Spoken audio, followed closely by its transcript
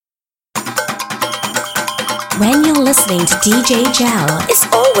when you're listening to DJ Gel is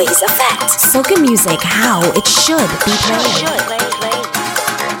always a fact. Soca music, how it should be played.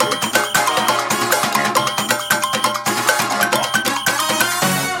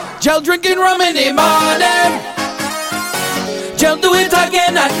 Gel drinking rum in the morning, Gel do it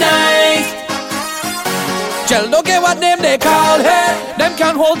again at night. Gel don't care what name they call her, them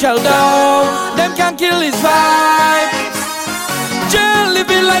can't hold Gel down, them can't kill his vibe. Gel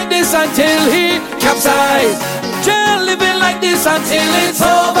living like this until he capsizes. Gel living like this until it's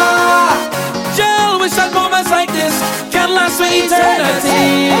over. Gel wish that moments like this can last for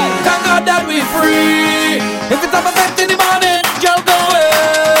eternity. Thank God that we're free. If it's up effect in the morning, Gel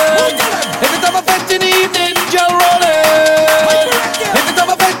going. If it's up effect in the evening, Gel rolling. If it's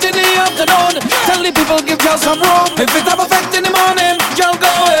up effect in the afternoon, tell the people give Gel some room. If it's up effect in the morning, Gel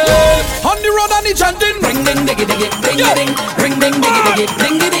going. On the road and the chanting, ring ding diggy diggy, ding ding, ring ding diggy diggy,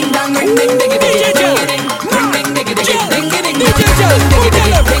 ding ding dang, ring ding diggy diggy, ding ding, ring ding diggy diggy, ding ding, ring ding diggy diggy,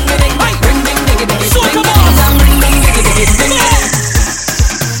 ding ding, ring ding diggy diggy, ding ding dang, ring ding diggy diggy, ding ding.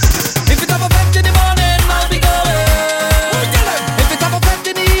 If it's up effect in the morning, I'll be going. If it's up effect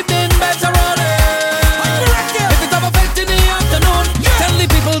in the evening, better rolling. If it's up effect in the afternoon, tell the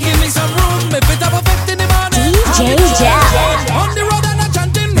people give me some room. If it's up effect in the morning, DJ Gel. On the road and I'm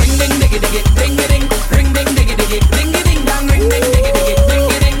chanting, ring ding diggy diggy, ding ding, ring ding diggy diggy, ding ding dang, ring ding diggy diggy, ding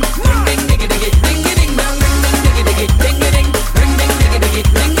ding, ring ding diggy diggy, ding ding dang, ring ding diggy diggy, ding ding, ring ding diggy diggy,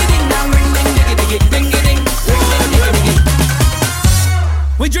 ding ding dang, ring ding diggy diggy, ding ding, ring ding diggy diggy.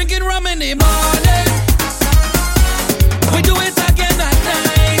 We drinking rum in the morning, we do it again at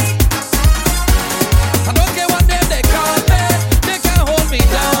night. I don't care what name they call me, they can't hold me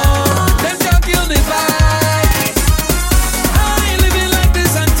down, them can't kill the vibe. I living like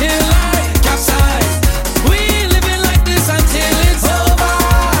this until I capsize. We living like this until it's over.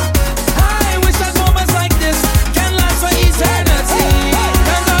 I wish that moments like this can last for eternity.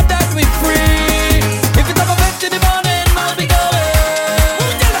 Thank God that we're free. If it's up effect in the morning, I'll be going.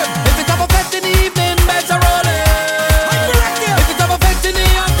 If it's up effect in the evening, better rolling. If it's up effect in the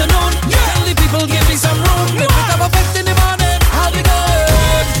afternoon, tell the people give me some room. If it's up effect in the morning, I'll be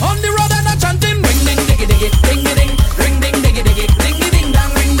going. On the road and I'm chanting, ring ding diggy diggy, ding ding, ring ding diggy diggy, ding ding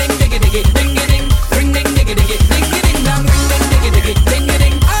dang, ring ding diggy diggy, ding ding, ring ding diggy diggy, ding ding dang, ring ding diggy diggy, ding ding, ring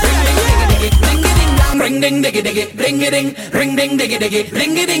ding diggy diggy, ding ding, ring ding diggy diggy,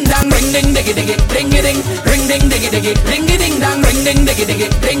 ding ding dang, ring ding diggy diggy, ding ding, ring ding diggy diggy, ding ding dang, ring ding diggy diggy,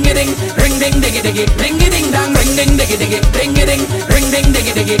 ding ding, ring ding diggy diggy, ding ding dang, ring ding diggy diggy, ding ding, ring ding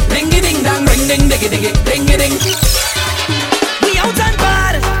diggy diggy, ding ding dang, ring ding diggy diggy, ding ding. We out and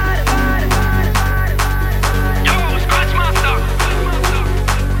bad.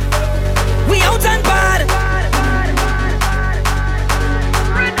 We out and bad.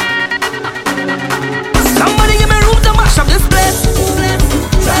 Somebody give me room to mash up this place.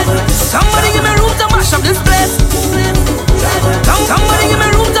 Somebody give me room to mash up this place. Somebody give me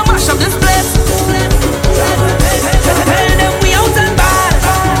room to mash up this place. Tell them we out and bad.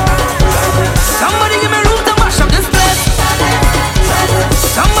 Somebody give me room to mash up this place.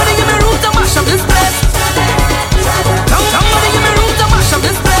 Somebody give me room to mash up this place. Somebody give me room to mash up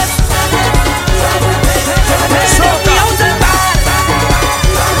this place. So we out and bad.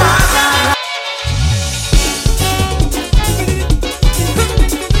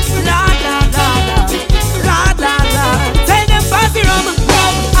 La la la la, la la la. Tell them pass the rum,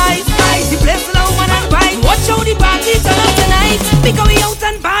 ice, ice. The place now one and right. Watch how the party turn up tonight. Because we out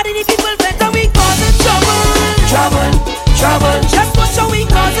and bad and the people better we causing trouble. Trouble, trouble. Just watch how we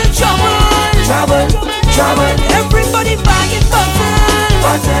causing trouble. Trouble, trouble. Everybody buying bottle,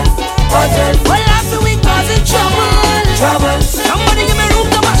 bottle, bottle. Well after we causing trouble, trouble. Somebody give me room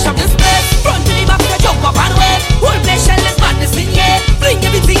to mash up this place. Front to the back to jump up and wave. Whole place shall let madness in here. Bring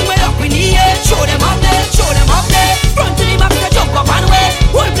everything well up in the air. Show them up there, show them up there. Front to the back to jump up and wave.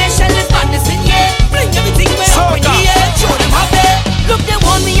 Whole place shall let madness in here. Bring everything well up in the air. Show them up there. Look, they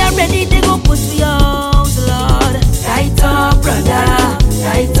want me already. They go push me out, Lord. Tight up, brother.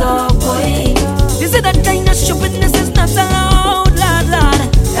 Tight up, boy. You say that kind of stupidness is not allowed, Lord, Lord.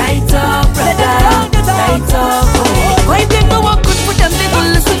 Tight up, brother. Tight up,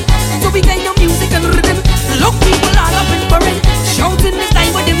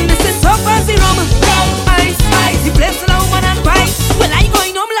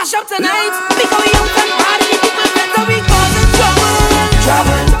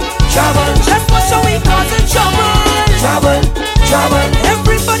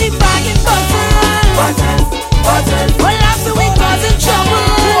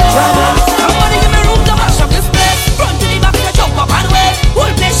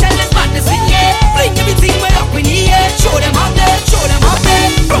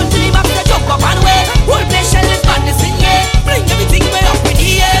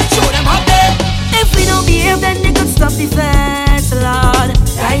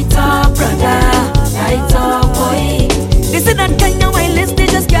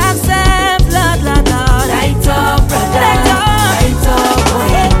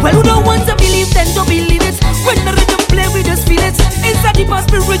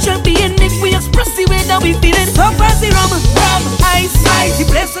 pressure being Nick, we express the way that we feeling. So fancy rum, ice. The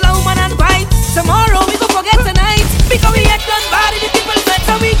place full of woman and wine. Tomorrow we go forget tonight, because we act done bad in the people set,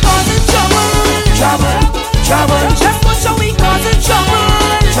 so we causing trouble. Just watch how we causing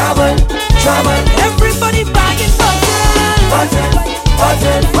trouble. Everybody buying bottle.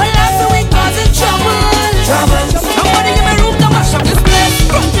 Well, after we causing trouble. Somebody in my room to mash up this place.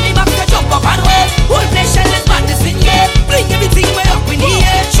 Run to the back to jump up and wait. Whole place shell is madness in here. Bring everything way up in the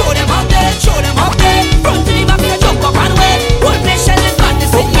air. Show them up there. Run to the back to jump up and wait. Whole place shell is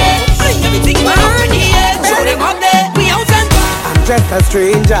madness in here. Bring everything way up in the air. Show them up there. We out and I'm just a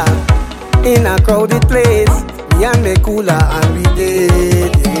stranger in a crowded place. Me and me cooler and we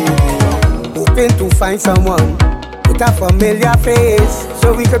did. Hoping to find someone with a familiar face,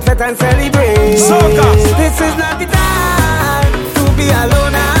 so we could fit and celebrate. Soca. This is not the time to be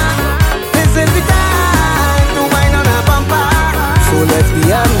alone. This is the time to wine on a bumper. So let's be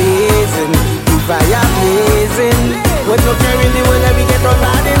amazing, keep the fire blazing. With no care in the world, let me get on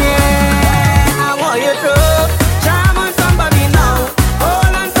bad in here. I want you to charm on somebody now,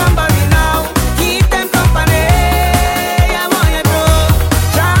 hold on somebody now, keep them company. I want you to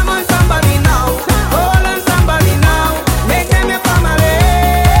charm on somebody now, hold on somebody now, make them your family.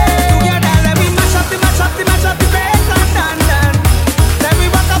 Together let me mash up the bass and dan. Let me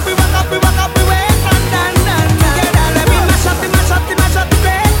walk up the waist and dan. Together let me mash up the bass and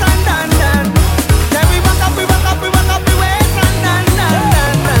dan. Let me walk up the waist and dan.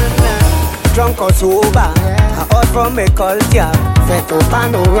 Drunk or sober, I out from a culture, set to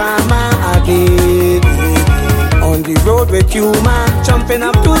panorama again. On the road with you, man, jumping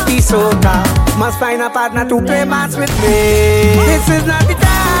up to the soca. Must find a partner to play mass with me. This is not the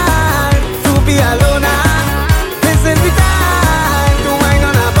time to be alone. This is the time to wine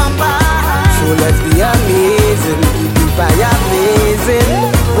on a bumper. So let's be amazing, keep the fire blazing.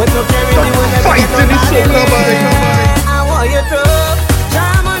 With no care in the world, let me get on body. I want you to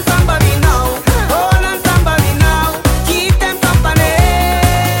jam on somebody now, hold on somebody now, keep them company.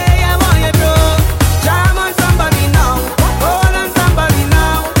 I want you to jam on somebody now, hold on somebody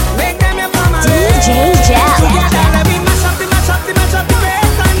now, make them your family. DJ Jal. Together let me mash up the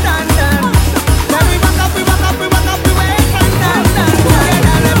waist and dan. Let me walk up the waist and dan.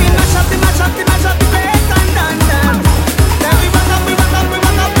 Together let me mash up the waist and dan. Let me walk up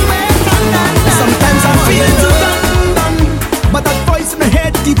the waist and dan. Sometimes I feel too done, but that voice in my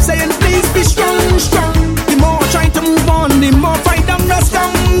head keeps saying, please be strong. The more I try to move on, the more fight I'm just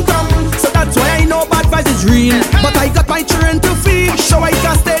down. So that's why I know bad vibes is real, but I got my children to feed, so I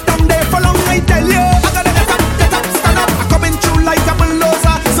can't stay down there for long. I tell you, I gotta get up, stand up. I'm coming through like a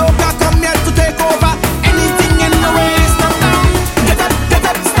bulldozer, so I come here to take over. Anything in the way, stop down. Get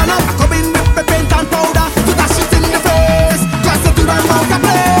up, stand up. I'm coming with the paint and powder to dash it in the face. Cause to them out the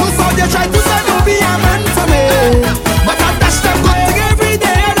play. Who's all you try to say, don't be a man for me, but I dash them good every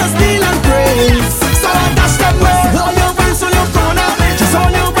day and I steal and praise. So I dash them way. Hold your hands on your corner, just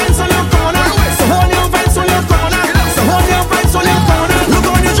hold your hands on your corner. So hold your hands on your corner, so hold your hands on your corner. Look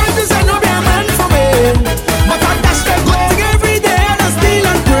on your try to say, don't be a man for me, but I dash them good every day and I steal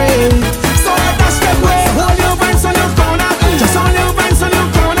and praise. So I dash them way. Hold your hands on your corner, just hold your hands on your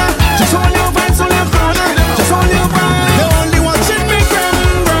corner. Just hold your hands on your corner, just hold your hands. They only watching me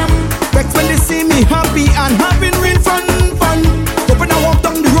gram. Vex when they see me happy and having real fun. Hoping I walk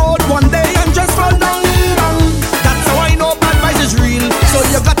down the road one day and just fall down. That's how I know bad vibes is real. So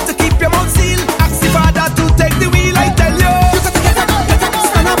you got to keep your mouth sealed. Ask the father to take the wheel. I tell you, you got to get up,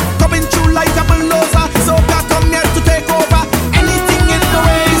 stand up. Coming through like a bulldozer, so I come here to take over. Anything in the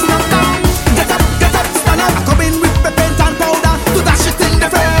way, stop down. Get up, stand up. I'm coming with the paint and powder to dash it in the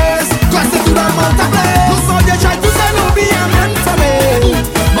face. Cause they do them out of play. Who's all you try to say, no be a man for me,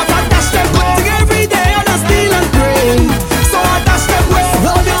 but I dash them good every day and I steal and pray. So I dash them way.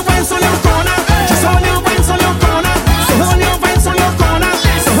 Hold your hands on your corner, just hold your hands on your corner. So hold your hands on your corner,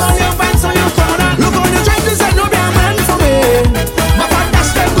 so hold your hands on your corner. Look on you try to say, no be a man for me, but I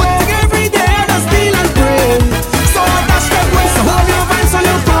dash them good every day and I steal and pray. So I dash them way. So hold your hands on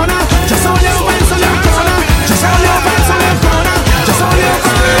your corner, just hold your hands on your corner. Just hold your hands on your corner, just hold your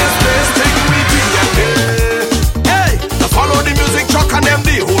hands. Hey, to follow the music truck and them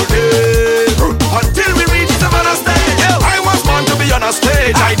the whole day until we reach the Savannah stage. I was born to be on a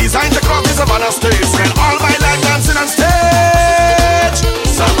stage. I designed the cross the Savannah stage. Spent all my life dancing on stage.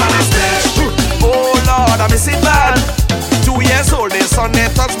 Savannah stage. Oh Lord, I miss it bad. 2 years old, the sun they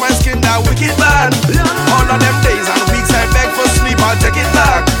touch my skin, that wicked bad. All of them days and weeks I beg for sleep, I'll take it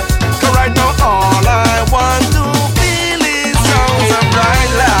back. Cause right now all I want to feel is songs and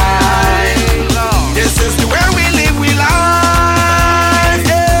bright light. This is the way we live, we life.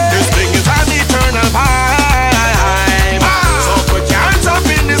 Yeah.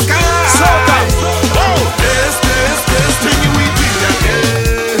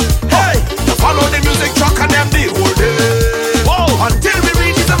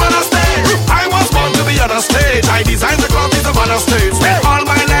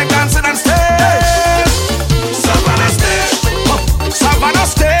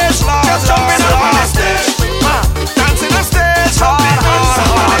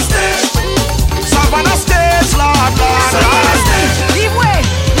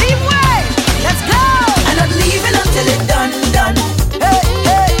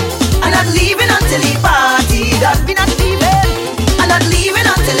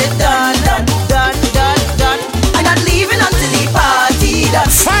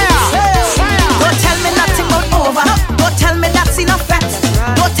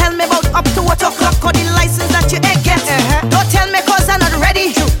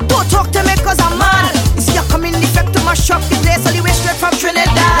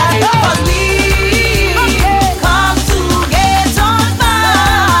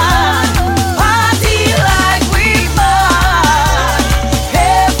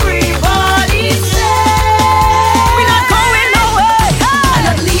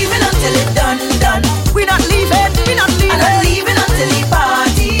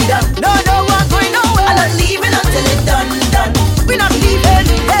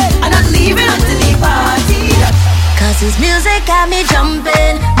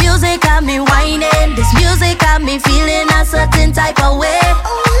 me feeling a certain type of way.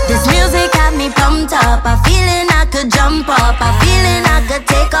 This music got me pumped up. A feeling I could jump up. A feeling I could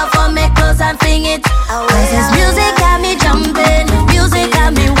take off all my clothes and fling it. Cause this music got me jumping. Music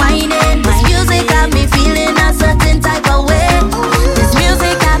got me whining. This music got me feeling a certain type of way. This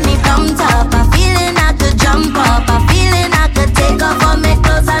music got me pumped up. A feeling I could jump up. A feeling I could take off all my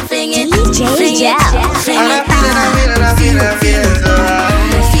clothes and fling it. DJ Jal. I'm feeling so high.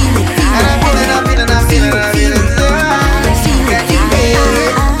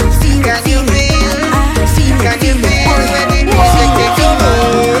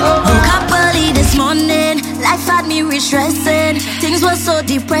 Stressing, things were so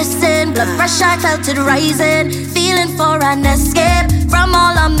depressing. Blood pressure I felt it rising. Feeling for an escape from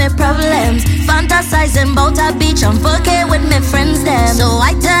all of my problems. Fantasizing about a beach and fucking with my friends them. So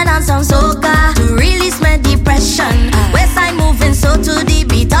I turn on some soca to release my depression. West side moving so to the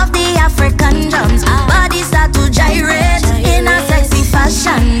beat of the African drums. Body start to gyrate in a sexy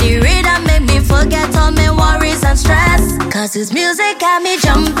fashion. The rhythm make me forget all my worries and stress. Cause this music got me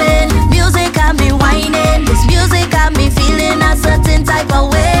jumping. Music got me whining. This music got me feeling a certain type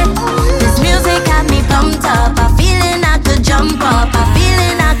of way. This music got me pumped up. A feeling I could jump up. A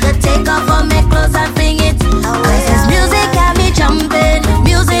feeling I could take off all my clothes and fling it. Cause this music got me jumping.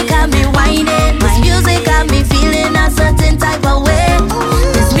 Music got me whining. This music got me feeling a certain type of way.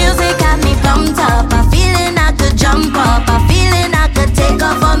 This music got me pumped up. A feeling I could jump up. A feeling I could take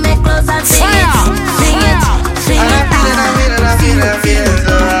off all my clothes and fling it. Fling it, fling it.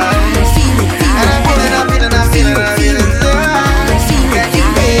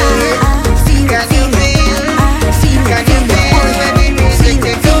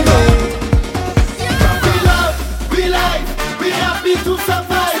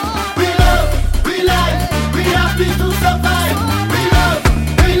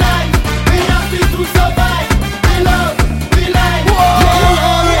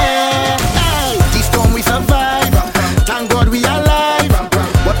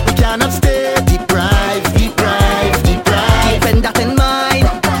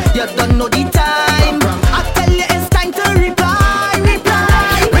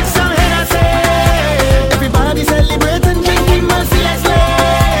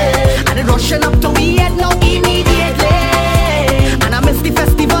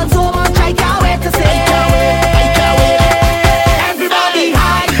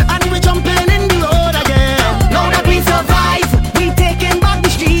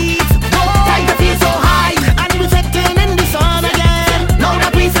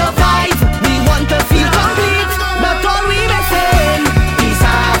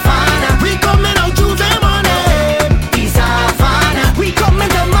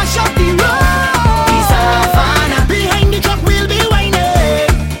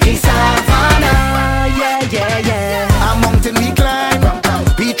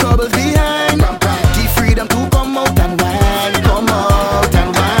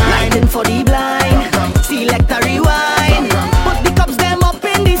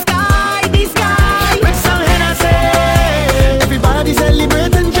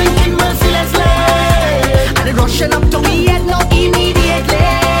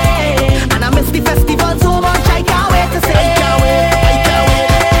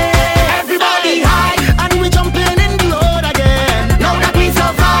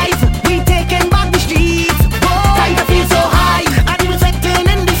 I'm feeling so high.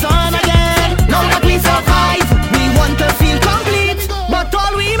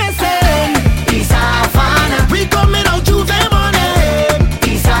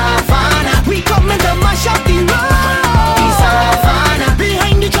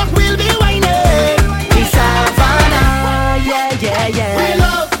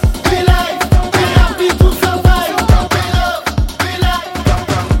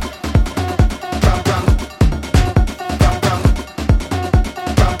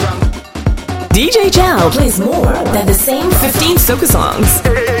 DJ Jal plays more than the same 15 Soca songs.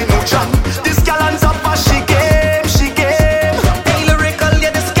 Hey, Nutron, this gal hands up as she game, she game. Hey, Lyrikal,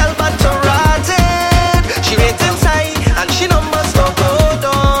 yeah, this gal but to rotten. She ratings high and she numbers don't go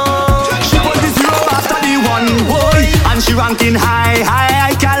down. She put the 0 after the 1, boy, and she ranking high.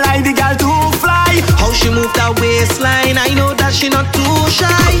 I can't lie, the gal too fly. How she move that waistline, I know that she not too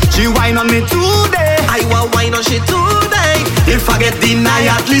shy. She whine on me today, I want whine on she today. If I get denied,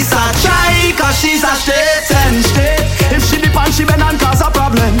 at least I try. Cause she's a straight and straight. If she dip and she bend and cause a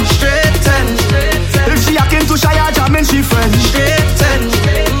problem. Straight and straight. If she acting too shy, I jamming she friend. Straight and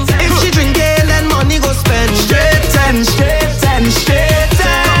straight. If she drink ale and money go spend. Straight and straight and straight.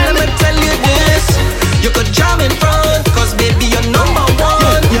 Let me tell you this, you could jam in front, cause baby you're number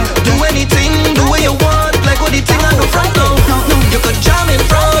one. Do anything, the way you want, like what it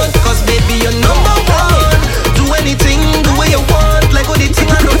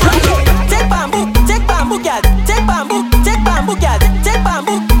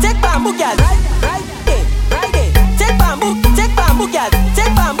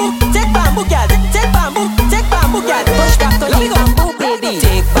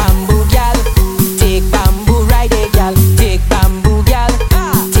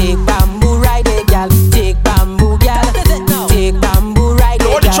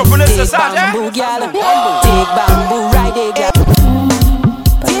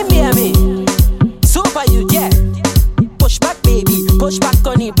push back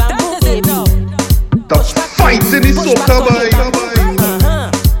on the bamboo, baby. The fights in the soca, boy.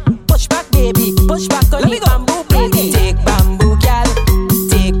 Push back, baby. Push back on the bamboo, baby. Take bamboo, gal.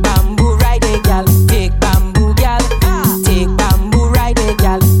 Take bamboo, ride it, gal. Take bamboo, gal. Take bamboo, ride it,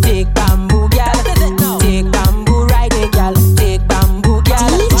 gal. Take bamboo, gal. Take bamboo, ride it, gal. Take bamboo, gal.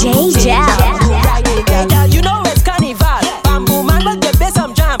 DJ Jal. Hey, gal, you know it's carnival. Bamboo man will give me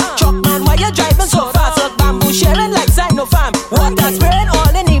some jam. Truck man, why you driving so fast? Look, bamboo sharing like Sino fam. Water spraying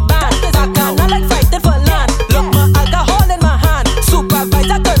all in the band. I can't like fighting for land. Look, my alcohol in my hand.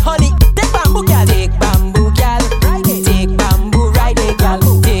 Supervisor turn honey. Take bamboo, gal. Take bamboo, gal. Take bamboo, ride it, gal.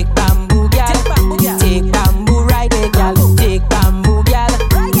 Take bamboo, gal. Take bamboo, ride it, gal. Take bamboo, gal.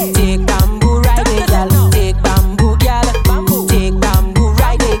 Take bamboo, ride it, gal. Take bamboo, gal. Take bamboo,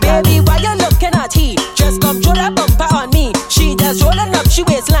 ride it, gal. Baby, why you looking at he? Just come throw that bumper on me. She just rolling up, she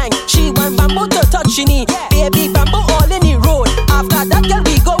waistline. She want bamboo to touch she knee. Baby, bamboo all in the road. After that, girl,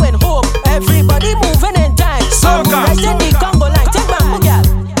 we going home. Everybody moving in time. Bamboo right in the Congo line. Take bamboo, gal.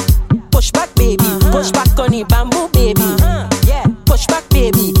 Push back, baby. Push back on the bamboo, baby. Yeah. Push back,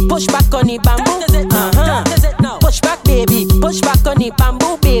 baby. Push back on the bamboo. Push back, baby. Push back on the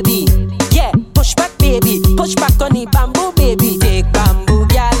bamboo, baby. Yeah. Push back, baby. Push back on the bamboo, baby. Take bamboo,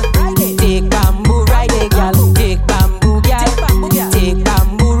 gal. Take bamboo, ride it, gal. Take bamboo, gal. Take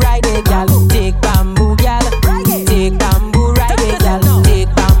bamboo, ride it, gal. Take bamboo, gal. Take bamboo, ride it, gal. Take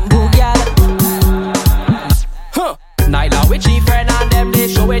bamboo, gal. Nyla with she friend and them they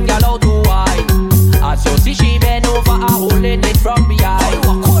showing gal how to wine. As you see she bend over her holding it from behind.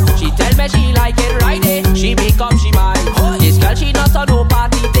 She tell me she like it right there. She become she mine. This girl she not a no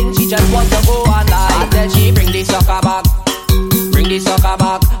party thing. She just want to go online. I tell she bring the sucker back. Bring the sucker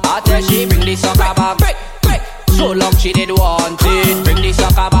back. I tell she bring the sucker back. So long she did want it. Bring the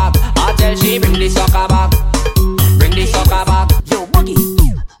sucker back. I tell she bring the sucker back. Bring the sucker back. Yo, boogie.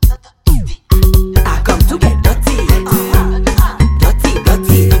 I come to get dirty. Dirty,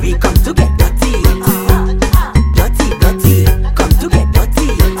 dirty. We come to get dirty. Dirty, dirty. Come to get dirty.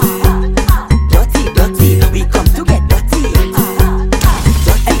 Dirty, dirty. We come to get dirty.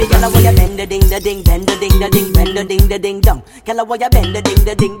 Every girl why you bend the ding, the ding, bend the ding, the ding, bend the ding, the ding, dong. Girl why you bend the ding,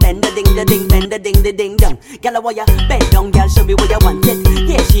 the ding, bend the ding, the ding, bend the ding, the ding, dong. Girl why you bend down, girl show me what you want it.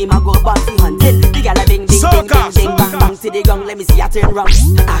 Yeah, she ma go bouncy hunted. The girl a bing, ding, ding, ding, ding, bang, bang to the gong. Let me see her turn round.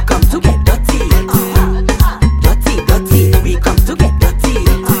 I come to get dirty. Dirty, dirty. We come to get dirty.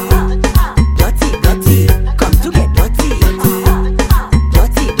 Dirty, dirty. Come to get dirty.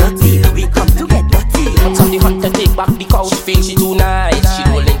 Dirty, dirty. We come to get dirty. What's on the hunt to take back the couch? She feel she too nice. She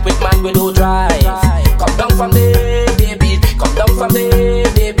don't link with man with no drive. Come down from there, baby. Come down from there,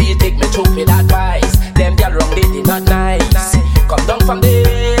 baby. Take me through with advice. Them girl wrong, they did not nice. Come down from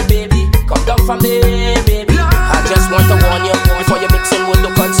there, baby. Come down from there, baby. I just want to warn you before you mixing with the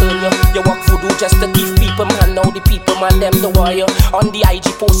concern you. You walk voodoo just to give people man. Now the people man them the warrior. On the IG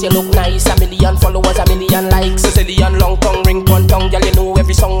post you look nice. 1 million followers, 1 million likes. A zillion long tongue, ring one tongue. Girl you know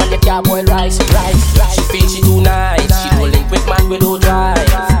every song on your car boy rise. She feel she too nice. She don't link with man with no drive.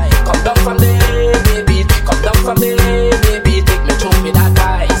 Come down from there, baby. Come down from there, baby. Take me through with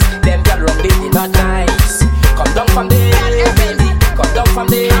advice. Them girl wrong, they did not nice. Come down from there, baby. Come down from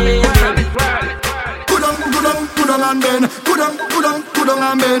there, baby. Good on and bend. Good on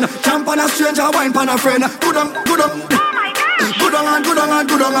and bend. Jump on a stranger, wine pan a friend. Good on and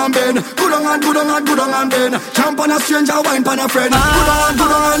bend. Good on and bend. Jump on a stranger, wine pan a friend.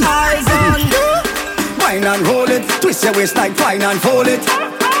 Good on. Eyes on you. Wine and roll it. Twist your waist like twine and fold it.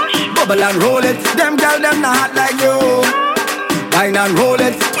 Bubble and roll it. Them girl them not hot like you. Wine and roll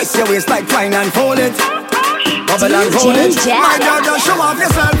it. Twist your waist like twine and fold it. Bubble and roll it. My girl, just show off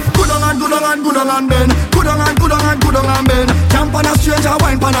yourself. Good on and bend. Good on and bend. Jump on a stranger,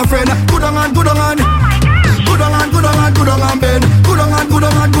 wine pan a friend. Good on and bend. Good on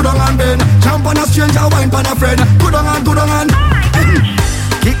and bend. Jump on a stranger, wine pan a friend. Good on.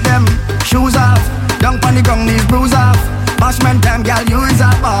 Kick them shoes off. Down on the ground, knees bruise off. Bashment time, girl, you is a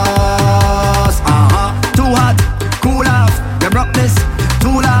boss. Too hot, cool off. You broke this,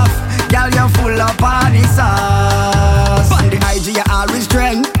 too laugh. Girl, you're full of party sauce. On the IG, you always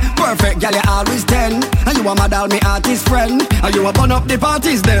trend. Perfect, girl, you always 10. And you a model, me artist friend. And you a burn up the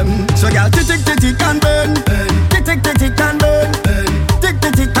parties, them. So, girl, tick and burn. Tick and burn.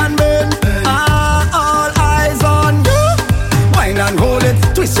 Tick and burn. All eyes on you. Wine and roll it.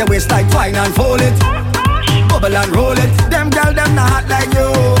 Twist your waist like twine and fold it. Bubble and roll it. Them girl, them not hot like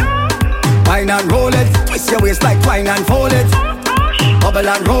you. Wine and roll it. Twist your waist like twine and fold it. Bubble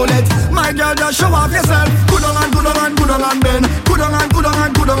and roll it. My girl, just show off yourself. Good on and bend. Good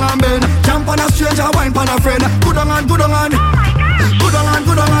on and bend. Jump on a stranger, wine pan a friend. Good on and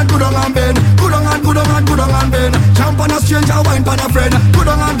on and bend. Good on and bend. Jump on a stranger, wine on a friend. Good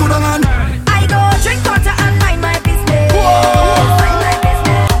on and. I go drink water and mind my business. Mind my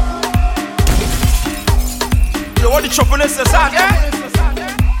business. You want the choppiness is that, yeah?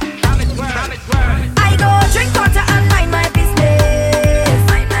 I go drink water and mind my business.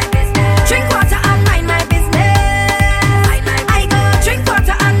 Mind my business. Drink water and mind my business. I go drink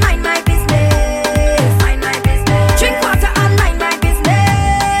water and mind my business. Mind my business. Drink water and mind my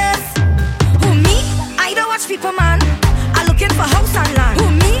business. Who me? I don't watch people, man. I'm looking for house and land. Who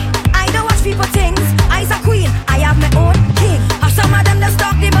me? I don't watch people things. I's a queen. I have my own king. Have some of them that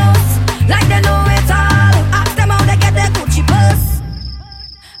stalk the most, like they know it all. Ask them how they get their Gucci purse.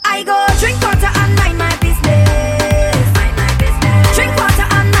 I go drink water and mind my business. Mind my business. Drink water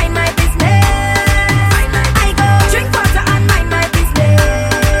and mind my business. I go drink water and mind my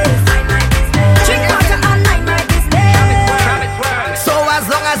business. Mind my business. Drink water and mind my business. So as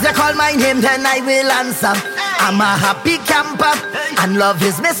long as you call my name, then I will answer. I'm a happy camper, and love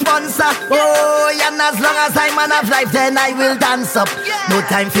is my sponsor. Oh, and as long as I'm man of life, then I will dance up. No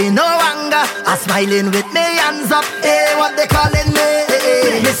time for no anger, I'm smiling with me hands up. Hey, what they calling me?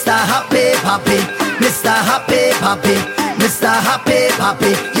 Mr. Happy Papi, Mr. Happy Papi, Mr. Happy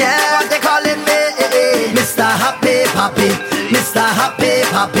Papi. Yeah, what they calling me? Mr. Happy Papi, Mr. Happy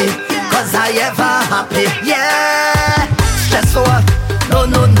Papi. Cause I ever happy. Yeah, stress for her.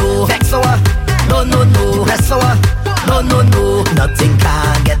 No, vex for her. No, press for her. No, nothing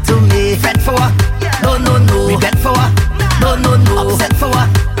can get to me. Fret for her. No, regret for her. No, upset for her.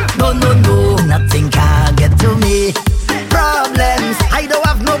 No, nothing can get to me. Problems, I don't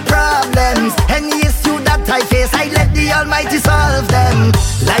have no problems. Any issue that I face, I let the Almighty solve them.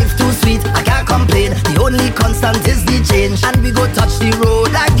 Life too sweet, I can't complain. The only constant is the change, and we go touch the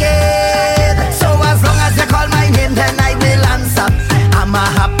road again. So as long as you call my name, then I will answer. I'm a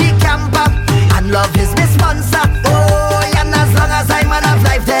happy camper, and love is my sponsor. Oh, and as long as I'm man of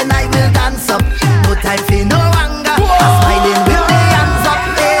life, then I will dance up. No time for no anger, I'm smiling with my hands up.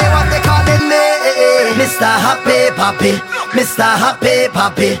 Hey, what they calling me? Mr. Happy Papi, Mr. Happy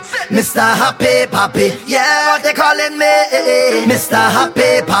Papi, Mr. Happy Papi. Yeah, what they calling me? Mr.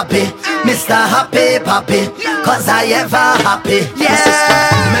 Happy Papi, Mr. Happy Papi. Cause I ever happy. Yeah,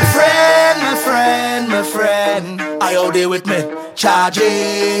 My friend, I all day with me,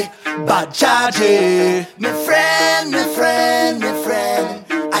 Chargie, bad Chargie. my friend,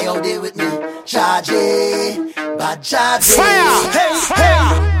 I all day with me, Chargie, bad Chargie.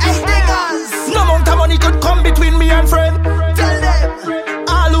 Fire! Hey, niggas. no amount of money could come between me and friend. Tell them,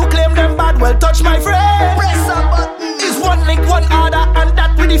 All who claim them bad, well touch my friend. press a button. Is one link, one order, and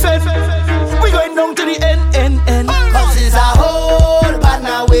that we defend. We going down to the end. Cause it's a whole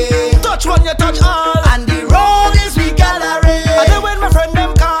banner way. Touch one, you touch all. And the road is we gallery. And then when my friend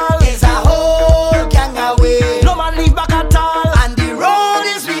them call, It's a whole gang away. no man leave back at all. And the road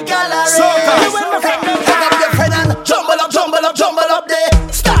is we gallery. Soca. And then when my friend them Pick up your friend and jumble up there.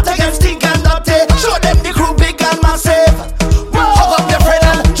 Start against Stink and Dutty. Show them the crew big and massive. Hug up your friend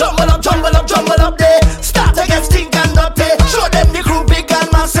and jumble up there. Start against Stink and Dutty. Show them the crew big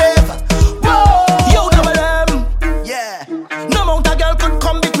and massive. yo, double them. Yeah, No amount of girl could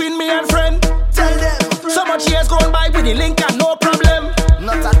come between me and friend. tell them, So much years gone by with the link and no problem.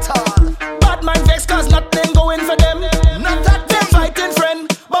 not at all. Bad mind vex cause nothing going for them. Not at Them fighting friend,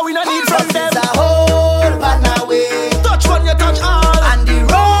 but we no need from Cause them. it's a whole banner way. Touch one, you touch all. And the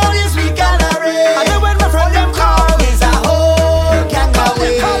road is we gallery. And then when my friend them call, It's a whole gang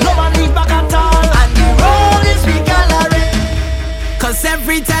away. no man leave back at all. And the road is we gallery. Cause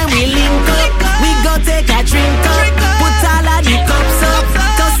every time we link up, we go take a drink up, put all of the cups up,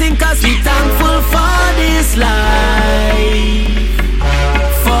 cause we thankful for this life,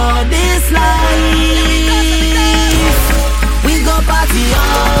 for this life.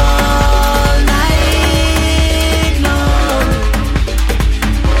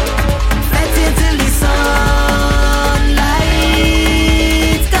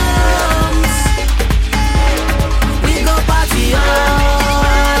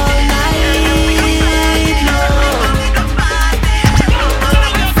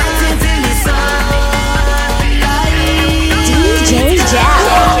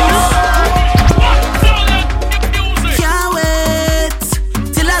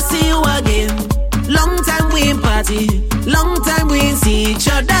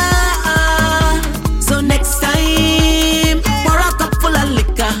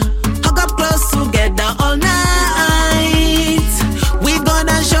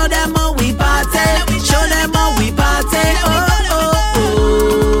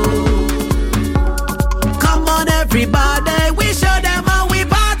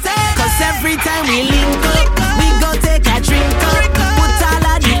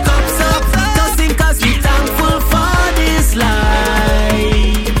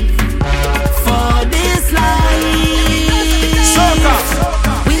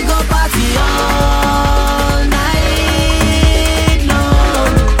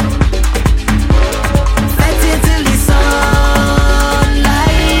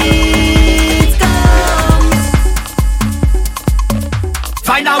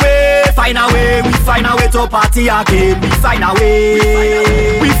 find a way, we find a way to party again. We find a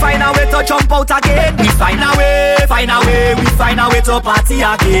way, we find a way to jump out again. We find a way, we find a way to party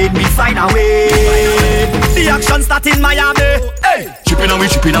again. We find a way. The action start in Miami. Hey, chipping and we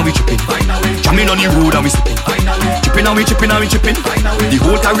chipping and we chipping. Jamming on the road and we slipping. Chipping and we chipping and we chipping. The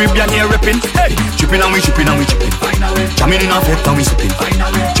whole Caribbean here ripping. Hey, chipping and we chipping and we chipping. Jamming in a vet and we slipping.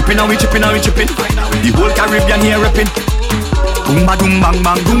 Chipping and we chipping and we chipping. The whole Caribbean here ripping. Boom ba doom bang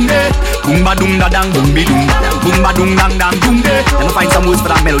bang boom de, boom ba doom da dang boom be doom, boom ba doom dang dang boom de. Then I find some words for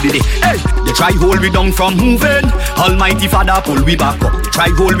that melody de. Hey, they try hold we down from moving. Almighty Father pull we back up. They try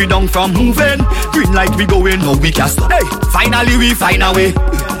hold we down from moving. Green light we going, no we can't stop. Hey, finally we find a way.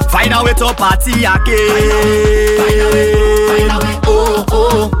 Find a way to party again. Oh,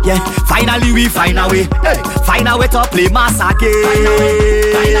 oh, yeah. Finally we find a way. Hey, find a way to play mass again.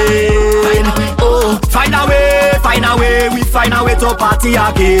 Oh, find a way, we find a way to party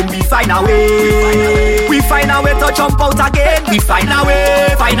again. We find a way, we find a way to jump out again. We find a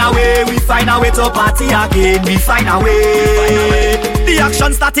way, we find a way to party again. We find a way. The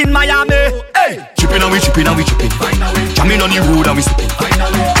action start in Miami. Hey, chipping and we chipping and we chipping. Jamming on the road and we slipping.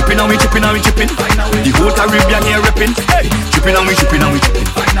 Chipping and we chipping and we chipping. The whole Caribbean here ripping. Hey, chipping and we chipping and we chipping.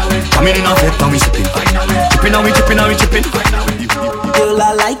 Jamming in a vet and we slipping. Chipping and we chipping and we chipping. Girl,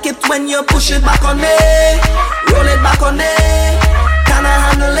 I like it when you push it back on me, roll it back on me, can I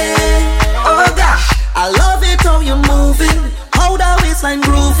handle it? Oh gosh, I love it how you're moving, how the waistline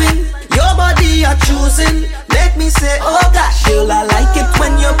grooving, your body you're choosing, make me say oh gosh. Girl, I like it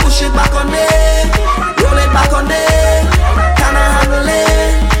when you push it back on me, roll it back on me, can I handle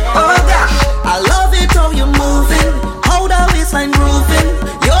it? Oh gosh, I love it how you're moving, how the waistline grooving,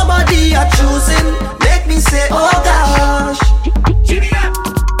 your body you're choosing, make me say oh gosh.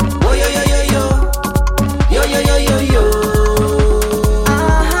 Oh yo yo yo yo, yo yo yo yo yo.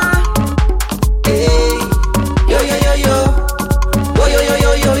 Hey, yo yo yo yo, oh yo yo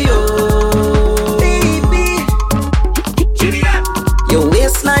yo yo yo. Baby, your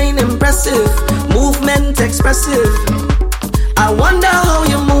waistline impressive, movement expressive. I wonder how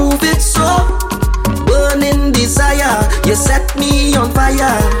you move it so. Burning desire, you set me on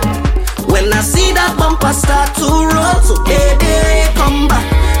fire. When I see that bumper start to roll, so baby, come back.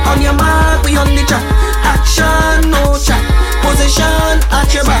 On your mark, we on the track. Action, no chat. Position at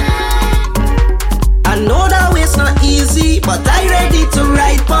your back. I know that wait's not easy, but I ready to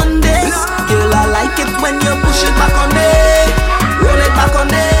ride on this. Girl, I like it when you push it back on me, roll it back on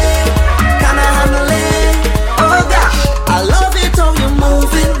me. Can I handle it? Oh gosh, I love it how you're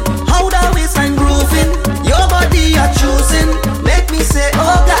moving, how the waistline grooving, your body you're choosing, make me say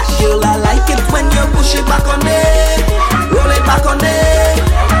oh gosh. Girl, I like it when you push it back on me, roll it back on me.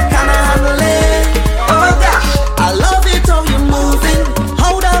 Can I handle it? Oh gosh, I love it how you're moving,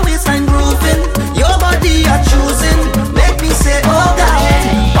 how the waistline grooving, your body you're choosing, make me say oh gosh.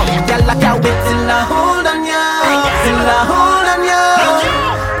 Girl, I can't wait till I hold on ya, till I hold on ya.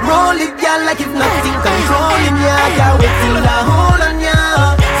 Roll it, girl, like if nothing controlling ya. Can't wait till I hold on ya,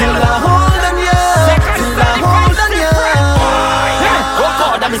 till I hold on ya, till I hold on ya. Oh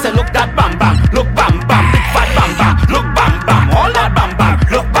God, I say look that bam bam, look bam bam, big fat bam bam, look bam bam, all that bam bam,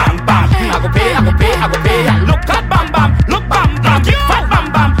 look bam bam. I go pay, I go pay, I go pay. Look that bam bam, look bam bam, big fat bam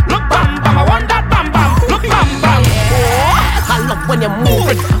bam, look bam bam. I want that bam bam, look bam bam. Oh, I love when you move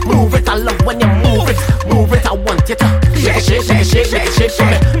it, move it. I love when you move it, move it. I want you to shake it, shake, shake it, shake, make it shake for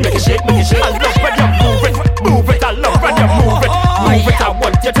me, make it shake, make it shake. I love when you move it, move it. I love when you move it, move it. I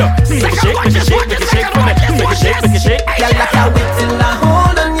want you to make it shake, make it shake, make it shake for me, make it shake, make it shake. Girl, I can't wait till I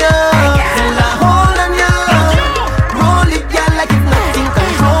hold on ya, till I hold on ya. Roll it, girl, like if nothing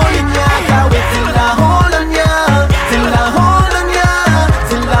controlling ya. Can't wait till I hold on ya, till I hold on ya,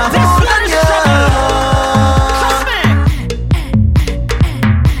 till I hold on ya.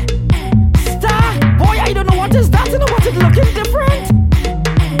 Star, boy, I don't know what is that. You know what is looking different.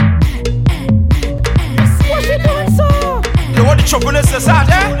 What you doing, so? You want the chocolate out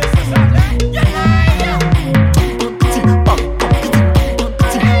there?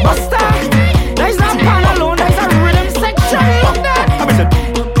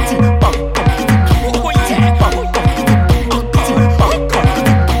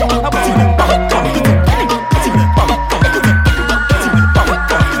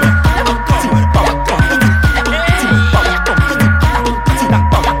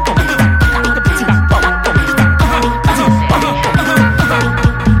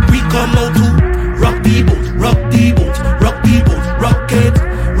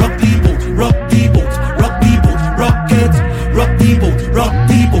 rock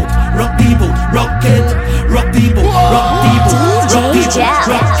the boat, rock the boat, rock it, rock the boat, rock the boat, rock the boat,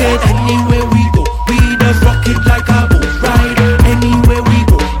 rock it. Anywhere we go, we just rock it like a boat ride. Anywhere we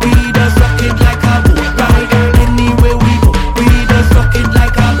go, we just rock it like a boat ride. Anywhere we go, we just rock it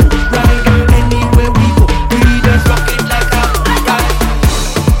like a boat ride. Anywhere we go, we just rock it like a boat ride.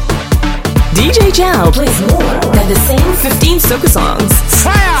 DJ Jal plays more than the same 15 Soca songs.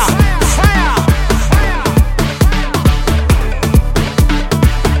 Fire! Fire!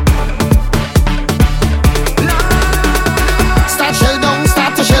 Start shell down,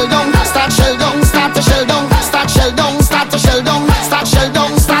 start to shell down, start shell down, start to shell down, start shell down, start to shell down, start shell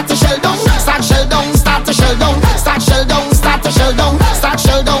down, start to shell down, start shell down, start to shell down, start shell down, start to shell down, start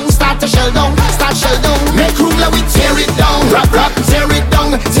shell down, start to shell down, start shell down. Make room, let we tear it down, rap rap, tear it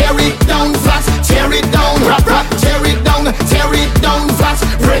down flat, tear it down, rap rap, tear it down flat,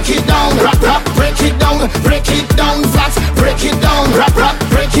 break it down, rap rap, break it down flat, break it down, rap rap,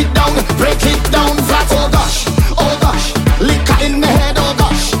 break it down flat. Oh gosh, liquor in my head, oh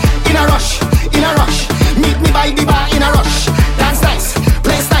gosh, in a rush, meet me by the bar in a rush, dance nice,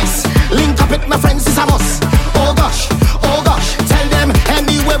 place nice, link up with my friends is a must. Oh gosh, tell them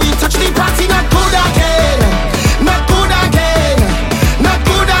anywhere we touch the party, not good again, not good again, not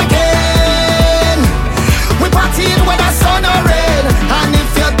good again. We partying when the sun or rain, and if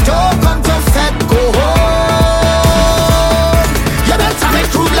you don't come to fed, go home. You better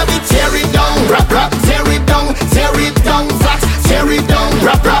make room, let me tear it down, rap rap, tear it down flat, tear it down,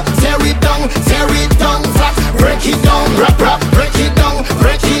 rap rap, tear it down flat, break it down, rap rap, break it down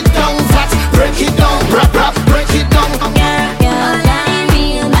flat, break it down, rap rap, break it down.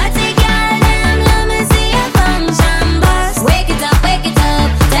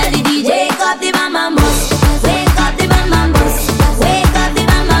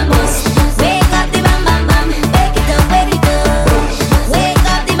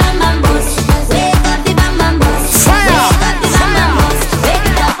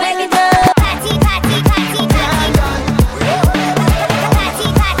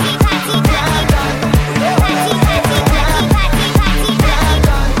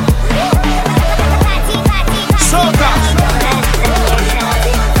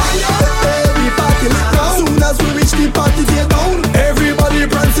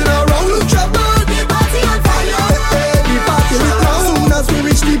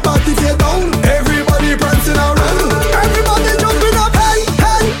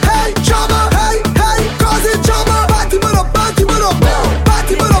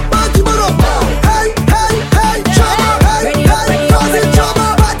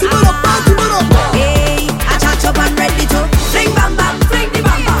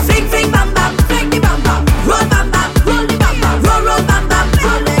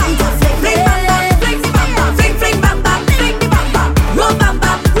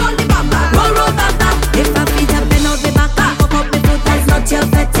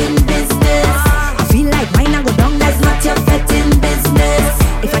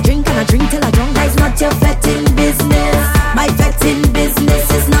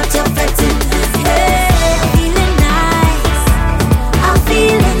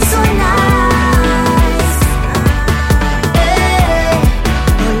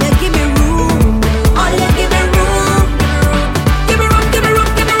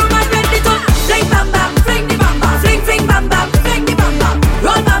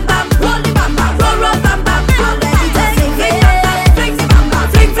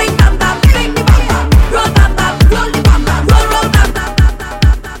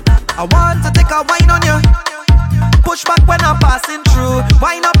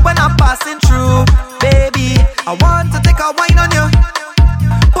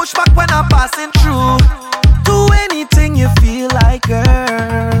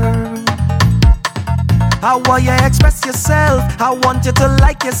 I want you to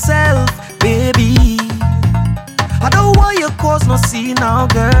like yourself, baby. I don't want you cause no scene now,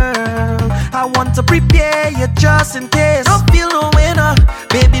 girl. I want to prepare you just in case. Don't feel no way now,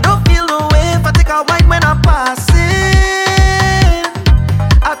 baby, don't feel no way. If I take a wine when I'm passing,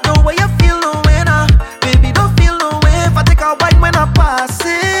 I know where you feel no way now, baby, don't feel no way. If I take a wine when I'm passing,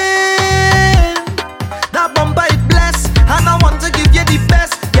 that bumper is blessed, and I want to give you the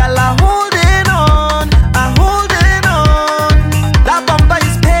best. Girl, I'm holding on, I'm holding on. That bumper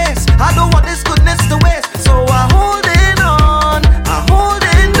is paced, I don't want this goodness to waste. So I'm holding on, I'm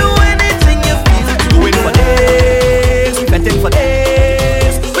holding. Do anything you feel. Doing for days, betting for days.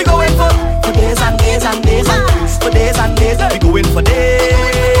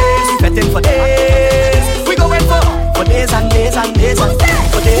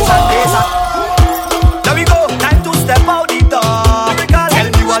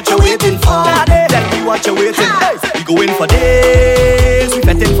 going for days, we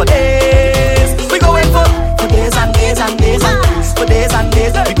fetting for days. We going for days and days and days and days. For days and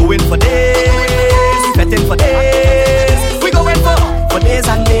days, we going for days, we fetting for days. We going for days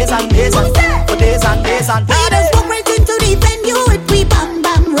and days and days and for days and days and days. We just walk right into the venue with we bam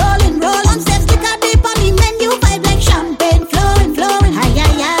bam rolling, rolling. On steps we got deep on the menu, vibe like champagne flowing, flowing. Hi hi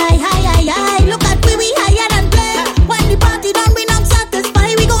hi hi hi hi. Look at we higher than play. When the party done, we not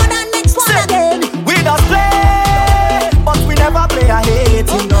satisfied. We go on next one again. We just play, but we never play a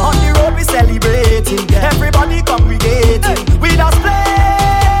hating. On the road we celebrating, everybody congregating. We just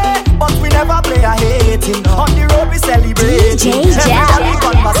play, but we never play a hating. On the road we celebrating, everybody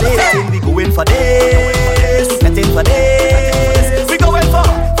conversating. We going for days, getting for days. We going for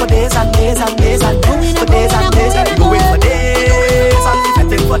days and days and days and days. For days and days, we going for days and we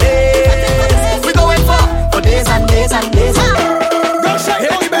getting for days. We going for days and days and days and days.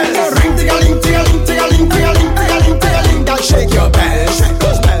 Ring-Tinga-Ling, Tinga-Ling, Tinga-Ling, Tinga-Ling, Tinga-Ling, girl, shake your bells, shake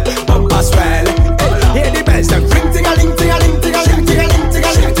those bells, bumper swell. Hear the bells, them ring-Tinga-Ling, Tinga-Ling, Tinga-Ling, Tinga-Ling,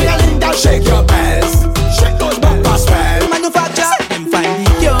 Tinga-Ling, Tinga-Ling, girl, shake your bells, shake those bumper swell. Manufacture, them find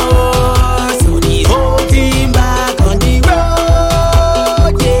the cure, so the whole team back on the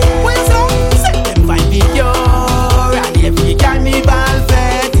road, yeah. What's up? Them find the cure, and every carnival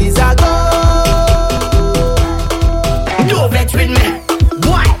fete is a go. No vex with me.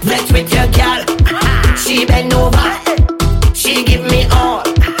 What? Vex with your girl. She bend over. She give me all.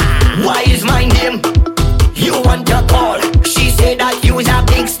 Why is my name? You want to call. She say that you's a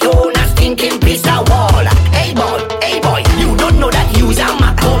big stone, a stinking piece of wall. Hey boy, you don't know that you's a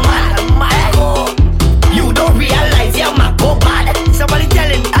Mako man. You don't realize you're Mako bad. Somebody tell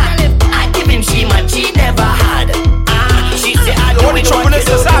him, I give him she man she never had. She say I don't want you to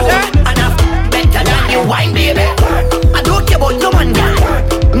do, and I'm better than you wine, baby. I don't care about no man, girl.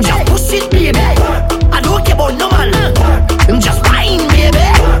 Just push it, baby. I don't care about no man. Just wine, baby.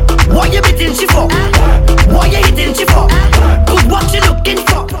 What you beating she for? What you hitting she for? Cause what you looking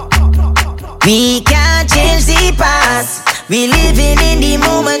for? We can't change the past. We living in the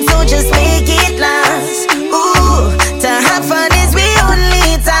moment, so just make it last. Ooh, to have fun is we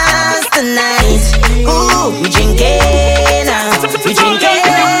only task tonight. Ooh, we drinking now, we drinking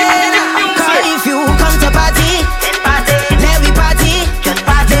now. Cause if you come to party, let we party.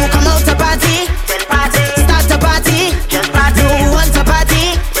 You come out to party, start to party. You want to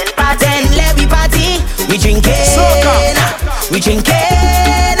party, then let we party. We drinking, we drinking.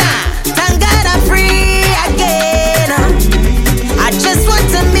 Thank God I'm free again. I just want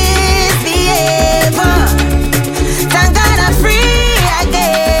to misbehave. Thank God I'm free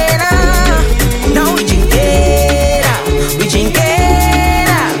again. Now we drinking, we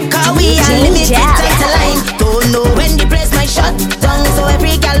drinking. Cause we are limited time to line. Don't know when the place might shut down, so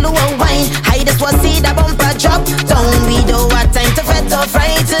every gal who a wine, I just want see the bumper drop down. We don't have time to fret or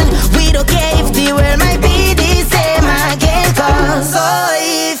frighten. We don't care if the world might be the same again. Cause so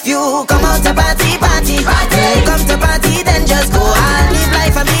if you come out to party, you come to party, then just go out, live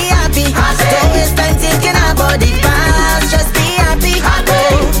life and be happy. Don't waste time thinking about the past. Just be happy,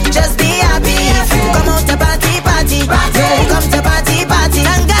 just be happy. If you come out to party, you come to party.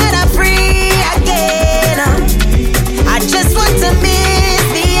 Thank God I'm free again. I just want to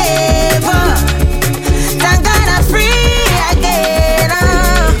misbehave. Thank God I'm free again.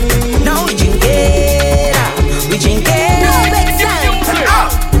 Now we drinking, we drinking. No big time.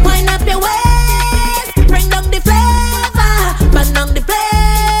 Wind up your waist, bring down the flavor, burn down the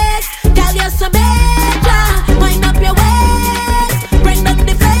place. Tell you some better. Wind up your waist, bring down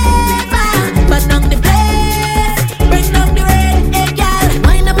the flavor, burn down the place. Bring down the rain, hey girl.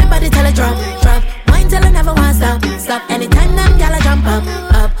 Wind up your body till it drop. Wind till it never wants stop. Anytime them gyal a jump up.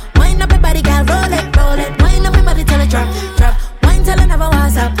 Wind up your body, girl, roll it. Wind up your body till it drop. Wind till it never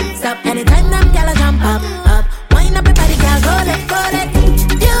wants stop. Anytime them gyal a jump up. Wind up your body, girl, roll it.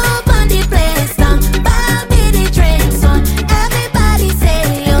 You on the place down, buy me the drinks on. Everybody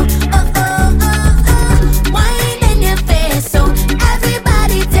say oh. Wind in your face, so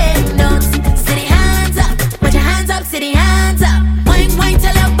everybody take notes. See the hands up, put your hands up, see the hands up. Wine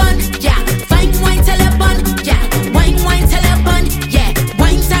till you're bun, yeah. Fine wine till you're bun, yeah. Wine till you're bun, yeah.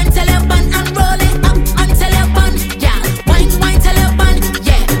 Wine time till you're bun and roll it up until you're bun, yeah. Wine till you're bun,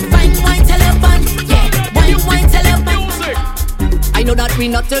 yeah. Fine wine till you're bun, yeah. Wine till you're bun. I know that we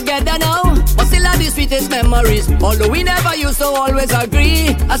not together now, but still I this sweet sweetest memories. Although we never used to always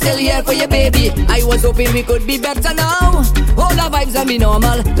agree, I'm still here for you, baby. I was hoping we could be better now. All our vibes and be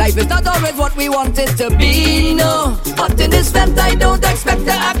normal. Life is not always what we want it to be, no. But in this felt, I don't expect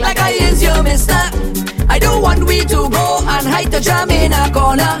to act like I is your mister. I don't want we to go and hide the jam in a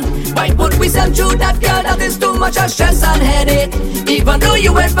corner. Why put we sell through that girl? That is too much of stress and headache. Even though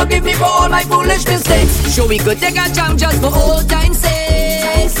you will forgive me for all my foolish mistakes. Sure we could take a jam just for old time's sake.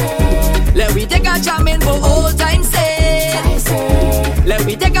 Let we take a jam in for old time's sake. Let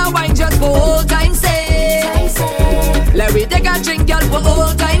we take a wine just for old time's sake. Let we take a drink girl for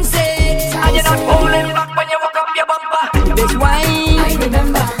old time's sake. And you're not holding back when you walk up your bumper. This wine, I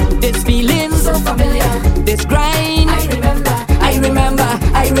remember. This feeling, so familiar. This grind, I remember. I remember,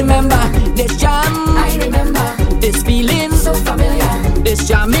 I remember. This jam, I remember. This feeling, so familiar. This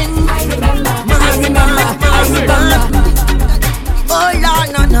jamming, I remember. I remember, I remember. Oh no,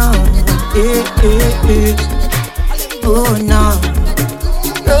 no, no. Oh no.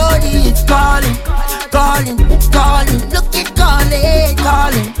 Brody is calling, calling, calling. Look at calling,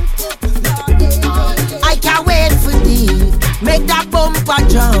 calling. I can't wait for thee. Make that bumper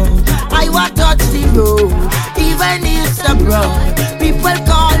jump. I want touch the road, even if it's brown. People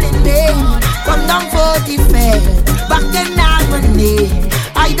calling me, come down for the fair. Back in Harmony,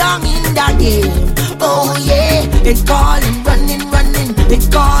 I don't in that game. Oh yeah, it's calling, running, running. It's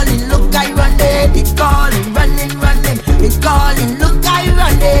calling, look I run it. It's calling, running, running. It's calling, look I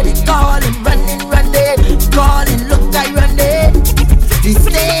run it. It's calling, running, running. It's calling, look I run it. The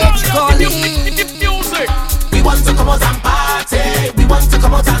stage calling. We want to come out and party. We want to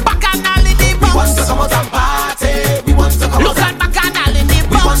come out and Bacchanal in the box. We want to come out and party. We want to come Look out at Bacchanal in the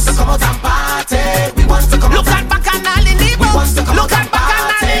We want box. to come out and party. We want to come out Look at Bacchanal in the We want box. to come Look out at and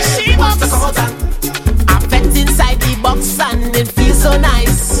Bacchanal party. in the We want to come box. out and I felt inside the box and it feels so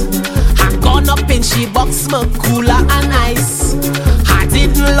nice. I gone up in she box, smoke cooler and nice. I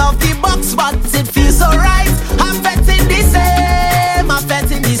didn't love the box, but it feels so right. I'm fetting the same, I'm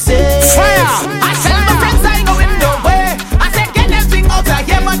fetting the same. Fire! I tell my friends I ain't going nowhere. I said get them thing out of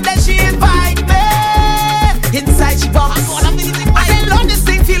here, but then she invite me inside she box. I said Lord, this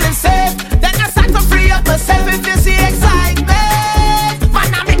thing feeling safe. Then I start to free up myself if you see excitement.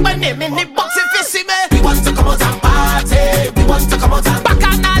 Man, I make my name in the box if you see me. We want to come out and party. We want to come out and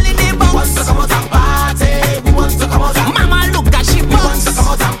Bacchanal in the We want box. to come out and party. We want to come out and Mama look at she We want box. to come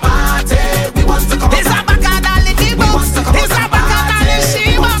out and party. We want to come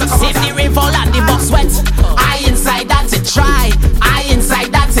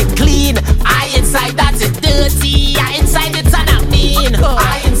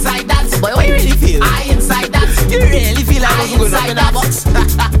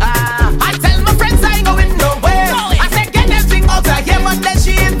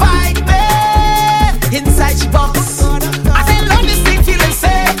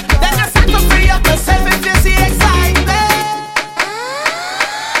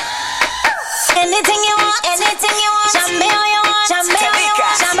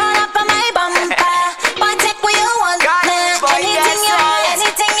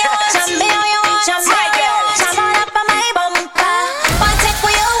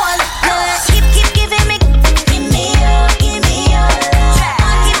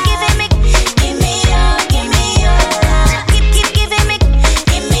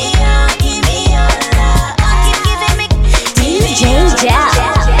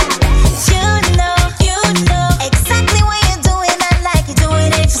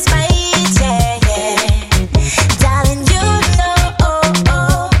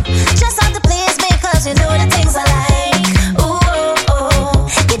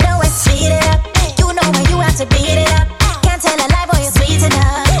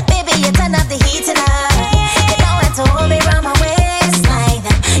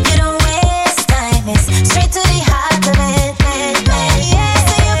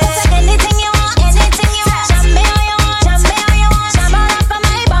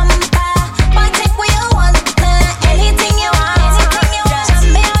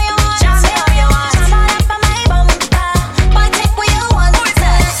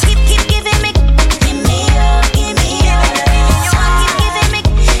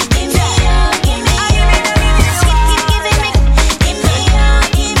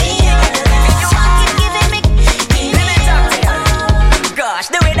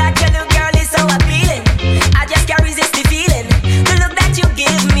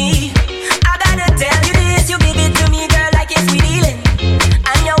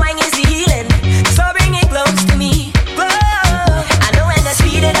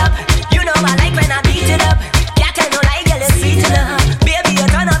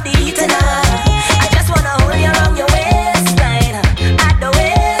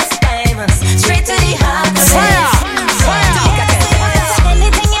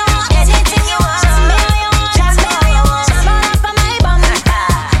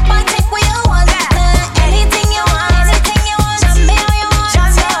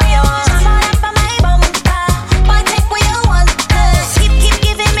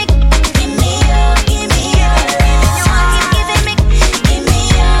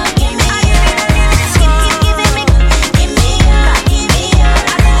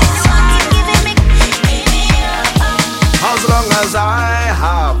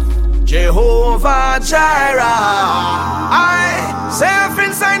Jehovah Jireh. I safe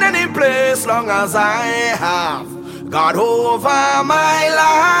inside any place long as I have God over my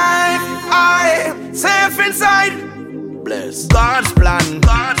life. I safe inside. Bless God's plan,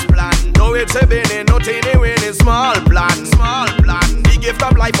 God's plan. No it's a big, no teeny weeny small plan, small plan. The gift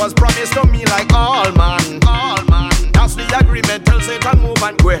of life was promised to me like all man, all man. That's the agreement. Tell Satan move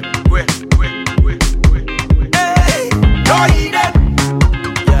and go. Hey, no heathen,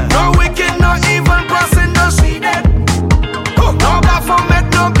 no wicked, no evil person, no seeded. No Baphomet,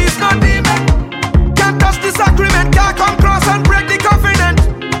 no beast, no demon. Can't touch this agreement, can't come cross and break the covenant.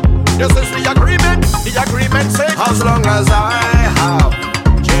 This is the agreement says as long as I have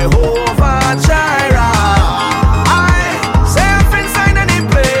Jehovah Jireh, I safe inside any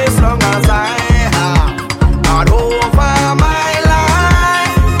place long as I have God over my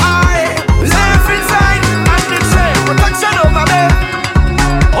life. I safe inside and it say protection over me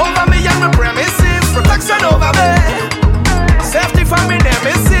and my premises, protection over me. Safety from me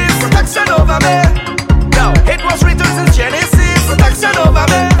nemesis, protection over me. No, it was written since Genesis, protection over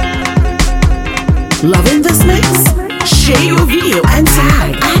me. Loving this mix? Share your video and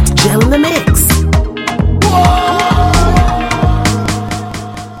tag at Gel in the Mix.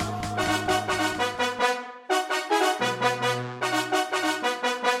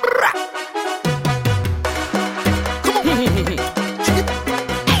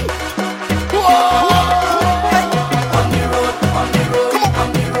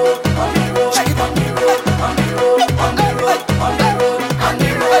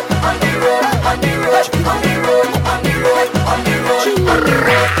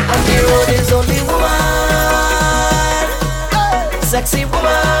 Sexy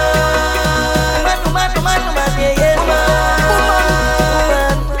woman, woman, yeah, yeah,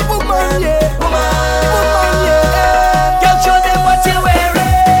 woman, yeah. Girl, show them what you're wearing.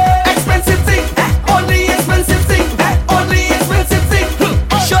 Expensive thing, only expensive thing, only expensive thing.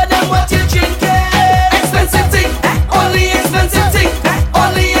 Show them what you're drinking. Expensive thing, only expensive thing,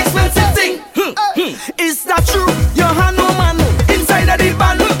 only expensive thing. Is that true? You're a no man inside of the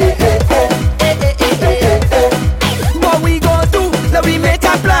band. What we gon' do? Let we make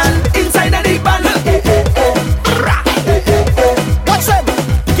a plan inside of the band. What's up?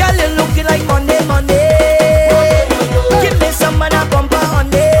 Girl, you looking like Monday. Give me some of that bumper on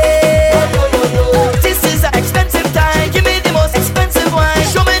it. This is an expensive time. Give me the most expensive wine.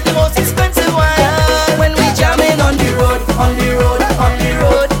 Show me the most expensive wine. When we jamming on the road, on the road, on the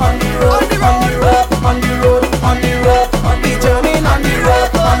road, on the road, on the road, on the road, on the road, on the jamming on the road,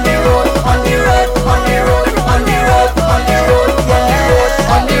 on the road, on the road, on the road, on the road, on the road,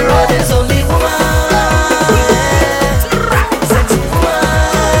 on the road is only woman. Sexy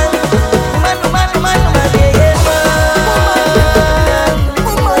woman, woman, yeah, yeah, woman.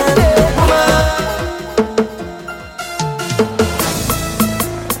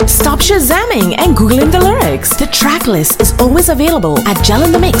 Stop shazamming and googling the lyrics. The track list is always available at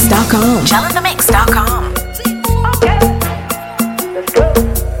gelinthemix.com. Gelinthemix.com.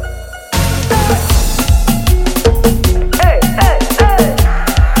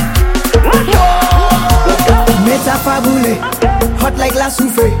 Metafabule, hot like la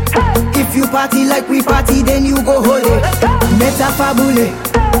souffle. If you party like we party, then you go hold it. Metafabule,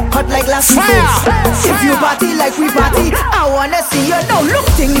 hot like la souffle. If you party like we party, I wanna see you now. Look,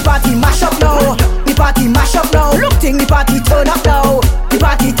 thing the party mash up now. The party mash up now. Look, thing the party turn up now. The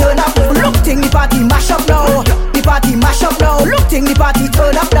party turn up. Look, thing the party mash up now. The party mash up now. Look, thing the party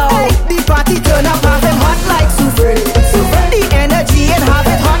turn up now. The party turn up, have them hot like souffle. The energy and have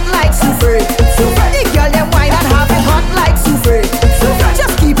it hot like souffle. The girl them wine and have it hot like souffle.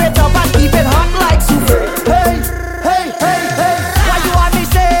 Just keep it up and keep it hot like souffle. Hey, hey, hey, hey. What you want me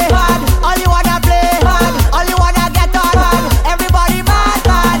say? Mad. All you wanna play? Mad. All you wanna get on? Mad. Everybody mad,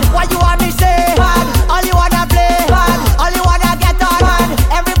 mad. What you want me say? Mad. All you wanna play? Mad. All you wanna get on? Mad.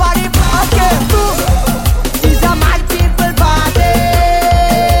 Everybody okay. These are mad people party.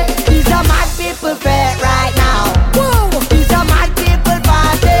 These are mad people fair right now. These are mad people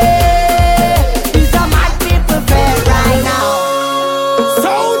party. These are mad people fair right now.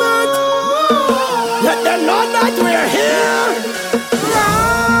 Sound it! Let them know that we're here!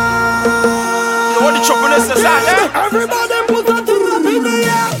 You know what the choppiness is out there? Everybody put that rap in the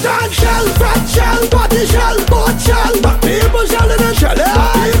air! Dance shell, fat shell, body shell, boat shell. But people shelling and shelling.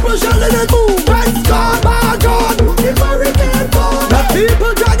 People shelling and move. Thanks God, my God. If hurricane come, the people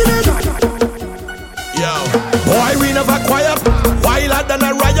dragging it. Yo, boy, we never quiet. Wilder than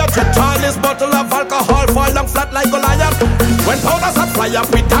a riot. The tallest bottle of alcohol fall down flat like Goliath. When powders are fly up,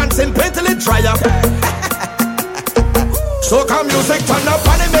 we dancing painfully dry up. Soca music turn up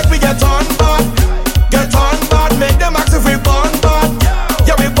and it make me get on bad. Get on bad, make them ask if we born bad.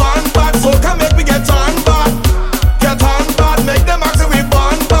 Yeah, we born bad, soca make me get on bad. Get on bad, make them ask if we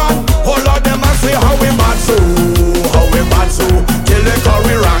born bad. Oh Lord, them ask me how we bad so. How we bad so. Till they call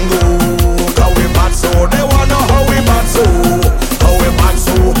we rango. How we bad so. They wanna know how we bad so. How we bad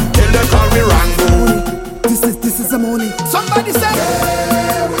so. Till they call we rango. This is the morning. Somebody say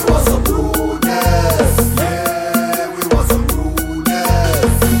yeah, we want some rudeness. Yeah, we want some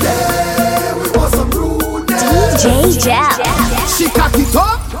rudeness. Yeah, we want some rudeness. DJ Jal. She cock it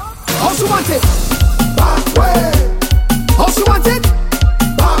up. How she want it? Back way. How she want it?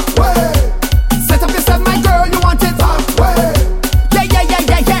 Back way. Set up yourself, my girl. You want it? Back way.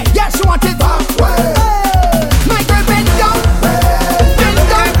 Yeah. She want it. Back way. My girl, bend down. Bend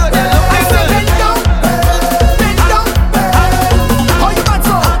down. I said bend down. Bend down. How you want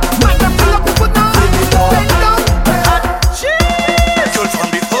so? My girl, pull up your foot now. Bend down. Girl, from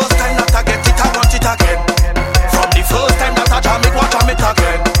the first time that I get it, I want it again. From the first time that I jam it, watch it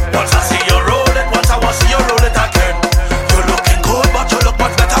again. Once I see you roll it, once I want to see you roll it again. You're looking good, but you look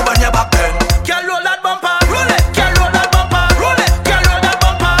much better when you're back then. Can't roll that bumper, roll it. Can't roll that bumper, roll it. Can't roll that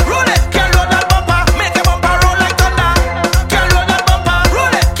bumper, roll it. Can't roll that bumper, make your bumper roll like thunder. Can't roll that bumper,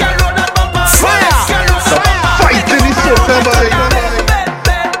 roll it. Can't roll that bumper, fire. Can't roll that bumper, Fight in this soca, boy.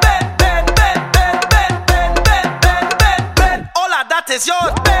 all of that is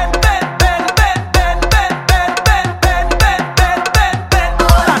yours.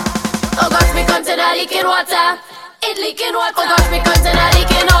 Oh gosh, me come to the leaking water. It leaking water. Oh gosh, me come to the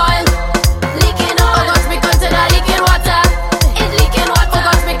leaking oil. Leaking oil. Oh gosh, me come to the leaking water. It leaking water. Oh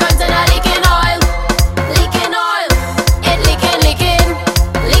gosh, me come to the leaking oil. Leaking oil. It leaking.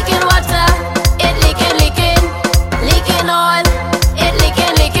 Leaking water. It leaking. Leaking oil. It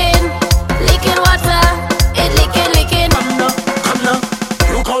leaking. Leaking water. It leaking. Come now.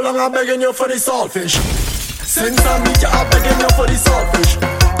 Look how long I'm begging you for the saltfish. Since I meet you, I'm begging you for the saltfish.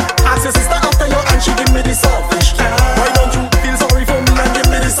 Ask your sister after you and she give me the saltfish. Why don't you feel sorry for me and give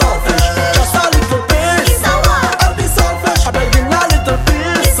me the saltfish? Just a little piece of the saltfish. I'm begging a little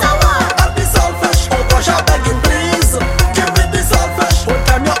piece of the saltfish. Oh gosh, I'm begging please, give me the saltfish. One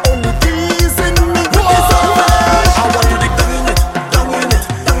time you're only teasing me with the saltfish. I want to dig down in it, down in it,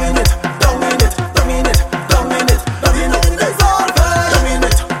 down in it, down in it, down in it, down in it, down in it, the saltfish. Down in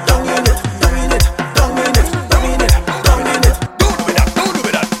it, down in it, down in it, down in it, down in it, down in it. Don't do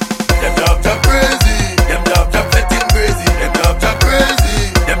that. Them job crazy. Them job fetting crazy. Them job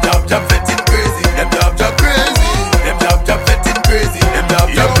crazy. Them job fetting crazy. Them job crazy. Them job fetting crazy. Them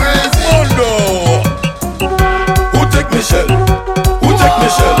job crazy. Oh no! Who take Machel? Who take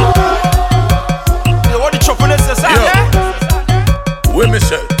Machel? What the chocolate is that? Yeah. Where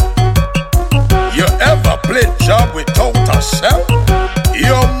Machel? You ever played job without a shell?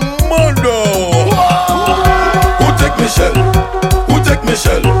 Your mother. Who take Machel? Who take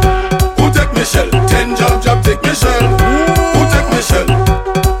Machel? Who take Machel? 10 job take Machel. Who take Machel?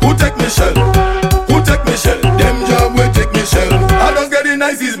 Who take Machel? Who take Machel? Them job will take Machel. I don't get the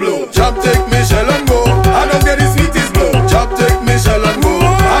nicest blow. Job take Machel and go. I don't get the sweetest blow. Job take Machel and go.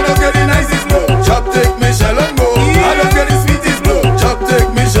 I don't get the nicest blow. Job take Machel and go. I don't get the sweetest blow. Job take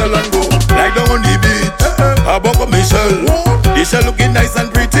Machel and go. Like down on the beach, I bump up Machel. The shell looking nice and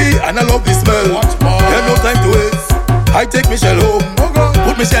pretty, and I love the smell. There's no time to waste. I take Machel home.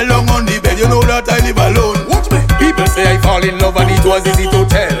 Put Machel long on the bed, you know that I live alone. Watch me. People say I fall in love and it was easy to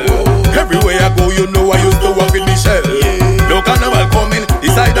tell. Everywhere I go, you know I used to walk with Machel. No carnival coming,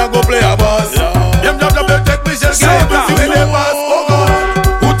 decide I go play a boss. Them job they take Machel, can't even see when they pass. Oh God.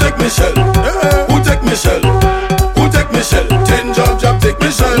 Who take Machel? Who take Machel? Who take Machel? 10 job take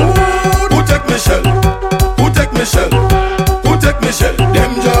Machel. Who take Machel? Who take Machel? Who take Machel?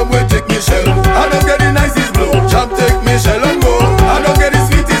 Them job will take Machel. I don't get the nicest blow. Job take Machel and go. I don't get the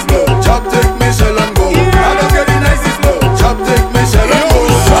sweetest blow. Job take Machel and go. I don't get the nicest blow. Job take Machel and go.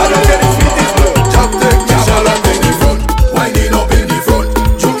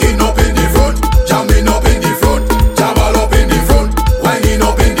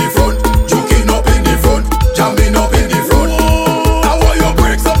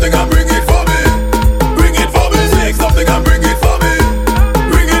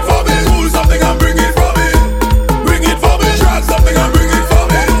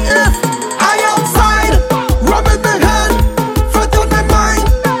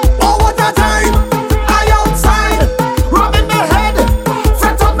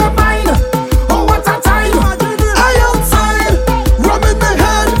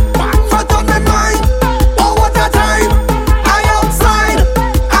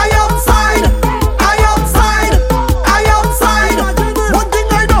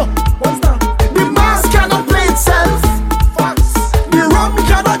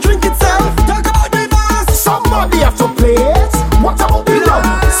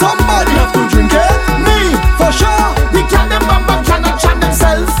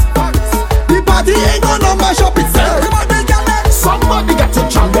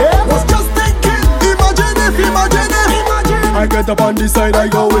 this side, I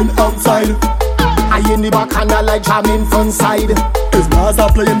going outside. I in the back and I like jamming front side. His bars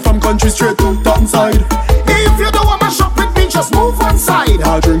are playing from country straight to town side. If you don't want to shop with me, just move one side.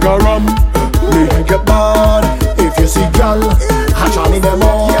 I drink a rum, me I get bad. If you see gal, I jam in them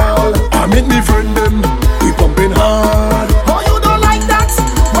all. I meet me friend them, we pumping hard. Oh, you don't like that?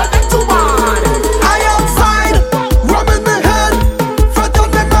 Well, that's too bad. I outside, rum in my head, fat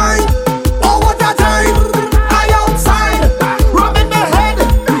on my mind. Oh, what a time. I outside, rum in my head,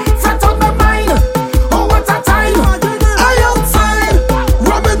 fat on my mind. Oh, what a time. I outside,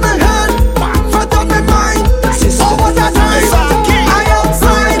 rum in my head, fat on my mind. Oh, what a time. I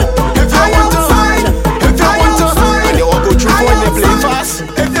outside, I outside, I outside. And you all go through when you play fast.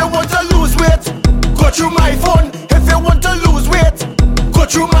 If you want to lose weight, go through my phone. If you want to lose weight, go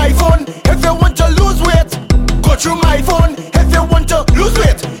through my phone. If you want to lose weight, go through my phone. If you want to lose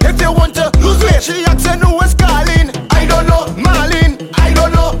weight, if you want to lose weight. She asking who is Garlin. I don't know Marlin. I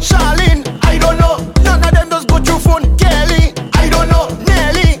don't know Charlene. I don't know. None of them just go through phone. Kelly. I don't know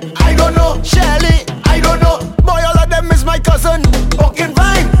Nelly. I don't know Shelly. I don't know. Boy, all of them is my cousin. Pumpkin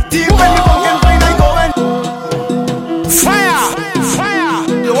vine. Deep in the pumpkin vine I going. Fire!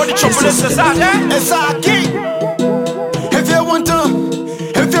 Fire! You want the trouble is that, eh? It's a key. If you want to,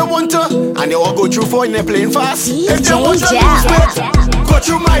 and you all go through phone, they're playing fast. If you want to lose weight, go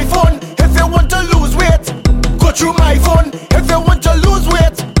through my phone. If you want to lose weight, go through my phone. If you want to lose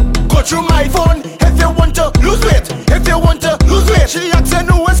weight, go through my phone. If you want to lose weight, if you want to lose weight. She asking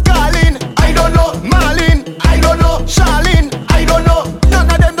who is Garlin. I don't know Marlin. I don't know Charlene. I don't know. None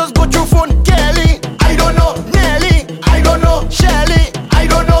of them just go through phone. Kelly. I don't know Nelly. I don't know Shelly. I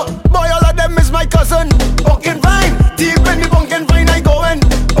don't know. Boy, all of them is my cousin. Pumpkin vine, deep in the pumpkin vine I going.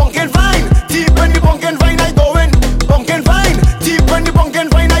 Pumpkin vine, deep in the pumpkin vine I going. Pumpkin vine, deep in the pumpkin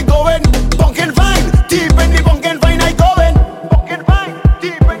vine I going. Pumpkin vine, deep in the pumpkin vine I going. Pumpkin vine,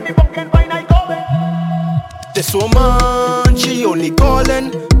 deep in the pumpkin vine I going. This woman, she only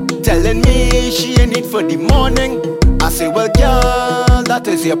calling, telling me she ain't it for the morning. I say, well, girl, that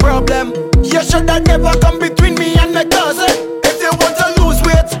is your problem. You should have never come between me and my cousin. If you want to lose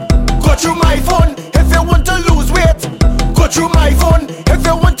weight, go through my phone. If you want to lose weight, go through my phone. If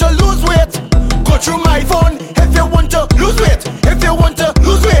you want to lose weight, go through my phone. If you want to lose weight, if you want to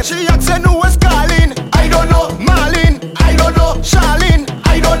lose weight. She asking who is Garlin. I don't know Marlin. I don't know Charlene.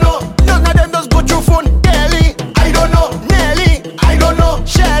 I don't know. None of them just go through phone. Kelly. I don't know Nelly. I don't know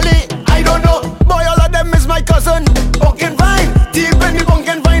Shelly. I don't know. Boy, all of them is my cousin. Pumpkin vine, deep in the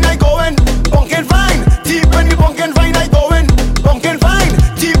pumpkin vine I going. Pumpkin vine, deep in the pumpkin vine I going. Pumpkin vine,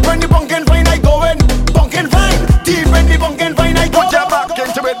 deep in the pumpkin vine I going. Pumpkin vine, deep in the pumpkin vine I going. Put your back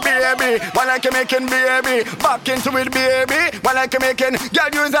into it, baby. While I can making baby. Back into it, baby. While I can making. Girl,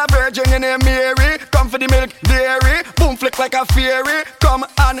 use a virgin in name Mary. Come for the milk, dairy. Boom, flick like a fairy. Come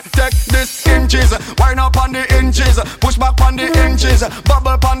and take this inches. Wind up on the inches. Push back on the inches.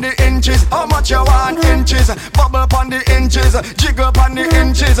 Bubble on the inches. How much you want inches? Bubble on the inches. Jiggle on the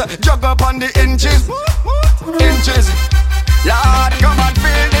inches. Juggle on the inches. Inches. Lord, come and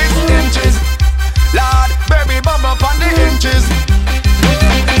feel these inches. Lord, baby, bubble on the inches.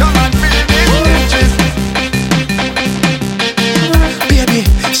 Come and feel these inches. Baby,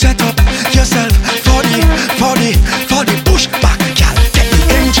 set up yourself for the push back, girl. Take the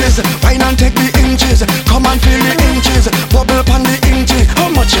inches, wine and take the inches. Come and feel the inches, bubble on the inches. How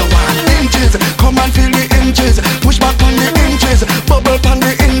much you want inches? Come and feel the inches, push back on the inches, bubble on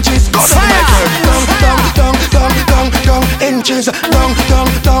the inches. Go down, my girl, down, inches, down,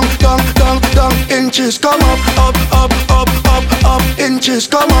 inches. Come up, inches.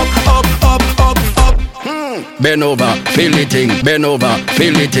 Come up. Bend over, feel the thing. Bend over,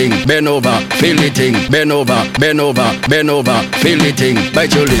 feel the thing. Bend over, feel the thing. Bend over, feel the thing.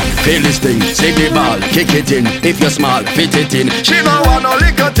 Bite your lip, feel this thing. See the ball, kick it in. If you're small, fit it in. She no want no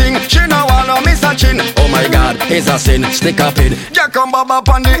little thing. She no want no miss a chin. Oh my God, it's a sin. Stick up in. Yeah, come bubble up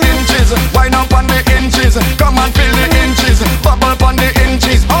on the inches. Wine up on the inches. Come and feel the inches. Bubble up on the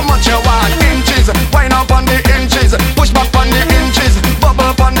inches. How much you want inches? Wine up on the inches. Push back on the inches. Bubble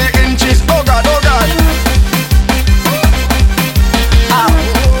up on the inches. Oh God, oh God.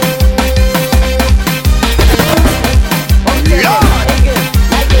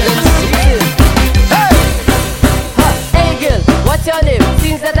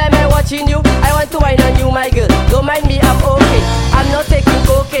 You, I want to wine on you, my girl. Don't mind me, I'm okay. I'm not taking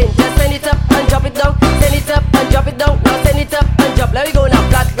cocaine. Just send it up and drop it down. Send it up and drop it down. Now send it up and drop. Let me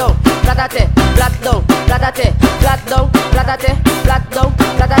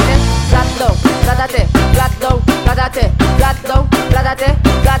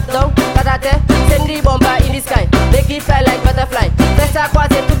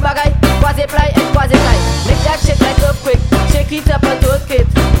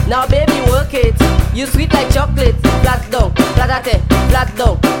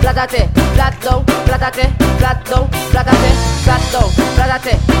platate, flat down, platate, flat down, platate, flat down,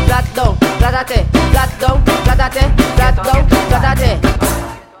 platate, flat down, platate, flat down, platate, flat down, platate.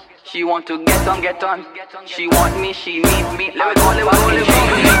 She want to get on. She want me, she need me. Let me go.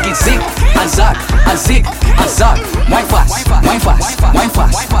 Make it zig and zag, and zig and zag. Wine fast.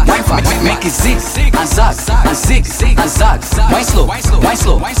 Make it zig and zag, and zig and zag. Wine slow.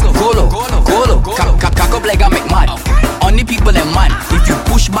 Golo. Cock up like I make mad. Only people and man. If you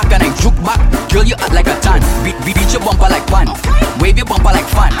push back and I juke back, girl you act like a tan. Beat your bumper like pan. Wave your bumper like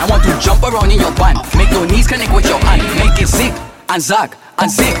fan. I want to jump around in your band. Make your knees connect with your hand. Make it zig and zag,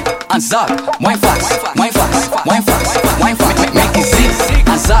 and zig and zag. Wine fast. Make it zig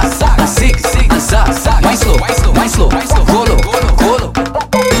and zag, and zig and zag. Wine slow. Golo.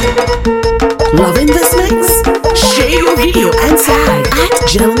 Loving this mix? Share your video and tag at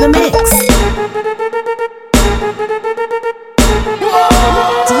Gel in the Mix.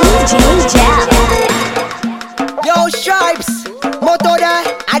 DJ Gel. Yo, Stripes, Moto there.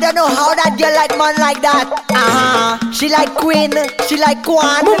 I don't know how that girl like man like that. She like Queen, she like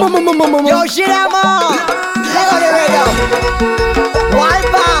Kwan. Yo, she that man. Let go the rhythm.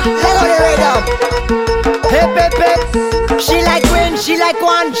 Walpa, let go the rhythm. Hip. She like Queen, she like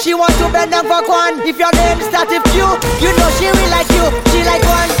Kwan. She want to bend down for Kwan. If your name start with Q, you know she will like you. She like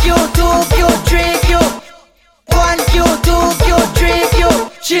 1Q, 2Q, 3Q. 1Q, 2Q,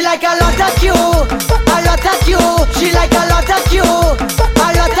 3Q. She like a lot of Q, a lot of Q. She like a lot of Q, a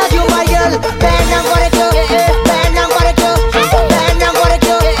lot of Q, my girl. Bend down for the Q, bend down for the Q, bend down for the Q,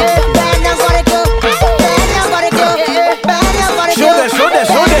 bend down for the Q, bend down for the Q, bend down for the Q. Show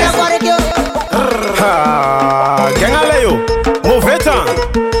that. Gang Alayo, mauvais temps,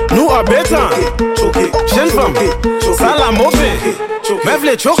 nous à béton. Jeune femme, ça la mauvais. Mève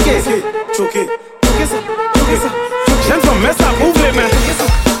les choquer. Jeune femme, mets ça ouvre les mains.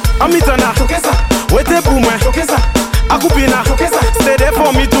 Amitana, wete pour moi. Akupina, stay there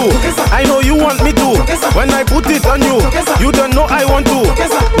for me too. I know you want me to. When I put it on you, you don't know I want to.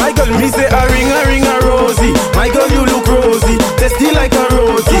 My girl, me say a ring a rosy. My girl, you look rosy, tasty like a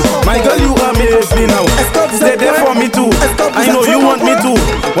rosy. My girl, you amaze me now. Stay there for me too. I know you want me to.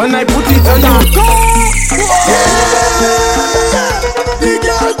 When I put it on you. The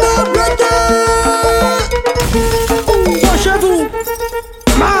girl don't break it. Chez vous,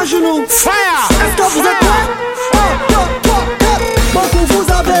 ma genou, fire. Est-ce que vous êtes prêts? 1, 2, 3, 4. Mon coup vous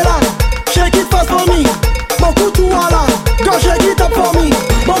avez là. Shake it fast for me. Mon coup tout à la. Quand shake it up for me.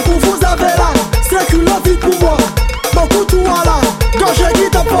 Mon coup vous avez là. C'est que la vie pour moi. Mon coup tout à la. Quand shake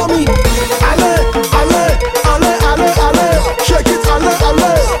it up for me. Allez. Shake it, allez.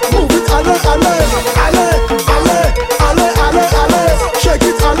 Move it, allez. Shake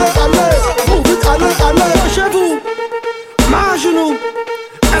it, allez. Move it, allez. Chez vous. Ma genou,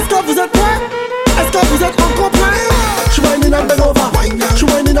 est-ce que vous êtes prêts? Est-ce que vous êtes encore prêts? She winding up bend over.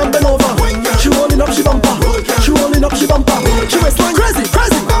 She rolling up, she bumper. She rolling up, she bumper. She waistline crazy.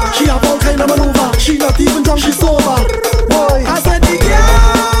 She have all kind of maneuver. She not even drunk, she's sober. Boy, I said the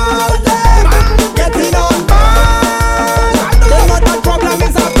girl, them getting on bad. Them not that problem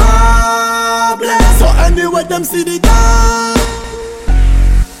is a problem. So anyway, them see the dance.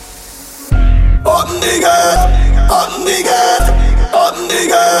 On the gate.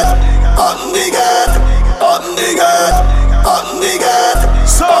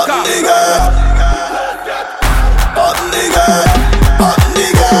 Soca.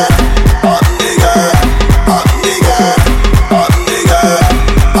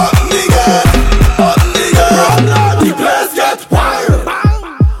 The place get wild.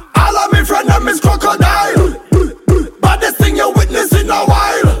 All of me friend them is crocodile. Baddest thing you witness in a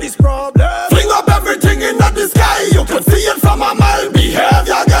while. This problem. Fling up everything in the sky. You can see it from a mile.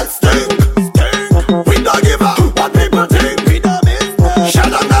 Behavior gets stink. We don't give up what people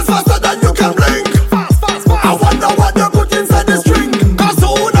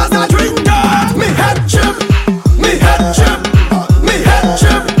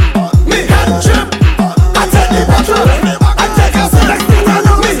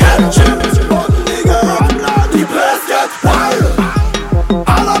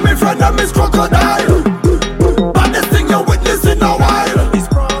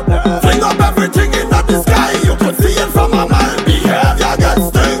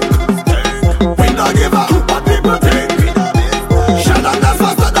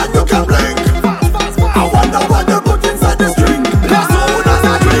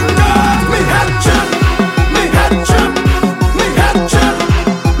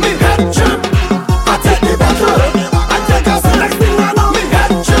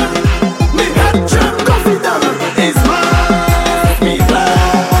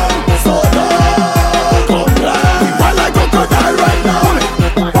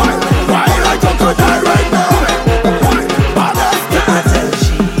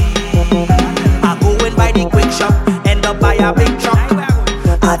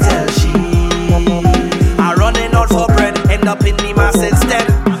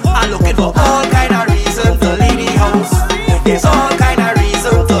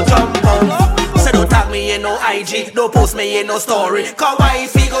don't post me in no story. Cause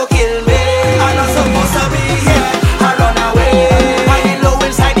wifey go kill me. I'm not supposed to be here, I run away. Finding low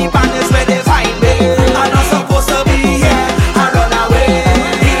inside the band is where they find me. I'm not supposed to be here, I run away.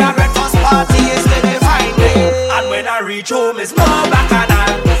 In a breakfast party is where they find me. And when I reach home it's more bacchanal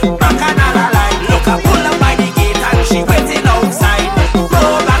alive. Look, I pull up by the gate and she waiting outside.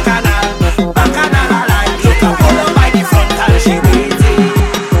 More bacchanal alive. Look, I pull up by the front and she waiting.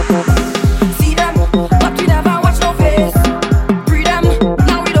 See them, but we never watch no face. Free them,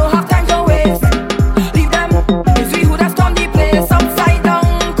 now we don't have time to waste. Leave them, it's we who that storm the place upside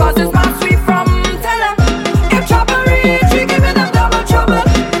down. Cause it's my sweet from tell them. If trouble reach, we giving them double trouble.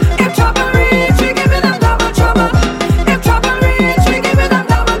 If trouble reach, we giving them double trouble. If trouble reach, we giving them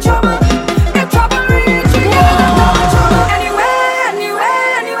double trouble. If trouble reach, we giving them double trouble. Anyway,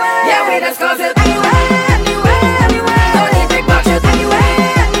 yeah, we discuss it. Anyway, don't need big budget. Anyway,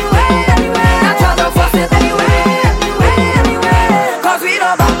 not try to force it. Anyway, cause we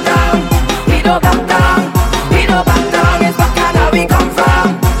don't back down. We don't back down. It's Bacchanal we come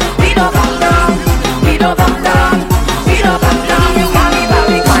from. We don't back down. You want me where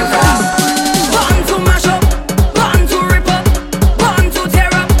we come from. Born to mash up, born to rip up, born to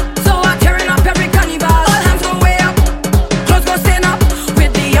tear up. So I'm tearing up every carnival. All hands go way up, clothes go stand up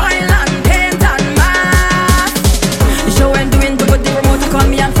with the oil and paint and mask. The show I'm doing good with the remote to call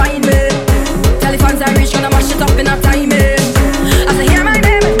me and find me. Telephones I reach, gonna mash it up in a timing. As I hear my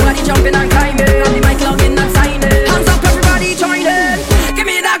name, everybody jumping and climbing. And the mic logging and signing. Hands up, everybody joining. Give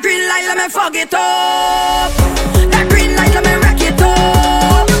me that green light, let me fog it up. That green light, let me wreck it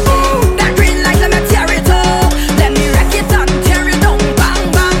up. That green light, let me tear it up. Let me wreck it and tear it down. Bang,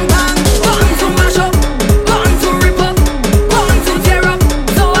 bang, bang. Born to mash up, born to rip up, born to tear up.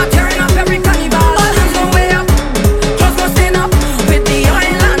 So I'm tearing up every carnival. All hands go way up, clothes go stand up with the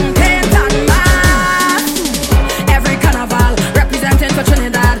oil and paint and mask. Every carnival representing for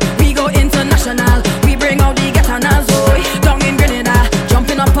Trinidad. We go international. We bring out the ghetto boy down in Grenada,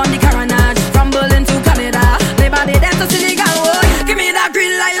 jumping up on the carnage from Berlin to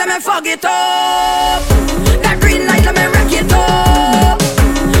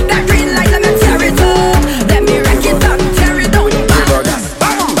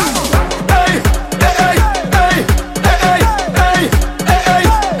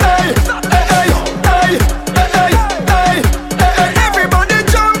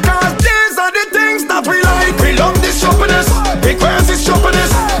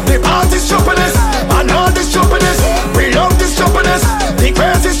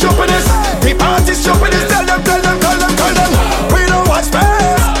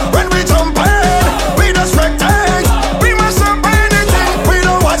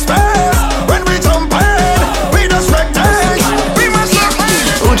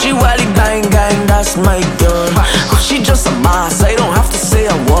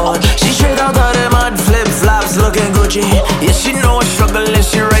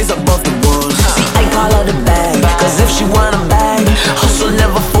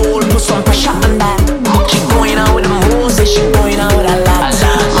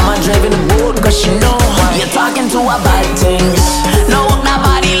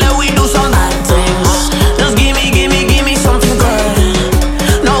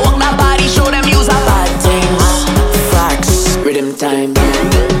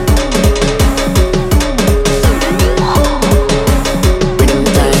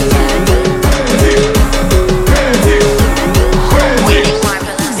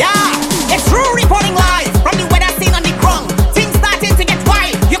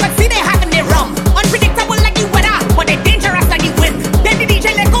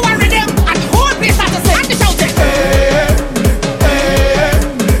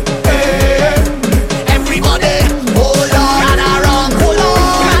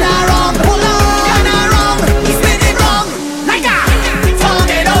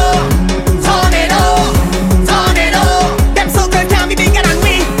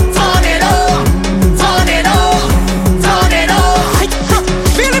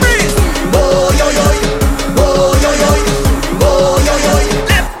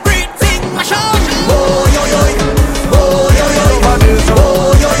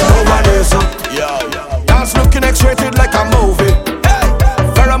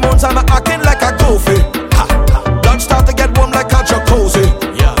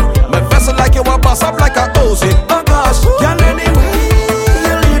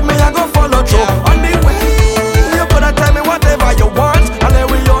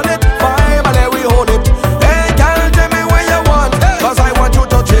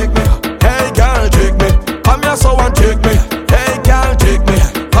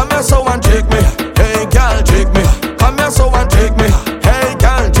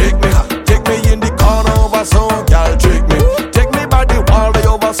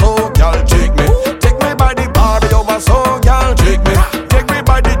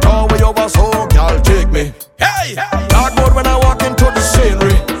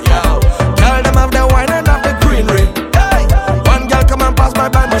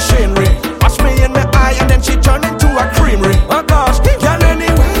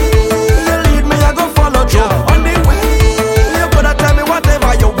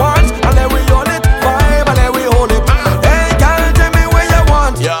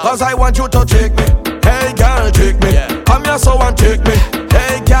Cause I want you to take me. Hey girl, take me. Come here so and take me.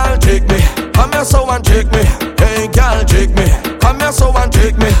 Hey girl, take me. Come here so and take me. Hey girl, take me. Come here so and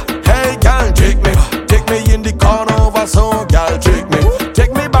take me. Hey girl, take me. Take me in the corner over so girl, take me.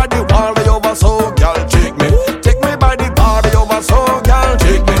 Take me by the wall over so girl, take me. Take me by the bar over so girl,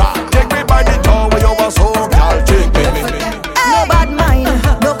 take me. Take me by the doorway over so girl, take me. No bad mind,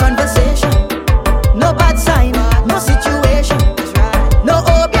 no conversation, no bad sign, no situation, no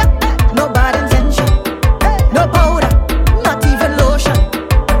object, no bad intention, no powder, not even lotion.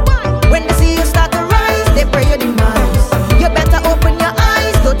 When they see you start to rise, they pray your demise. You better open your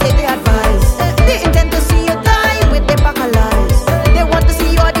eyes, don't take the advice. They intend to see you die with their back of lies. They want to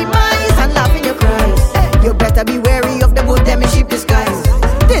see your demise and laugh in your cries. You better be wary of the both them in sheep disguise.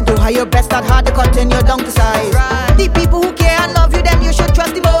 They do how your best, not hard to continue down to size. The people who care and love you, them you should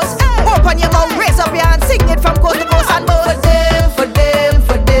trust the most. Open your mouth, raise up your hand, sing it from coast to coast and boast.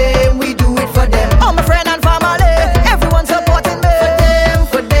 For them, we do it for them. All my friend and family, everyone supporting me.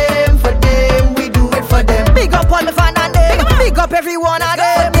 For them, we do it for them. Big up all my fan and them, big up everyone of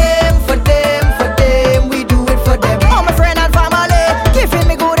them. For them, we do it for them. All my friend and family, giving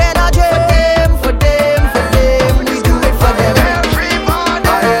me good energy. For them, we do it for them.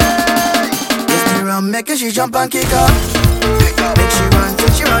 It's the rum making she jump and kick up. Make she run till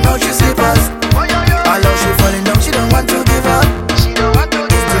she run out she slippers. Although she falling down, she don't want to give up. It's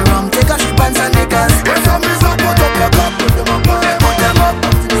the rum take her she pants and knickers. If some is up, put up your cup, put them up, put them up,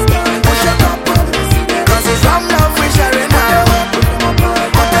 push it up. Cause it's rum love we sharing now.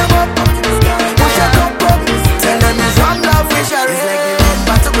 Put them up, push it up. Tell them it's rum love we sharing. It's like the rum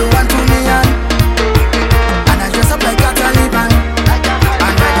battle we want 2 million. And I dress up like a Taliban.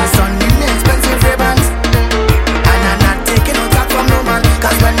 And by the sun in the expensive ribbons. And I'm not taking no talk from no man.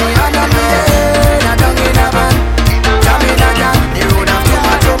 Cause when we are on the head, I don't get a van. Jam in a jam, the road have too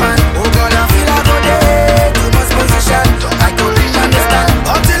much woman. Oh God, I feel like good day, too much position. I don't really understand.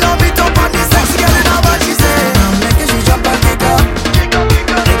 Until I meet up on this sexy girl in her band, she say I'm making she jump and kick up.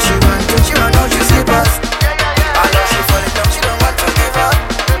 Make she run till she run out she slippers. I know she falling down, she don't want to give up.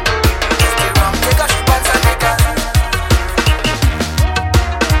 It's the rum, take her she pants and knickers.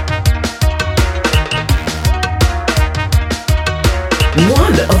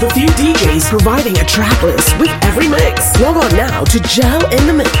 One of the few DJs providing a track list with every mix. Log on now to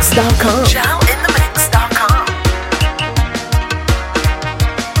gelinthemix.com. gelinthemix.com.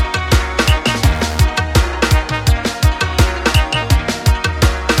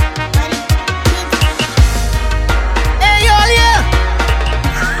 Hey, all yeah.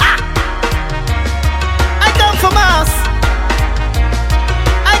 I come from Mars.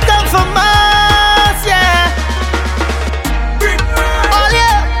 I come from Mars, yeah. All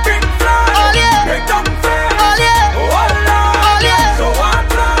yeah. All yeah. All yeah. All yeah.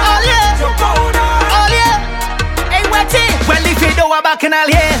 All yeah. All yeah. Hey, Wetty. Well, if you know about Kernal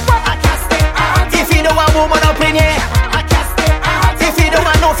here, if you know a woman up in here, if you don't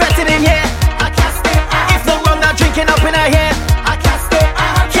want no fetting in here, if no rum not drinking up in here,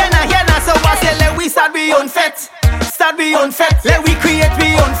 here now, so I say let we start we own fet, let we create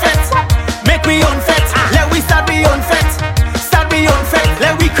we own fet, make we own fet, let we start we own fet,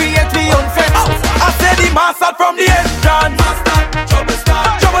 let we create we own fet. I said the master from the engine. Trouble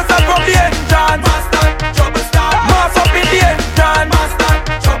start from the engine. Mass up in the engine.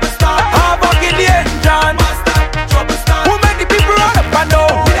 Havoc in the engine. Who make the people run up and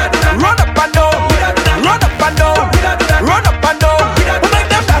down? Run up and down. Run up and down. Run up and down. Who make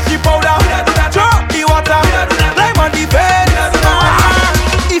them dash the powder? Drop the water. Climb on the bed.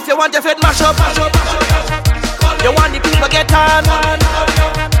 If you want your fed mash up, you want the people get on.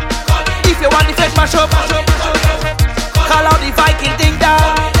 If you want the fed mash up, call out the Viking thing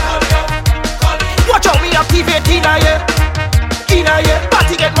down. Watch out, we activate in a year.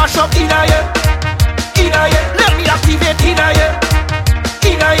 Party get mash up in a year. Let me activate in a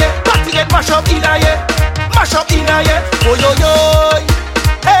year. Party get mash up in a year. Mash up in a year. Oh yo yo.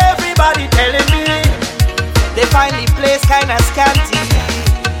 Everybody telling me they find the place kinda scanty.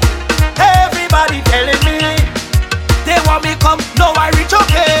 Everybody telling me they want me come, no I reach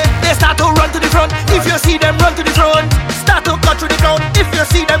okay. They start to run to the front. If you see them run to the front, start to cut through the crowd. If you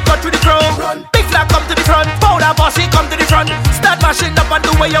see them cut through the crowd, big flag come to the front, powder bossy come to the front. Start mashing up and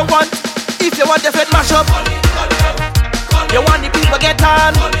do what you want. If you want the fed mash up, you want the people get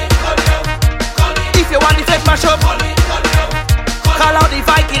on. If you want the fed mash up, call out the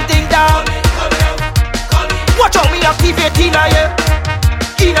Viking thing down. Watch out, we activate in a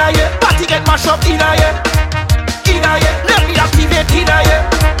year. Party get mash up in a year. Let me activate in a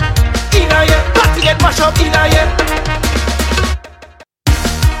year. Party get mash up in a year.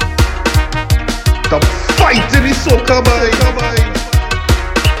 Stop fighting the soca, boy.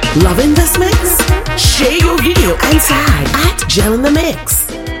 Loving this mix? Share your video and tag at Gel in the Mix.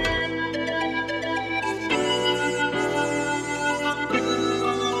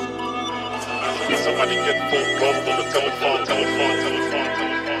 Somebody get phone calls on the telephone.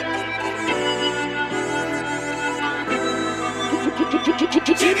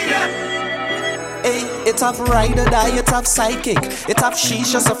 Hey, it have ride or die, it have psychic. It have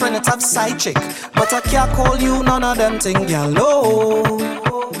she's just a friend, it have side chick. But I can't call you none of them thing, hello.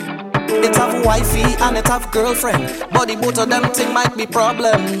 It have wifey and it have girlfriend, but the both of them thing might be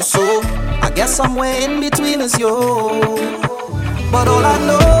problems. So I guess somewhere in between is you. But all I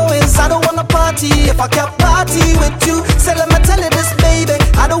know is I don't wanna party if I can't party with you. So let me tell you this, baby,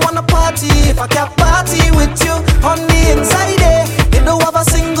 I don't wanna party if I can't party with you. On the inside, you don't have a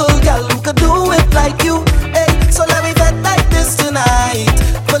single girl who could do it like you. Hey, so let me bet like this tonight,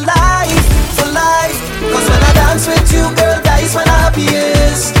 for life, for life. Cause when I dance with you, girl, that is when I'm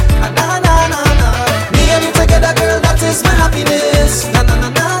happiest. Na na na na na. Me and you together, girl, that is my happiness. Na na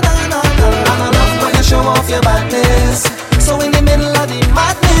na na na na na. And I love when you show off your badness. So in the middle of the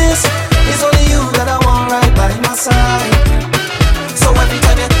madness, it's only you that I want right by my side. So every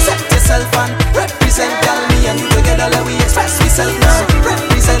time you set yourself and represent, girl, me and you together, let we express ourselves now.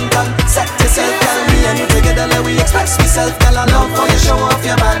 Represent and set yourself, girl, me and you together, let we express ourselves. Girl, I love how you show off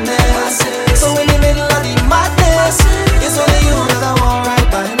your madness. So in the middle of the madness, it's only you that I want right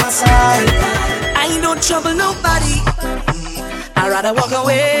by my side. I don't trouble nobody, I'd rather walk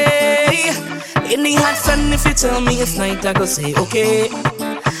away. In the hot sun, if you tell me it's night, I go say okay.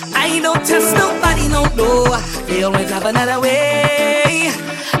 I don't test nobody, no. They always have another way.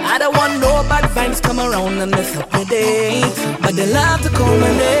 I don't want no bad vibes come around and mess up my day. But they love to call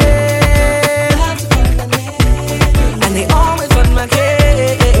my name, and they always run my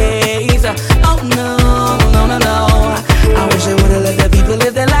case. Oh no, no, no, no. I wish I would've let the people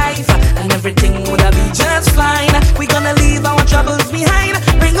live their life, and everything would have been just fine. We gonna leave our troubles behind.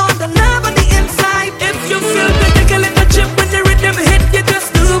 Bring on the love on the inside. If you feel to take a little chip when the rhythm hit, you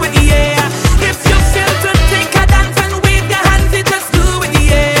just do it, yeah. If you feel to take a dance and wave your hands, you just do it,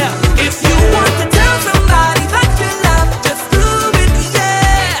 yeah. If you want to tell somebody that you love, just do it,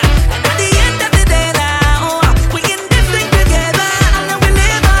 yeah. And at the end of the day now, we in this thing together, and then we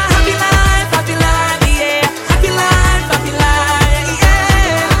live a happy life, yeah. Happy life, yeah.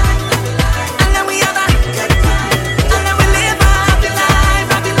 And then we have a good time, and then we live a happy life,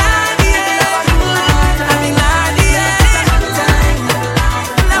 yeah. Happy life, yeah.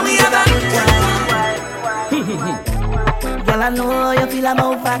 And then we have a Girl, I know you feel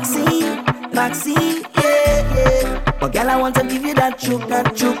about vaccine, yeah. But girl, I want to give you that choke, and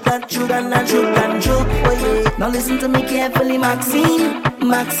that choke, oh yeah. Now listen to me carefully, Maxine,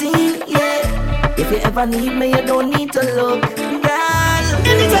 yeah. If you ever need me, you don't need to look, girl.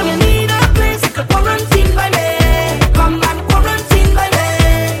 Anytime you need a place, you can quarantine by me. Come and quarantine by me.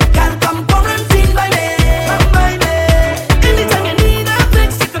 Girl, come quarantine by me. Come by me. Anytime you need a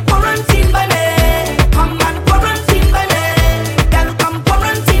place, you can quarantine by me. Come and quarantine by me. Girl, come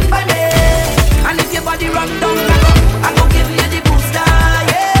quarantine by me. And if your body run down, I go give you the booster,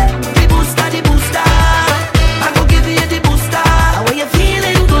 yeah. The booster. I go give you the booster. And when you're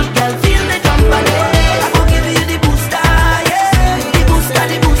feeling good, girl, feel the jump on it. I go give you the booster, yeah. The booster.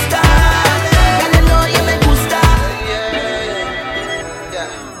 Girl, you know you my booster.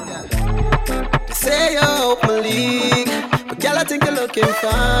 They say you're out my league, but girl, I think you're looking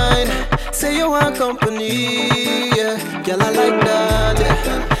fine. Say you want company, yeah. Girl, I like that, yeah.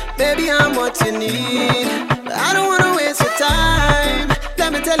 Baby, I'm what you need. I don't wanna waste your time.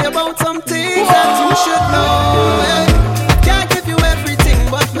 Let me tell you about some things that you should know, yeah. I can't give you everything,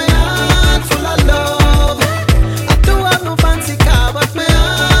 but my heart full of love. I do have no fancy car, but my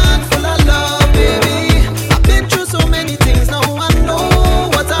heart full of love, baby. I've been through so many things, now I know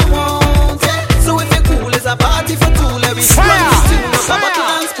what I want, yeah. So if you're cool, it's a party for two. Let me run this tune up a bottle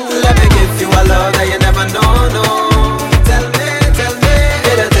and spoon. Let me give you a love that you never know, no. Tell me,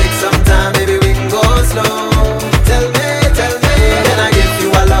 it'll take some time, baby, we can go slow. Tell me, can I give you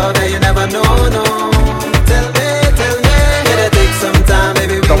a love that you never know, no. Tell me, it'll take some time,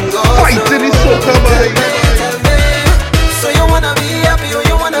 baby, we can go slow. Tell me, so you wanna be happy or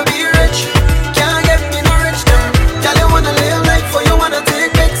you wanna be rich? Can't get me no rich girl. Girl, you wanna live life or you wanna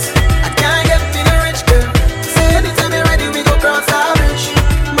take pics? I can't get me no rich girl. Say anytime you're ready, we go cross our bridge.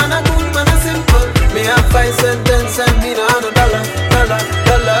 Man, I cool, man, I simple. Me have 5 cents and me no $100.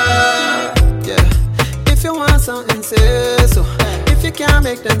 Yeah. If you want something, say so. If you can't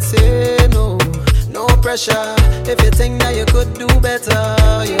make them say no. No pressure. If you think that you could do better,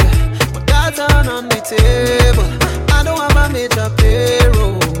 yeah. But God's on on the table. I don't have a major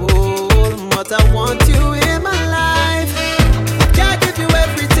payroll, but I want you in my life. Can't give you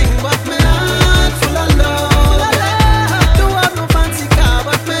everything, but my heart full of love. Don't have no fancy car,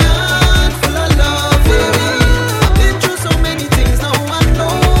 but my heart full of love, baby. I've been through so many things, now I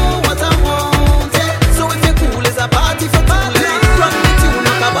know what I want. Yeah. So if you're cool, it's a party for two. Run the tune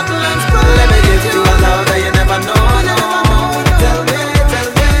up a bottle and spread. Let me give you a love that you never know. Tell me,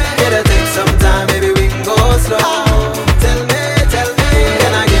 it'll take some time, baby, we can go slow. Tell me,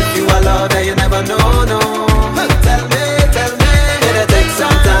 can I give you a love that you never know, no? Tell me, it'll take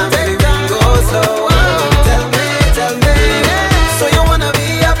some time, baby, we can go slow. Tell me, so you wanna be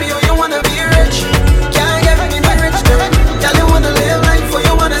happy or you wanna be rich? Can't get me in the rich girl. Girl, you wanna live life or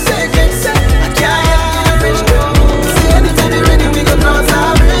you wanna take it? I can't get me in the rich girl. See, anytime you're ready, we can cross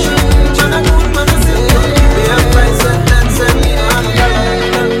our bridge. Tryna put man a simple. We have price and dance and we know how to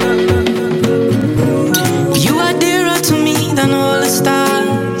You are dearer to me than all the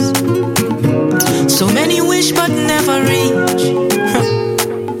stars. So many wish but never reach.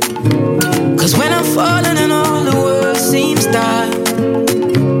 Cause when I'm falling and all the world seems dark,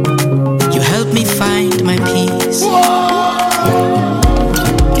 you help me find my peace.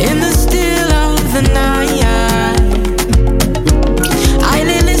 In the still of the night, I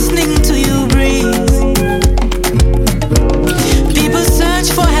lay listening to you breathe. People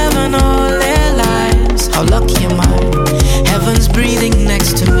search for heaven all their lives. How lucky am I? Heaven's breathing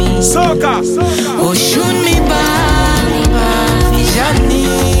next to me. Soca. Oh, shoot me by, Vijani.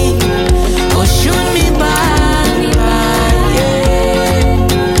 Oh, shoot me by, yeah.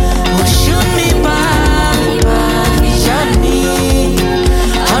 Oh, shoot me by, Vijani.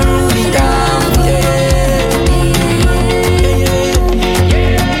 Haruli down,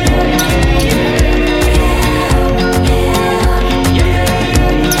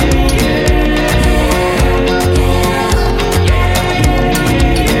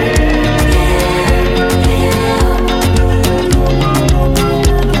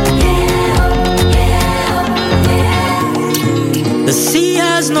 The sea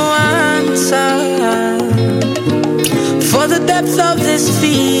has no answer for the depth of this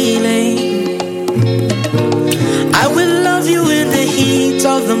feeling. I will love you in the heat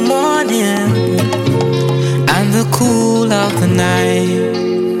of the morning and the cool of the night.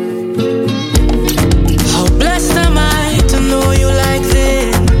 How blessed am I to know you like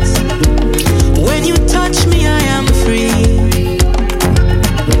this. When you touch me, I am free.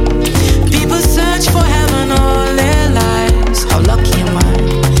 People search for heaven all their lives. How lucky am I?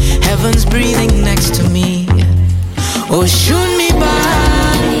 Heaven's breathing next to me. Oh, shoot me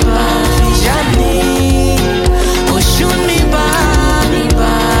by, Vijani. Oh, shoot me by,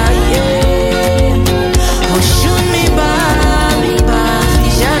 yeah. Oh, shoot me by,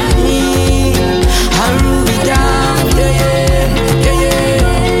 Vijani. Harubi down, yeah, yeah,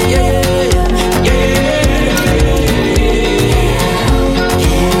 yeah, yeah,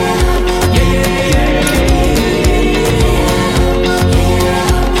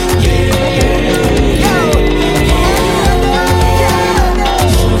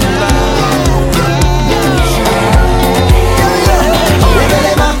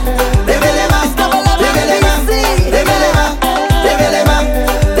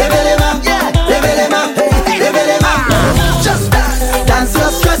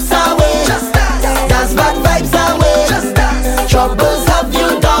 troubles have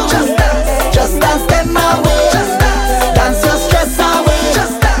you down. Just dance them away. Dance your stress away.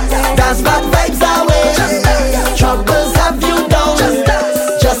 Dance bad vibes away. Troubles have you down.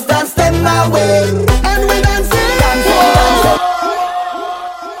 Just dance them away. And we dancing, dancing.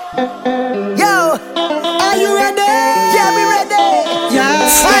 Yo, are you ready? Yeah, we ready. Yeah,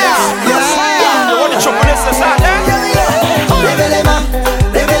 fire. What the trouble is this out there?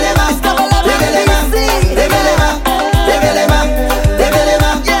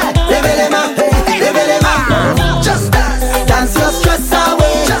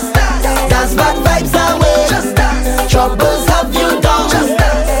 Troubles have you down.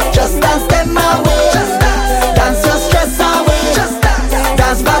 Just dance them away. Dance your stress away.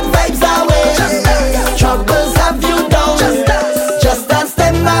 Dance bad vibes away. Troubles have you down. Just dance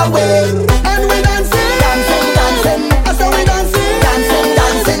them away. And we dancing, dancing, dancing. So we dancing, dancing,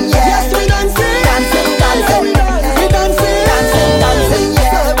 dancing. Yes, we dancing, dancing, dancing. We dancing, dancing, dancing.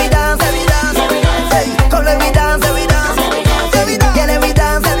 Yeah, we dance, we dance. Hey, come let we dance, we dance. Yeah, let we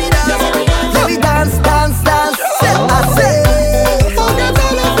dance, we dance. Let we dance, dance, dance. I say, forget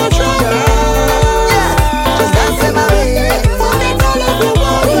all of the trouble. Yeah, just dance in my way. Forget all of your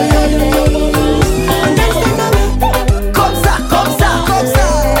worries and dance in my way. Comme ça, comme ça, comme ça.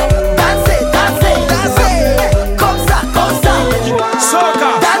 Dance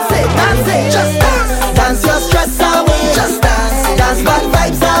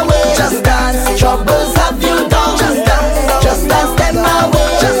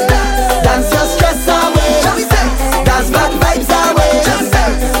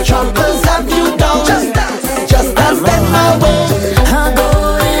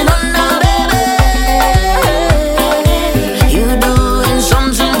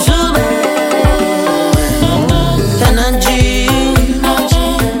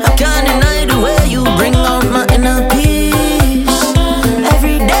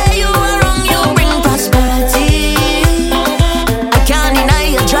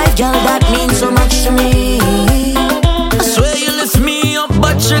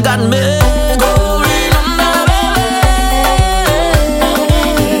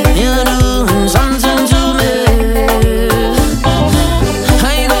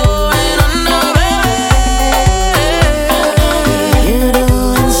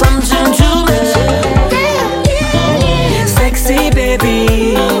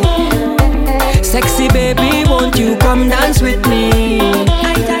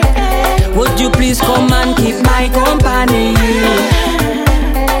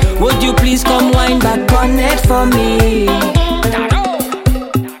for me.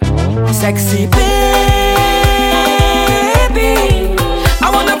 Sexy baby, I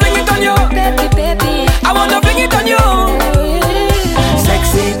wanna bring it on you. Baby, baby, I wanna bring it on you.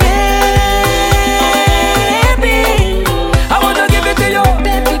 Sexy baby, I wanna give it to you.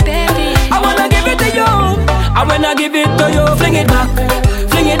 Baby, baby, I wanna give it to you. I wanna give it to you. Fling it back,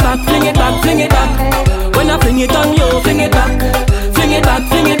 fling it back, fling it back, fling it back. When I fling it on you, fling it back, fling it back,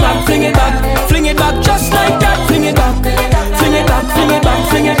 fling it back, fling it back, fling it back, just like that. Fling it back, fling it back, fling it back,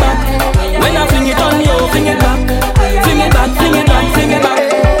 fling it back. When I fling it on you, fling it back, fling it back, fling it back, fling it back.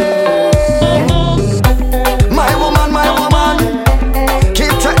 My woman,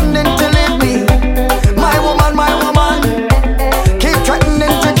 keep threatening to leave me. My woman, keep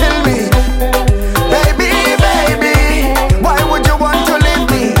threatening to kill me. Baby, baby, why would you want to leave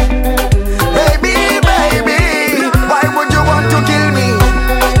me? Baby, baby, why would you want to kill me?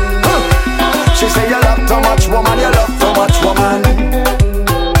 She say you love too much woman, you love too much woman.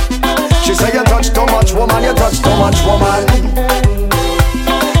 She say you touch too much woman, you touch too much woman.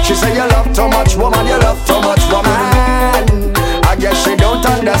 She say you love too much woman, you love too much woman. I guess she don't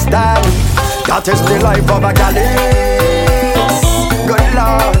understand. That is the life of a gallus. Good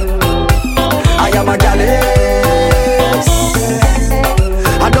Lord, I am a gallus.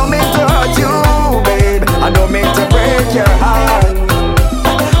 I don't mean to hurt you, babe. I don't mean to break your heart,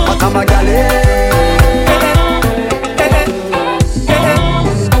 but I'm a gallus.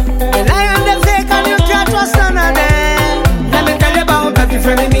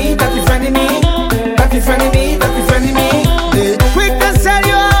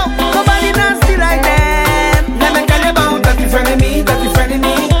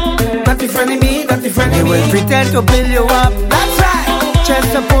 They will pretend to build you up, that's right,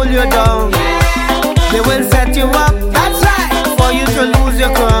 just to pull you down. They will set you up, that's right, for you to lose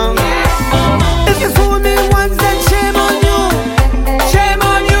your crown. If you fool me once, then shame on you, shame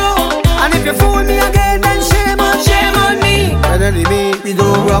on you. And if you fool me again, then shame on me. And enemy, we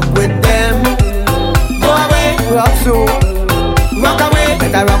don't rock with them. Go away, rock so, rock away.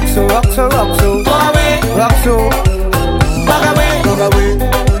 Better rock so, rock so, rock so. Go away, rock so, rock away, rock away.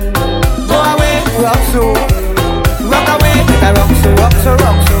 Rock so, rock away. Better rock so, rock so,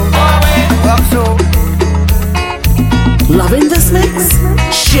 rock so. Go away, rock so. Loving this mix?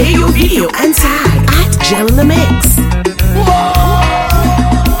 Share your video and tag at Gel in the Mix.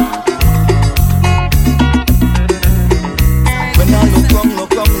 When I look wrong.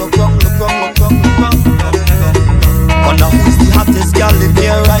 Wonder who's the hottest girl in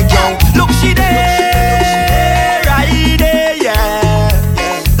here right now. Look, she there, right there, yeah.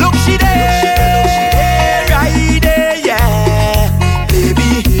 Look, she there, right there, yeah. Baby,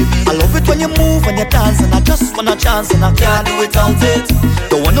 I love it when you move, when you dance, and I just want a chance, and I can't do without it.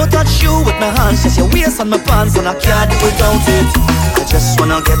 Don't wanna touch you with my hands, just your waist and my pants, and I can't do without it. I just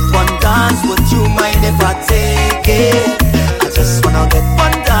wanna get one dance, would you mind if I take it? I just wanna get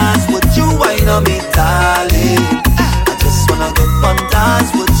one dance, would you wine on me, darling? I just wanna get one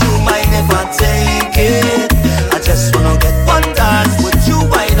dance, would you mind if I take it? I just wanna get one dance, would you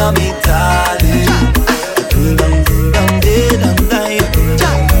wine on me, darling?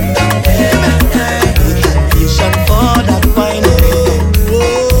 For that wine,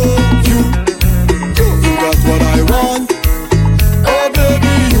 you got what I want. Oh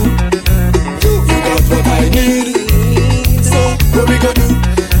baby, you got what I need. So what we gonna do?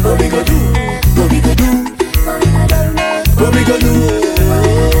 What we gonna do? What we gonna do? What we gonna do?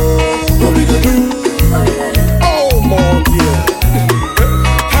 What we gonna do? Oh mon Dieu.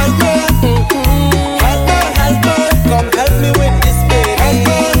 Help me, help me, help me. Come help me with this baby. Help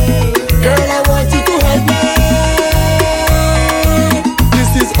me, girl, I want you to help me.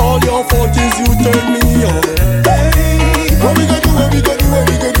 This is all your fault, is you turn me on. Hey, what we gonna do? What we gonna do? What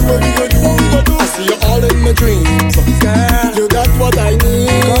we gonna do? What we gonna do? What we gonna do? I see you all in my dreams. Girl, you got what I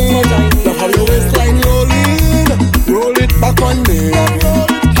need. Love how your waistline rolling. Roll it back on me.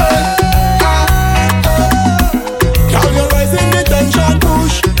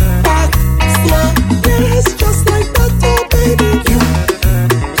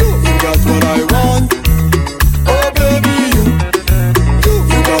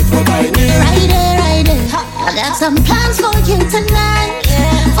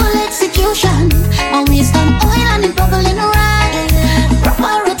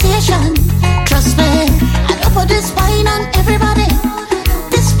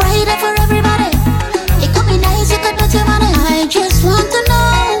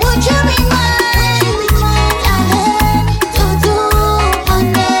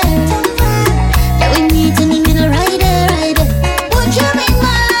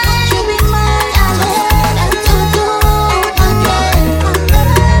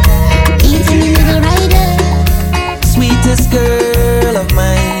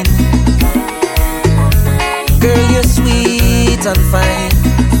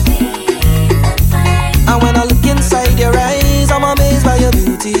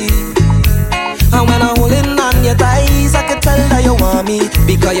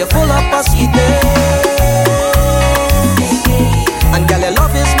 you're full up of sweetness. And girl, your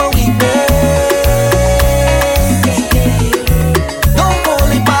love is my weakness. Don't hold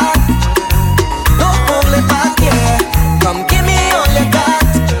it back. Don't hold it back, yeah. Come give me all you got.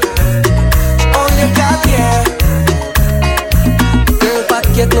 All you got, yeah. Girl, pack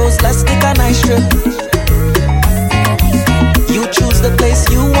your clothes, let's take a nice trip. You choose the place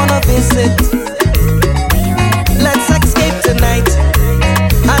you wanna visit. Let's escape tonight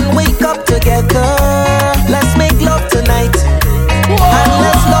and wake up together. Let's make love tonight. And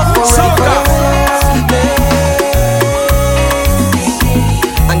let's love forever.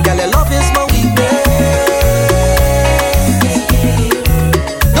 And girl, your love is my weakness.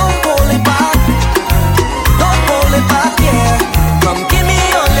 Don't hold it back. Don't hold it back, yeah. Come give me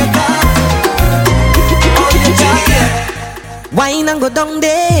all you got. All you got, yeah. Wine and go down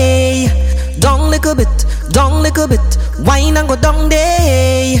there. Down little bit. Down little bit. Wine and go down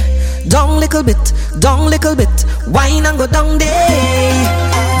there. Down little bit. Down little bit. Wine and go down there.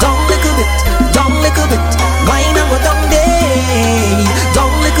 Down little bit. Down little bit. Wine and go down there.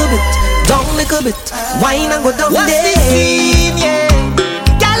 Down little bit. Down little bit. Wine and go down there. What's the scene, yeah?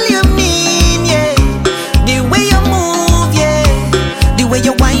 Girl, you mean, yeah? The way you move, yeah. The way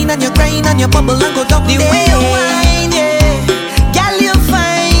you whine and you grind and you bubble and go down there. The way you whine, yeah. Girl, you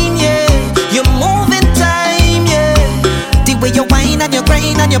fine, yeah. You move in time, yeah. The way you whine and you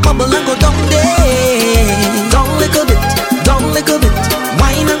grind and you bubble and go down there. Down little bit, down little bit.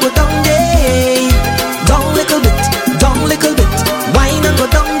 Whine and go down there. Down little bit, down little bit. Whine and go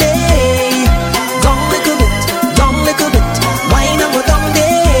down there. Down little bit, down little bit. Whine and go down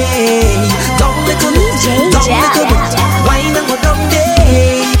there. Down little bit, down little bit. Whine and go down there.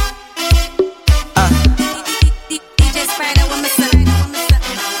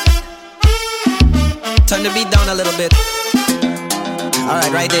 Turn the beat down a little bit.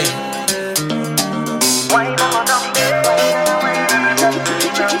 Alright, right there.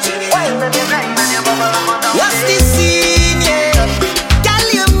 What's the scene, yeah? Girl,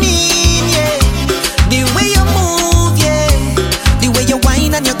 you mean, yeah? The way you move, yeah. The way you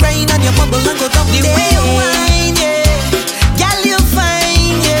whine and you grind and you bubble and go down. The way you whine, yeah. Girl, you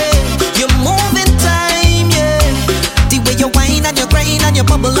fine, yeah. You move in time, yeah. The way you whine and you grind and you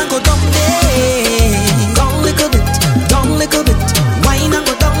bubble and go down there. Down little bit, down little bit. Whine and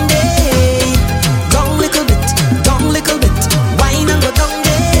go down there. Down little bit, down little bit. Whine and go down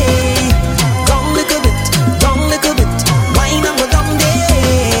there. Down little bit, down little bit. Whine and go down there.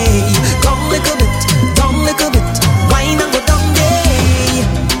 Down little bit, down little bit. Whine and go down there.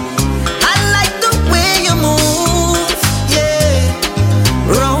 I like the way you move, yeah.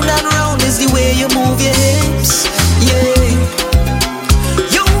 Round and round is the way you move your hips, yeah.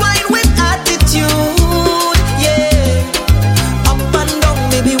 You whine with attitude, yeah. Up and down,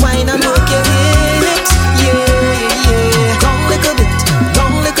 baby, whine and work your hips, yeah, yeah. Down little bit,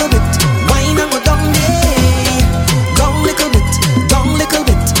 down little bit. Whine and go down there. Down little bit, down little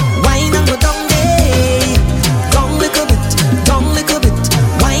bit. Whine and go down there. Down little bit, down little bit.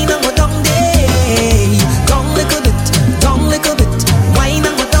 Whine and go down there. Down little bit, down little bit. Whine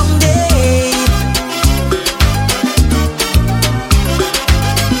and go down there.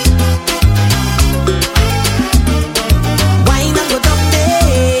 Whine and go down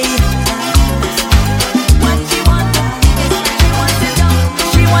there. What she want?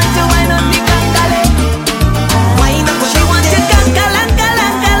 She want to whine on the kankale. Whine and go down. She want to kankalanka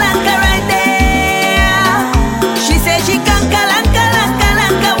right there. She said she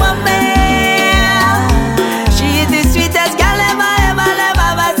kankalanka one man. She is the sweetest girl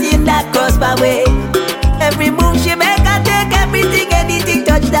ever seen that cross my way. Every move she make, I take everything, anything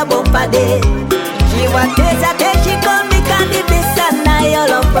touch the bumper day. She want this, I take, she call me candy this and I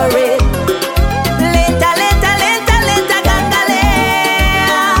all up for it. Later, gangale.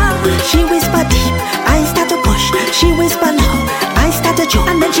 She whisper deep, I start to push. She whisper loud, I start to choke.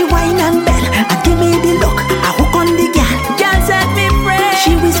 And then she whine and bell and give me the look. I hook on the gal, gal set me free.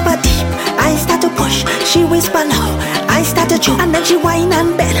 She whisper deep, I start to push. She whisper loud, I start to choke. And then she whine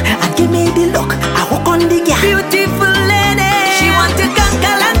and bell and give me the look. I hook on the gal. Beautiful lady, she want to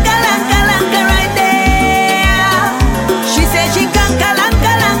kankalanka right there. She said she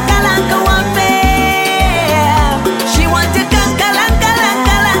kankalanka one pair. She want to kankalanka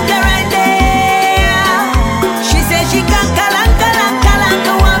right there. She said she kankalanka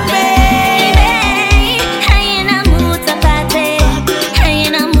one pair. I in a mood to party, I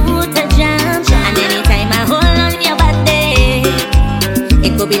in a mood to jam. And anytime I hold on your body,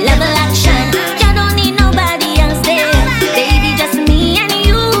 it could be level action.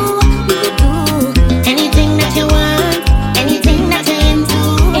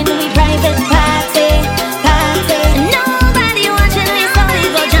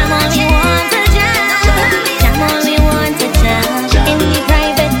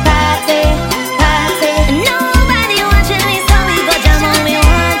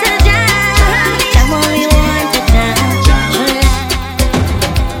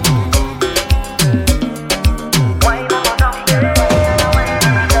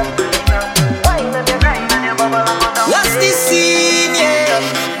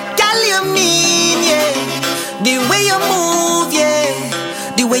 The way you move,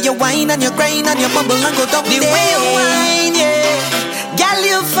 yeah. The way you whine and you grind and you bubble and go down. The way you whine, yeah. Girl,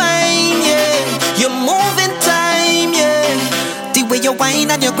 you fine, yeah. You move in time, yeah. The way you whine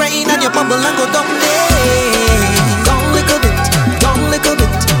and you grind and you bubble and go down there. Down little bit, down little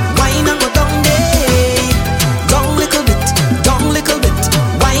bit. Whine and go down there. Down little bit, down little bit.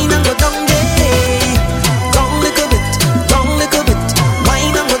 Whine and go down there. Down little bit, down little bit.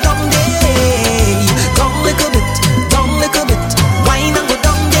 Whine and go down there. Down little bit, down little bit. Whine and go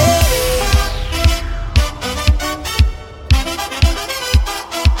down there.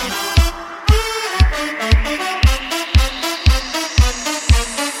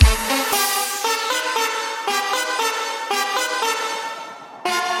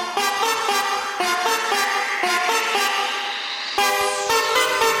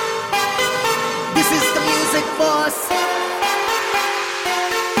 This is the music boss.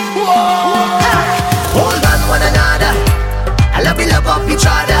 Hold on one another. I love you, love up each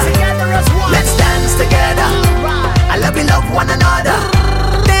other. Let's dance together. I love you, love one another.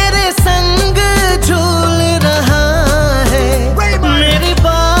 तेरे संग झूल रहा है मेरी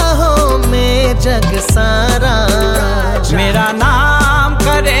बाहों में जग सारा. मेरा नाम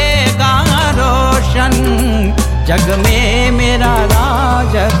करेगा रोशन जग में मेरा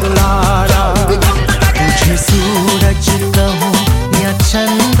राज दुलारा. तुझे सूरज कहूँ या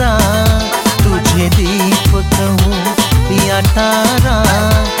चंदा, तुझे दीप कहूँ या तारा,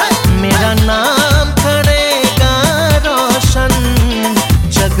 मेरा नाम करेगा रोशन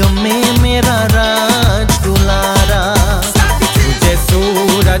जग में मेरा राज दुलारा. तुझे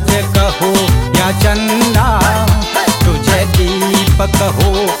सूरज कहो या चंदा, तुझे दीप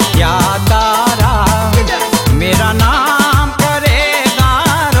कहो या तारा, मेरा नाम करेगा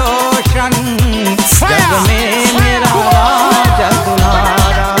रोशन जग में मेरा राज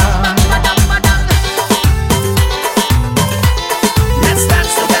दुलारा. Let's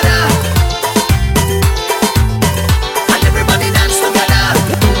dance together. And everybody dance together.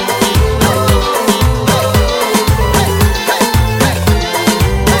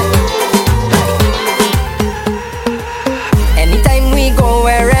 Anytime we go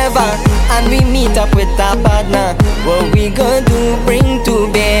wherever and we meet up with our partner, what we gonna do, bring to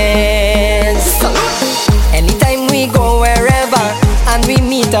bears. Anytime we go wherever and we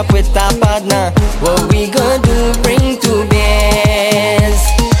meet up with our partner, what we gonna do, bring to bears.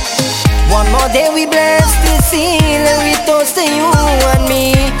 One more day we bless the seal and we toast to you and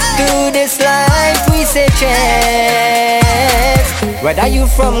me. To this life we say cheers. Whether you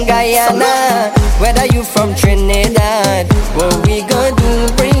from Guyana, whether you from Trinidad, what we gonna do,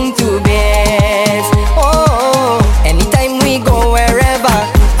 bring to bears. Oh, anytime we go wherever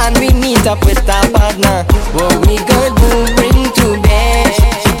and we meet up with our partner, what we gonna do, bring to bears.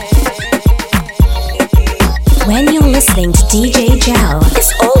 When you're listening to DJ Jal,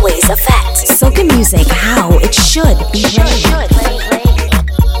 it's always a fact. Soca music, how it should be played.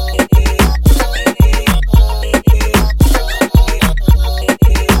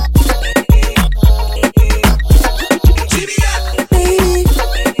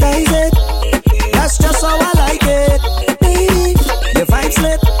 That's just how I like it. Hey, your vibes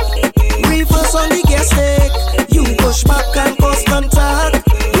lit. Reverse on the gas stick. You push back and cause contact.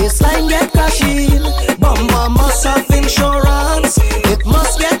 Baseline get crashing. Bumper must have insurance. It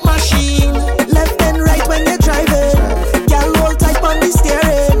must get machine. Left and right when you're driving. Girl, hold tight on the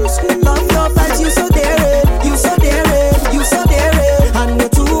steering. Love your vibes, you so daring. You so daring. You so daring. And you're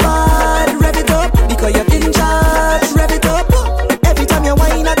too hard. Rev it up because you're in charge. Rev it up. Every time you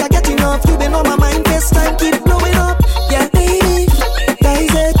whine, I get enough. You been on my mind this time, keep blowing up. Yeah, baby, that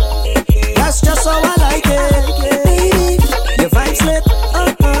is it. That's just how I like it. Baby, your vibes lit.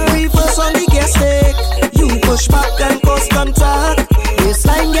 Reverse on the gas stick. You push back and cause contact.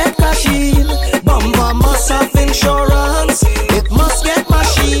 Baseline get crashing. Bumper must have insurance. It must get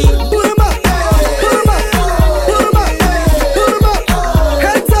machine. Put 'em up, put 'em up, put 'em up, put 'em up.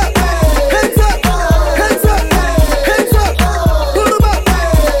 Hands up, hands up, hands up, hands up. Put 'em up,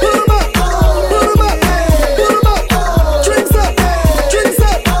 put 'em up, put 'em up, put 'em up. Drinks up, drinks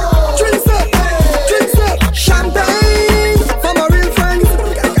up, drinks up, drinks up. Champagne for my real friends.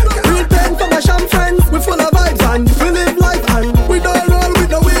 Real pen for my sham friends. We full of vibes and we live life and we don't roll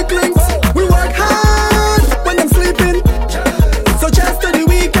with no weak links. We work hard when I'm sleeping. So just to the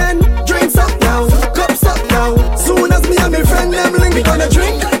weekend. Drinks up now, cups up now. Soon as me and my friend them link, we gonna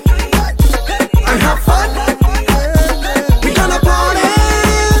drink and have fun. We gonna party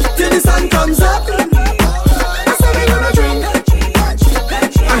till the sun comes up. I said we gonna drink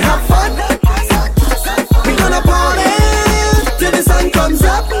and have fun. We gonna party till the sun comes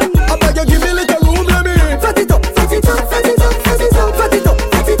up. I beg you give me a little room, baby. Fat it up,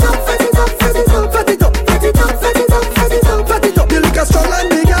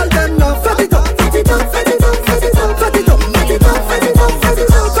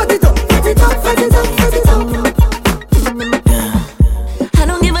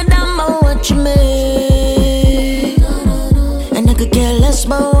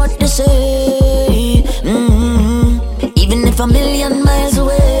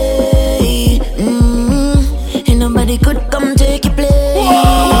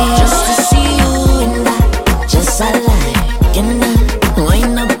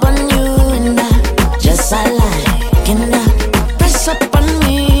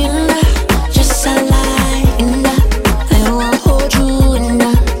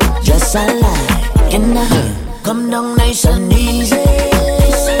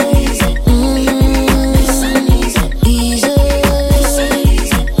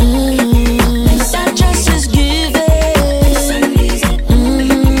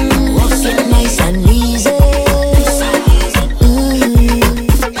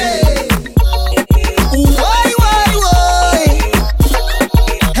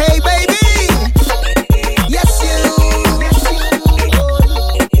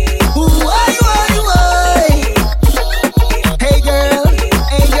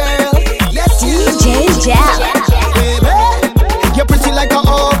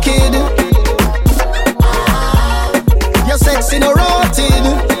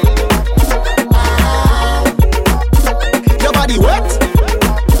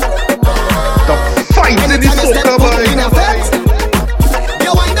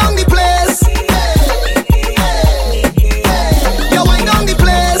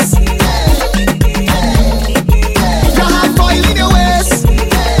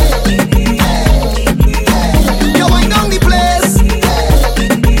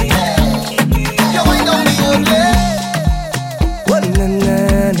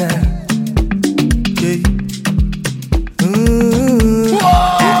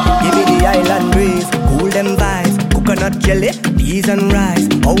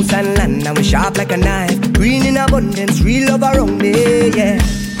 House and land, and we sharp like a knife. Green in abundance, real love around me, yeah.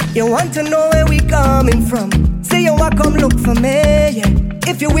 You want to know where we coming from? Say you want come look for me, yeah.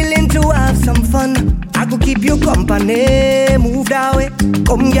 If you're willing to have some fun, I could keep you company. Move that way,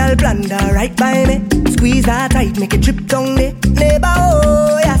 come girl, blunder right by me. Squeeze her tight, make it trip down there. Neighbor,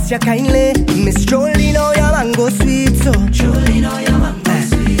 oh, yes, you kindly. Miss Jolie, know your mango sweet, so Jolie, know your mango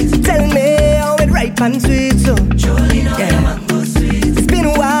sweet. Tell me how it ripe and sweet, so Jolie, know your mango sweet. It's been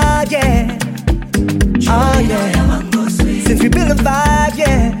a while, yeah. Oh, yeah. Since we built a vibe,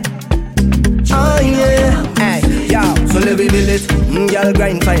 yeah. Oh, yeah. Hey, yo, so let me build it. Y'all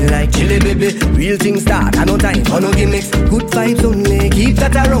grind fine like chili, baby. Real things start, I no time for no gimmicks. Good vibes only, keep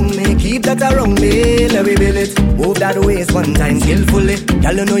that around me. Keep that around me, let me build it. Move that waist one time skillfully.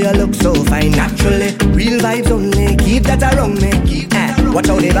 Y'all you know you look so fine naturally. Real vibes only, keep that around me. Watch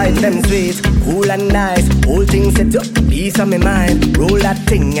how the vibes them sweet. Cool and nice, whole thing set up. Peace on my mind, roll that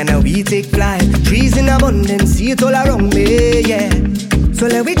thing and now we take flight. Trees in abundance, see it all around me, yeah. So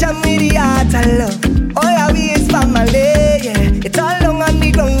let we jam with the heart and love. All our way is family, yeah. It's all long on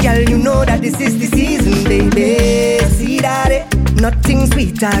the ground, girl. You know that this is the season, baby. See that it? Nothing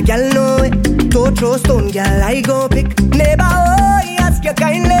sweeter, girl, know it. Don't throw stone, girl, I go pick. Neighbor, oh, he ask you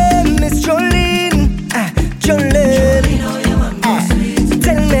kindly. Miss Jolene, Jolene.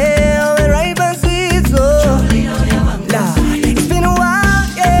 Tell me how it ripe and sweet, so Lord, it's been a while,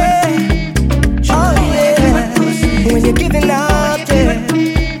 yeah. Oh, yeah. When you're giving up, yeah.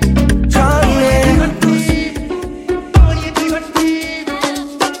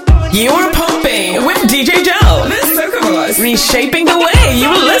 You're pumping with DJ Joe. This Soca voice reshaping the way you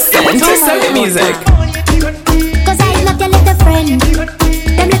listen to Soca music. Cause I'm not your little friend.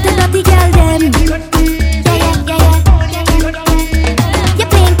 Them little dirty girl, them. Yeah. You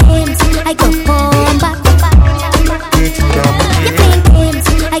playing games, I go home back. You playing games,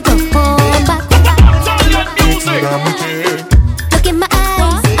 I go home back. Look in my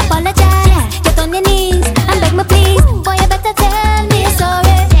eyes, apologize. Get on your knees and beg me please. Boy, you better tell me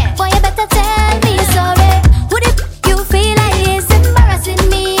sorry. Boy, you better tell me sorry. Would it you feel like it's embarrassing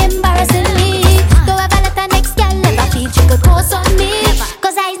me? Go have a letter next girl, never feel she could post on me.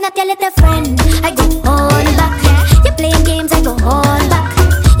 Cause I's not your little friend, I go on back. You playing games, I go on back.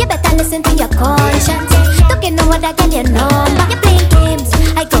 You better listen to your conscience. Don't get no other girl your number. You playing games,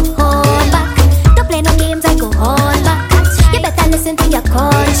 I go on back. Don't play no games, I go on back. You better listen to your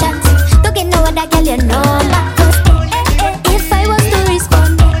conscience. Don't get no other girl your number. Cause if I was to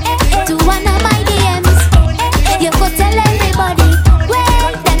respond to one of my DMs, you could tell everybody,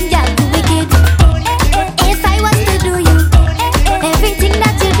 well, them girl too wicked. If I was to do you everything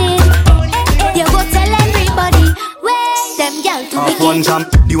that you did, you could tell everybody, well, them girl too wicked. One jam,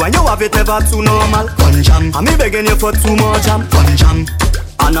 the one you have it never too normal. One jam, I'm begging you for too much jam. One jam,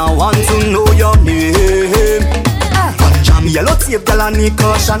 and I want to know your name. One jam, yellow tape, girl, I need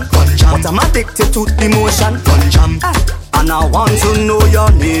caution. One jam, but I'm addicted to emotion. One jam, and I want to know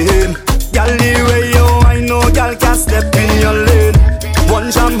your name. Girl, the way you I know, girl, can't step in your lane.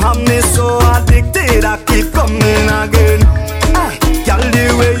 One jam, have me so addicted, I keep coming again. Girl, the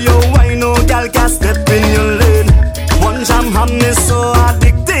way you I know, girl, can't step in your lane. One jam, have me so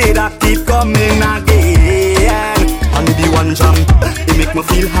addicted, I keep coming again. And the one jam, it make me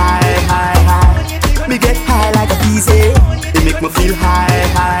feel high. Me get high like a pizza. It make me feel high.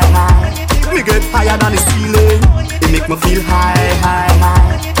 Me get higher than the ceiling. It make me feel high.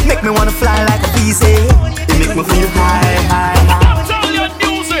 Make me wanna fly like a pizza. It make me feel high.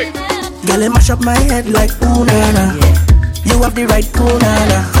 Girl, it mash up my head like ooh na na. You have the right cool na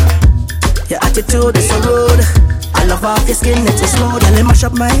na. Your attitude is so rude. I love off your skin, it's so smooth. Girl, it mash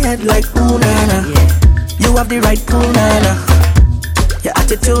up my head like ooh na na. You have the right cool na na. Your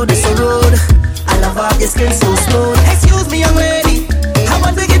attitude is so rude. I love off your skin so smooth. Excuse me, young lady, I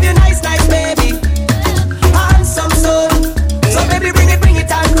want to give you nice, baby. Handsome soul. So baby, bring it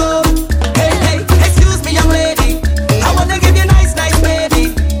and go. Hey, excuse me, young lady, I want to give you nice,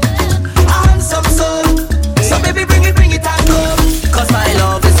 baby. Handsome soul. So baby, bring it and go. Cause my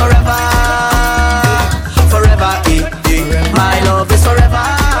love is forever. My love is forever.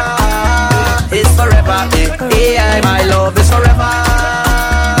 It's forever. My love is forever.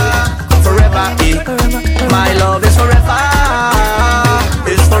 My love is forever.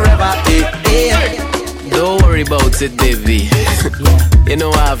 It's forever. Don't worry about it, baby. You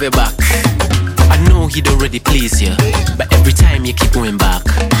know I have your back. I know he'd already please you, but every time you keep going back.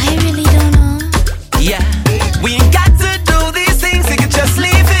 I really don't know. Yeah, we ain't got to do these things, you can just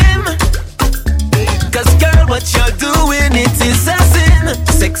leave him. Cause girl, what you're doing, it is a sin.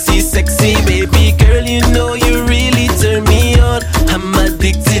 Sexy, baby girl, you know you really turn me on. I'm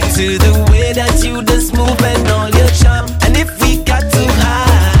addicted addicted to the way that you just move and all your charm. And if we got too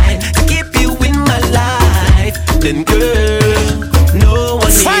high to keep you in my life, then girl, no one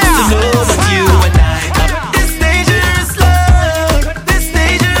needs to know but you and I. This dangerous love, this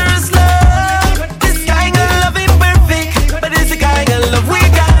dangerous love, this kind of love ain't perfect, but it's the kind of love we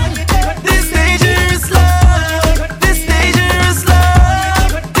got. This dangerous love, this dangerous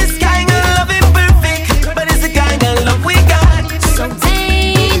love, this kind of love ain't perfect, but it's the kind of love we got. So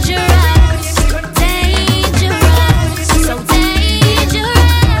dangerous, dangerous, so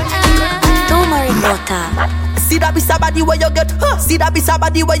dangerous. Don't worry, Mota. See that be somebody where you get, see that be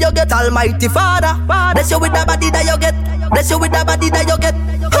somebody where you get, Almighty Father. Bless you with the body that you get, bless you with the body that you get.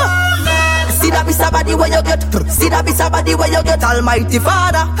 See that be somebody where you get, see that be somebody where you get, Almighty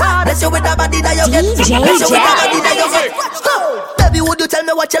Father. Bless you with the body that you get, bless you with the body that you get. Baby, would you tell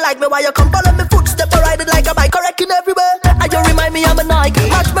me what you like me? Why you come follow me footstep, I ride it like a bike, correcting everywhere. And you remind me I'm a Nike,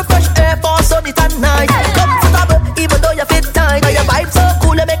 match me fresh Air Force on it at night. Comfortable, even though you fit tight. Now your vibe so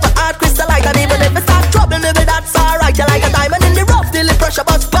cool, you make my heart crystalline. And even if I start troubling me, that's alright. You like a diamond in the rough, till the pressure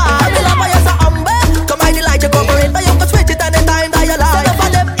bust by. I love how you're so humble, come I delight you cover it, but you can switch it anytime that you like. Some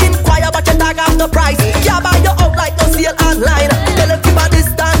of them inquire, but you tag off the price. Can't buy you out like no sale online. Tell them keep a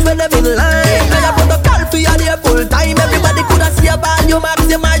distance when them in line. Now you put the call for you there full time. Everybody could have seen your value,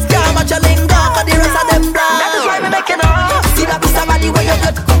 maximize, can't match your lingo, for the rest of them blind. That is why we making up. See that be somebody where you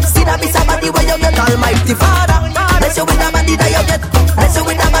get, see that be somebody where you get, Almighty Father. Bless you with the body that you get, bless you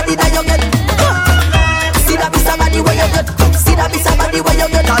with the body that you get. See that be somebody where you get, see that be somebody where you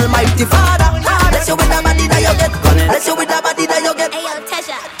get, Almighty Father. Bless you with the body that you get, bless you with the body that you get. Hey yo,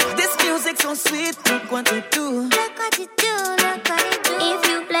 Tasha, This music so sweet, look what you do. look what you do, look what you do. If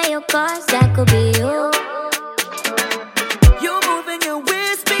you play your cards, that could be you. You moving your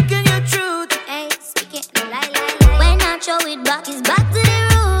ways, speaking your truth. Hey, speak it, lie. When I throw it back, it's back to the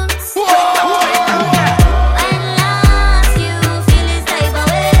roots. When last you feel this type of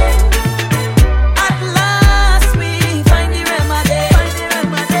way. At last we find the remedy.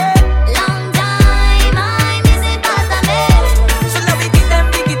 Long time I miss it past a bit. So now we give them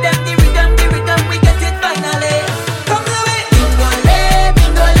the rhythm, we get it finally. Come to it. Bingole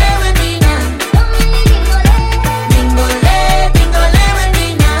with me now. Bingole with me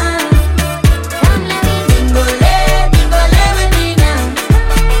now. Come let me bingole with me now.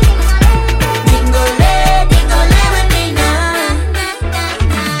 Bingole with me now.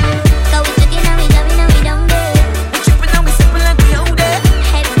 So we took it and we got it and we don't do. We tripping and we sipping like we out there.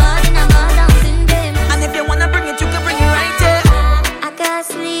 Head forward and I'm all down in them. And if you wanna bring it, you can bring it right here. I can't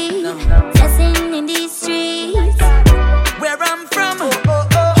sleep, dancing in these streets. Where I'm from,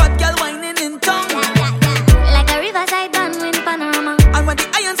 hot girl whining in town. Like a riverside band with panorama. And when the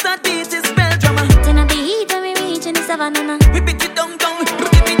iron start beat, it's spell drama. Turn up the heat when we reach in the savannah. We beat it down, we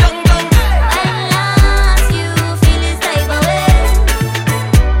beat it down. When last you feel this type of way.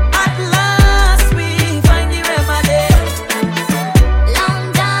 At last we find the remedy. Long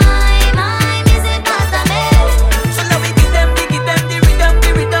time I miss it past a bit. So now we give them the rhythm,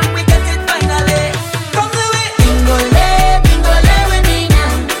 we get it finally. Come to it. Bingole with me now.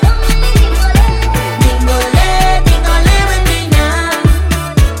 Bingole with me now.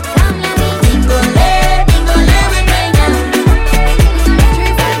 Come let me bingole with me now.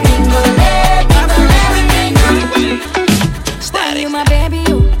 Boy, you my baby,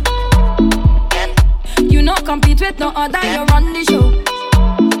 you no compete with no other, you run the show.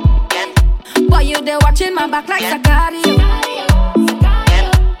 Boy, you there watching my back like Sakari.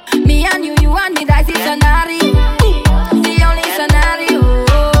 Me and you and me, that's the scenario. The only scenario.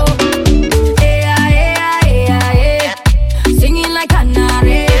 Singing like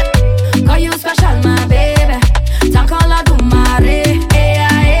canary. Call you special, my baby. Tank all I do, Mare.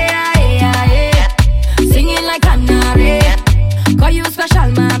 Singing like canary. Call you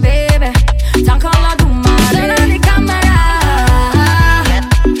special, my baby. Tank all I do, Mare. Turn on the camera.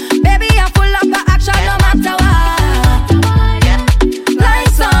 Baby, I'm full of action no matter what.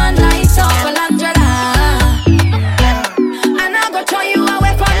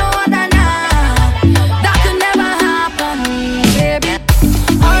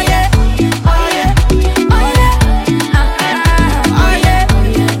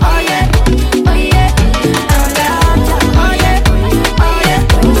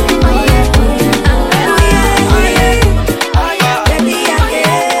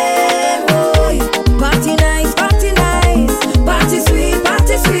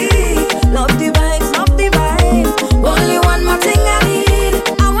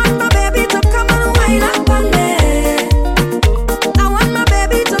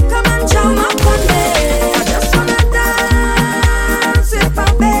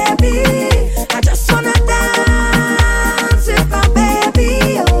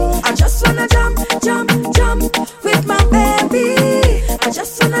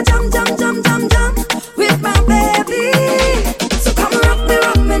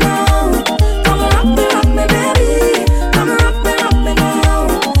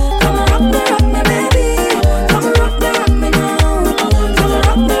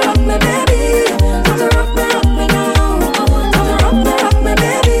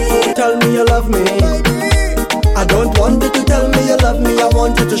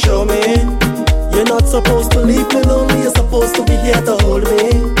 supposed to leave me lonely, you're supposed to be here to hold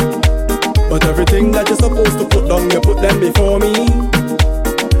me. But everything that you're supposed to put down, you put them before me.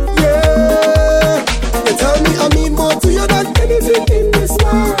 Yeah, you tell me I mean more to you than anything in this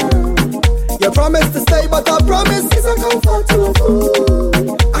world. You promise to stay, but I promise is a comfort to a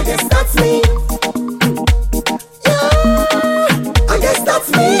fool. I guess that's me. Yeah, I guess that's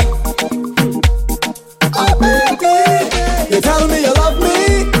me. Oh baby, you tell me you love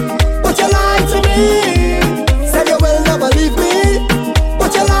me, but you lie to me. Said you will never leave me,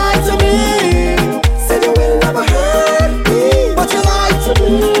 but you lie to me. Said you will never hurt me, but you lie to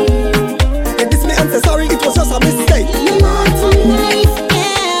me. You diss me and say sorry, it was just a mistake. You lied to me.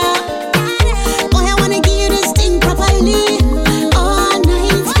 Boy, I wanna give you this thing properly all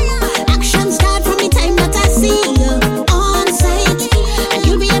night. Action start from the time that I see you on sight, and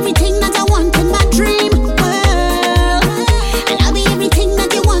you'll be everything that I want in my dream world, and I'll be everything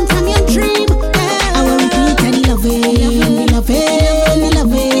that you want from your dream world. I will repeat and love it, love it,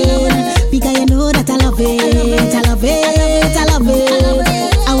 love it, because you know that I love it, I love it, I love it.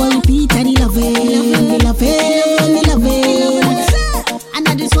 I will repeat and love it, love it, love it, and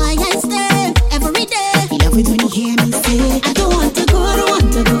that is why I stay every day. Love it when you hear me say, I don't want to go, don't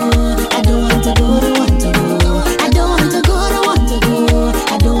want to go, I don't want to go, don't want to go, I don't want to go, don't want to go,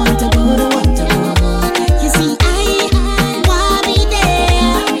 I don't want to go, don't want to go. You see, I wanna be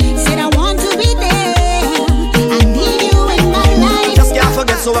there. Said I want to be there. I need you in my life. Just can't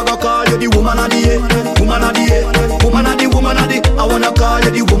forget, so I gonna call you the woman of the year. Woman of the year, woman of the, woman of the. I wanna call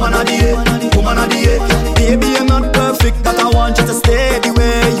you the woman of the year, woman of the year. Baby, you're not perfect, but I want you to stay the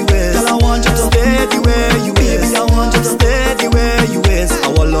way you is. Girl, I want you to stay the way you is. Baby, I want you to stay the way you is. I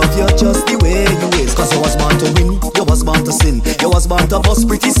will love you just the way you is. Cause you was born to win, you was born to sin. You was born to bust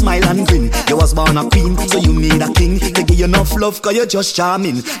pretty smile and grin. You was born a queen, so you need a king to give you enough love, cause you're just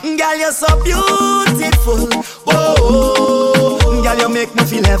charming. Girl, you're so beautiful. Whoa, girl, you make me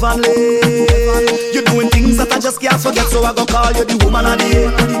feel heavenly. You're doing things that I just can't forget, so I gonna call you the woman of the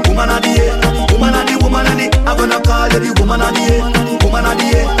year, woman of the year, woman of the, woman of the. I'm gonna call you the woman of the year, woman of the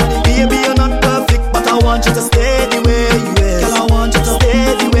year. Baby, you're not perfect, but I want you to stay the way you is. Girl, I want you to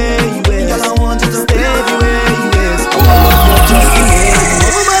stay the way you is. Girl, I want you to stay the way you is. I want you just the way you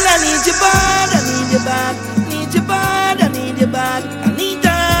is. Woman, I need you bad, I need you bad, need you bad, I need you bad, I need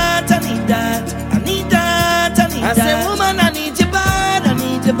that, I need that, I need that, I need that. I say, woman, I need you bad, I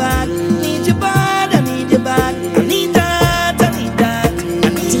need you bad, need you bad, I need you bad, I need that, I need that, I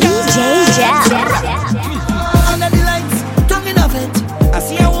need that. DJ Jal. Under the lights, talking of it, I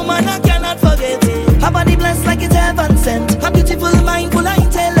see a woman I cannot forget. Her body blessed like it's heaven sent. A beautiful mind full of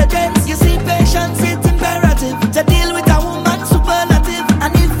intelligence. You see, patience it's imperative to deal with a woman superlative.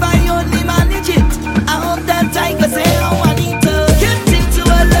 And if I only manage it, I hope that I can say how I need to get into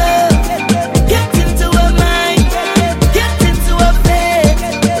her love, get into her mind, get into her faith,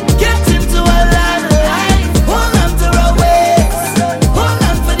 get into her life. Hold on to her waist, hold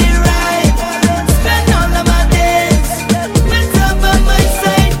on for the ride. Spend all of my days with her by my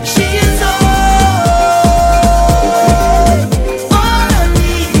side. She is all I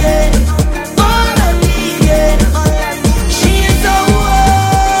need, yeah. All I need, yeah. She is all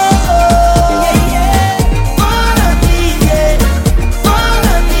yeah, yeah. All I need, yeah. All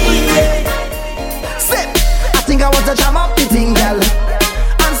I need, yeah. Sit. I think I want to jam up the thing, girl,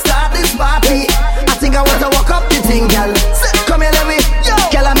 and start this party. I think I want to walk up the thing, girl. Sit. Come here, let me. Yo,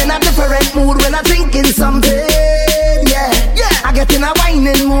 girl, I'm in a different mood when I'm drinking something. Yeah, yeah. I get in a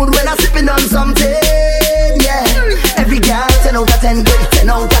whining mood when I'm sipping on something. Yeah. Every girl 10 out of 10, 10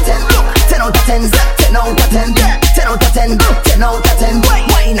 out of 10, 10 out of 10, 10 out of 10, 10 out of 10, 10 out of 10.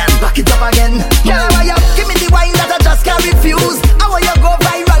 Wine and back it up again. Girl, why you give me the wine that I just can't refuse? I want you go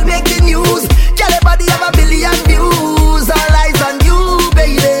viral, make the news. Girl, everybody have a billion views. All eyes on you,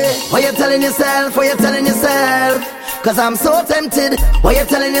 baby. What you telling yourself? What you telling yourself? Cause I'm so tempted. What you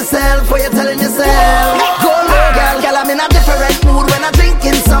telling yourself? What you telling yourself? Go low, girl. Girl, I'm in a different mood when I'm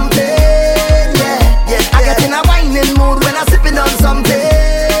drinking something. Yeah, yeah. I get in a whining mood when I'm sipping on something.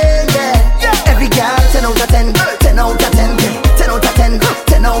 Yeah, yeah. Every girl 10 out of 10, 10 out of 10, 10 out of 10,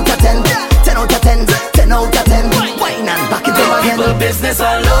 10 out of 10, 10 out of 10, 10 out of 10. Wine and back it up again. People business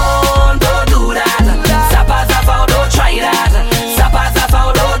alone, don't do that. Zappa, zappa, don't try that. Zappa,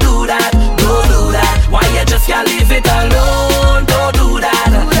 zappa, don't do that. Don't do that. Why you just can't leave it alone? Don't do that.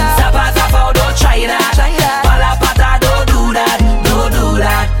 Zappa, zappa, don't try that.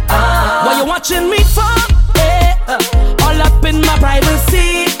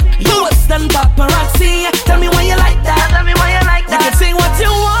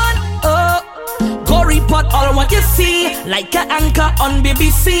 like an anchor on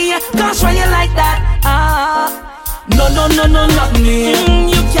BBC. Gosh, why you like that? No, not me.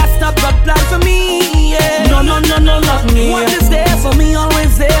 You can't stop the plan for me, yeah. No, not me. What is there for me,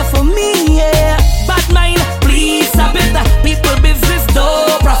 always there for me, yeah. Bad mind, please stop it. People business,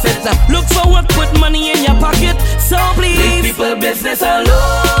 no profit. Look for what, put money in your pocket. So please, leave people business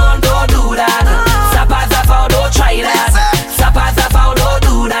alone, don't do that. Sapas of how, don't try that. Sapas of how, don't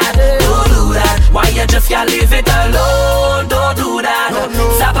do that. Don't do that. Why you just can't leave it alone, don't do that.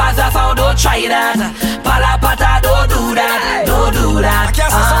 Sapas of how, don't try that. Palapata, don't do that. Don't do that.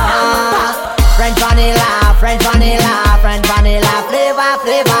 French vanilla, French vanilla, French vanilla, flavor,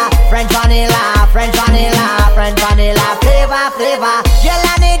 flavor. French vanilla, French vanilla, French vanilla, flavor, flavor. Girl,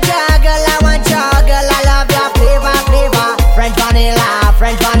 I need you, girl, I want you, girl, I love your flavor, flavor. French vanilla,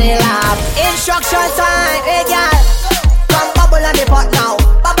 French vanilla. Instruction time, hey girl, come bubble on the pot now.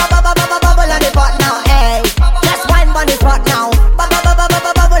 Bubble on the pot now, hey. Just wine on the spot now.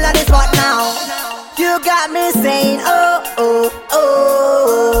 Bubble on the spot now. You got me saying, oh, oh,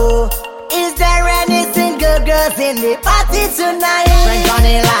 oh. Is there any single girls in the party tonight? French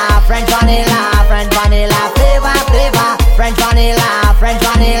vanilla, French vanilla, French vanilla, flavor, flavor. French vanilla, French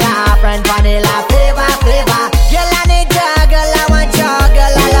vanilla, French vanilla, flavor, flavor. Girl, I need you, girl, I want you,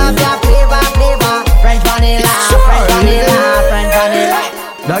 girl, I love your flavor, flavor. French vanilla, French vanilla, French vanilla.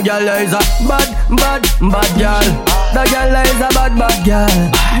 The girl is a bad girl. The girl is a bad girl.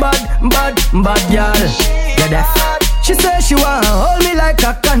 Bad girl. Get deaf. She says she want hold me like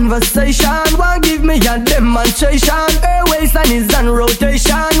a conversation. Want give me a demonstration. Her waistline is on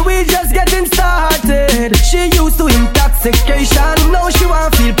rotation. We just getting started. She used to intoxication. Now she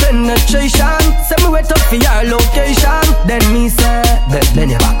want feel penetration. Send me wait up for your location. Then me say,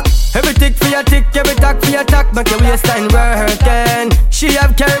 bend your back. Every tick for your tick, every tack for your tack. Make your waistline working. She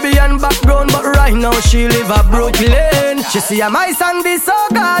have Caribbean background, but right now she live a Brooklyn. She see my song be so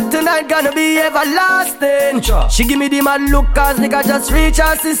good tonight, gonna be everlasting. She give me the mad look, cause nigga just reach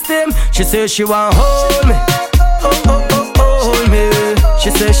her system. She say she want hold me, hold me. She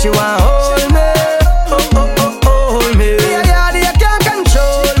say she want hold me, hold me. Yeah, you can't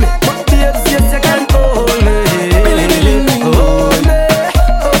control me, but babes, yes you can hold me.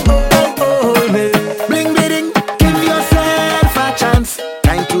 Hold me. Bling bling, give yourself a chance.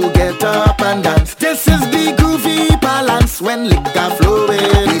 Time to get up and dance. This is the groovy balance. When liquor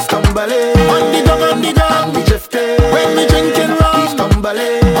flowing, we stumbling. On the gong, and we drifting. When we drinking rum, we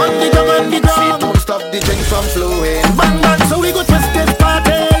stumbling. On the gong, see, don't stop the drink from flowing. Bang bang, so we go twist this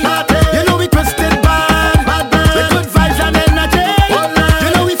party. You know we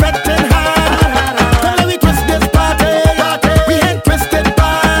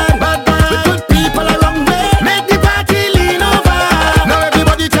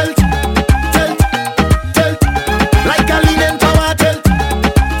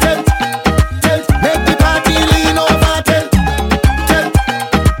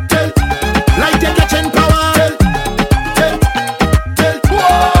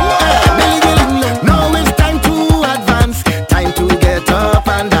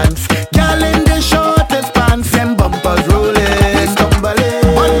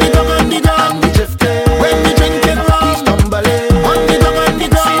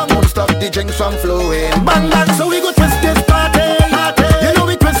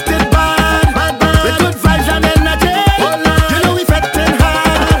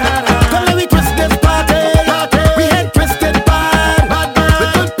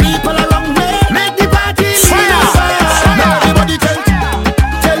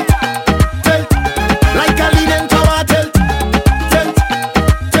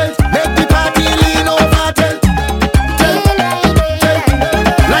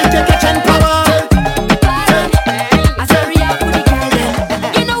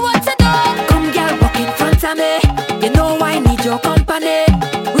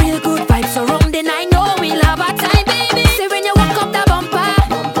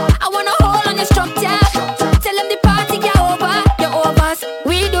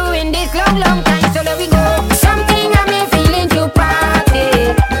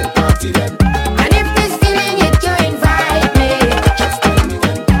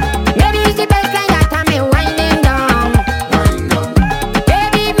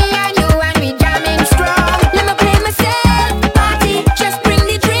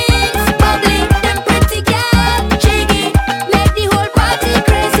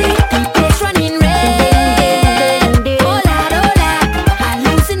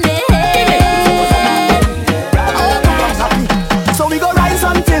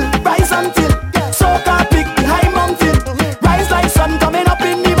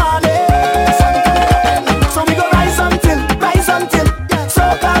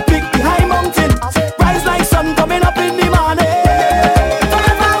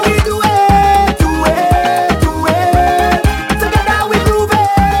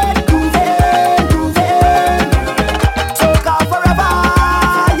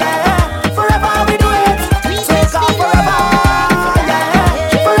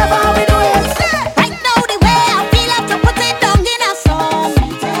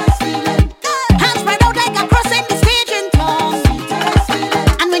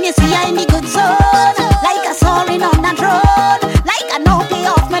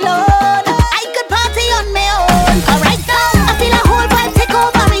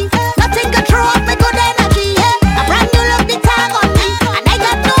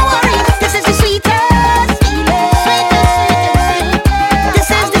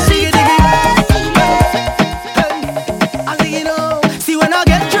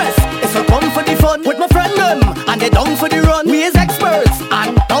down for the run. We is experts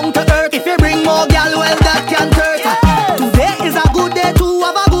and down to earth. If you bring more gal, well that can hurt. Today is a good day to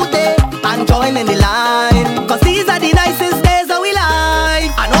have a good day and join in the line. Cause these are the nicest days that we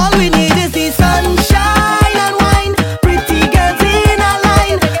like. And all we need is the sunshine and wine. Pretty girls in a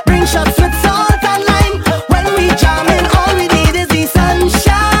line. Bring shots with salt and lime. When we jam in, all we need is the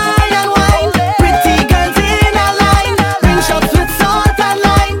sunshine and wine. Pretty girls in a line. Bring shots with salt and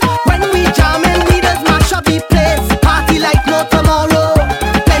lime. When we jam in, we just mash up the place. Party like no tomorrow.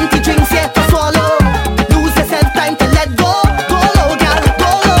 Plenty drinks yet to swallow. Lose yourself, time to let go. Go low, gal, go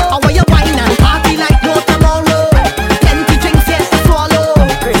low. How you wine and party like no tomorrow. Plenty drinks yet to swallow.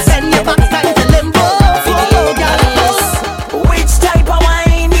 Send your back time to limbo. Go low, gal, go low. Which type of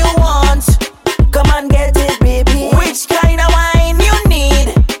wine you want? Come and get it, baby. Which kind of wine you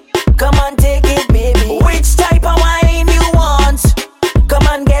need? Come and take it, baby. Which type of wine you want? Come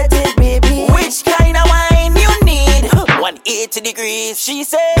and get it, baby. Which kind of wine you need? 180 degrees, she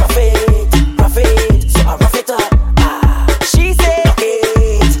said. Rough it, so I rough it up. She said,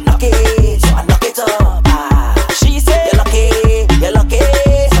 knock it, so I knock it up. She said, you're lucky,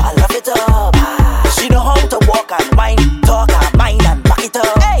 so I love it up. She know how to walk and wine, talk and mind and back it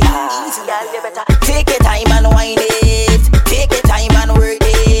up. Easy, girl, you better take your time and wind it. Take your time and work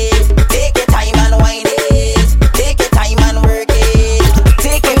it. Take your time and wind it. Take your time and work it.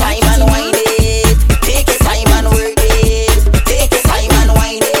 Take your time and wind it. Take your time and work it. Take your time and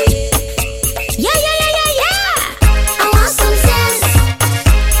wind it. Yeah. I want some zest.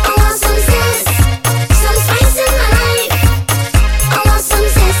 I want some zest. Some spice in my life. I want some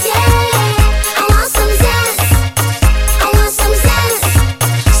zest, yeah. I want some zest. I want some zest.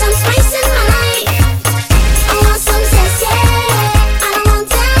 Some spice in my life. I want some zest, yeah. And I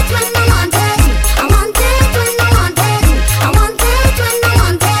want it when I want it. I want it when I want it. I want it when I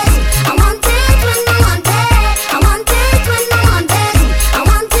want it. I want it when I want it. I want it when I want it. I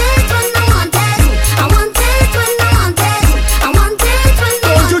want it when I want it. I want it when I want it. I want it when I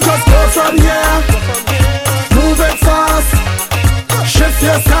Don't you just go from here? Move it fast. Shift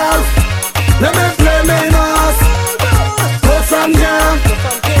yourself. Let me play me mass. Go from here.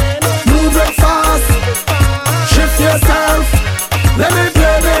 Move it fast. Shift yourself. Let me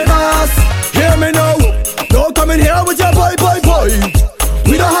play me mass. Hear me now. Don't come in here with your boy.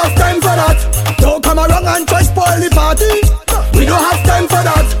 We don't have time for that. Don't come around and try spoil the party. We don't have time for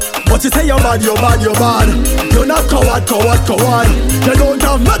that. But you say you're bad. You're not coward. You don't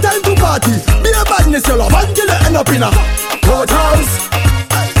have no time to party. Be a badness, you love until you end up in a courthouse,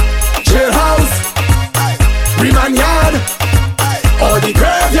 jailhouse, remand yard, or the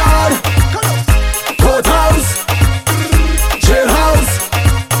graveyard. Courthouse, jailhouse,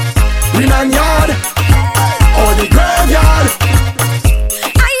 remand yard, or the graveyard.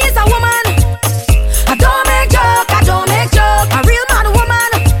 I is a woman. I don't make joke. A real man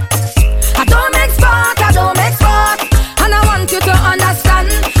woman. I don't make sport. And I want you to understand.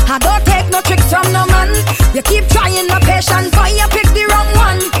 I don't take no tricks from no man. You keep trying no patience, but you pick the wrong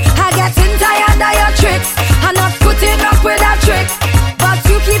one. I getting tired of your tricks. I'm not putting up with that trick. But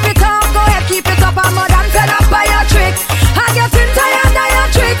you keep it up, go ahead, keep it up. I'm more than fed up by your tricks. I getting tired of your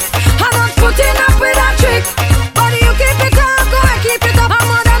tricks. I'm not putting up with that trick. But you keep it up, go ahead, keep it up. I'm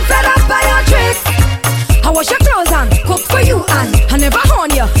more than fed up by your tricks. I wash your clothes and cook for you and I never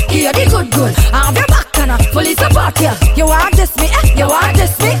horn you. Hear the good. I have your back and I fully support you. You want this me, you want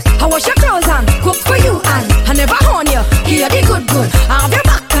this me. I wash your clothes and cook for you and I never horn you. Hear the good. I have your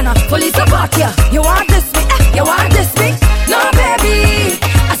back and I fully support you. You want this me, you want this me. No baby,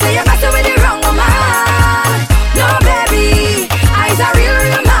 I say you're messing with the wrong woman. No baby, I's a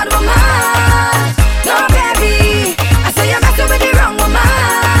real mad woman. No baby, I say you're messing with the wrong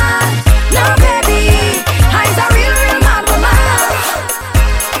woman. No baby, I's a real mad woman.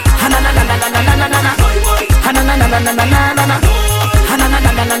 Ha-na-na-na-na-na-na-na-na-na. Ha-na-na-na-na-na-na-na-na.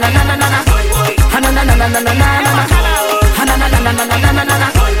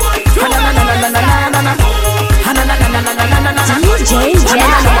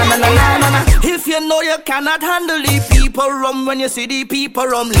 If you know you cannot handle the people rum, when you see the people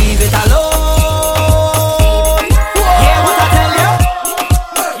rum, leave it alone. Hear what I tell you?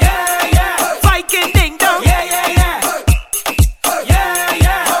 Viking ding dong.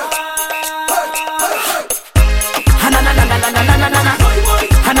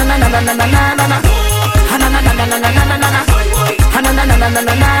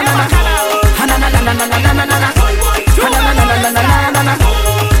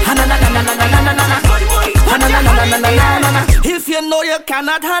 If you know you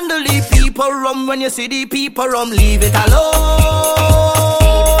cannot handle the people rum, when you see the people rum, leave it alone.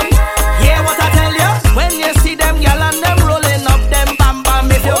 Hear what I tell you? When you see them, you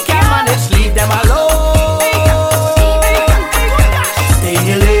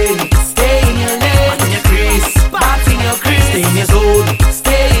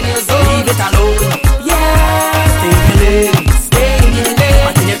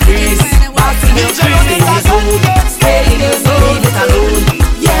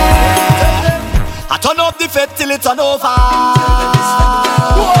it turn over.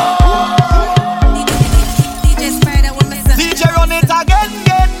 DJ run it again.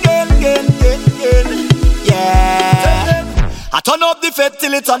 Yeah. I turn up the fed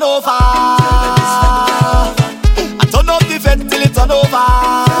till it turn over. I turn up the fed till it turn over.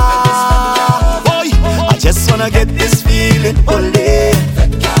 Boy, I just wanna get this feeling all day.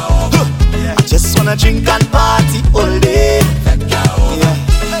 I just wanna drink and party all day. Yeah.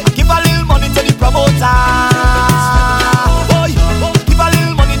 Give a little money to the promoter. Boy, give a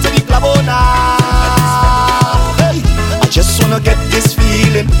little money to the club owner. Hey, I just wanna get this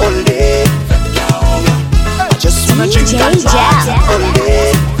feeling all day. I just wanna drink and party all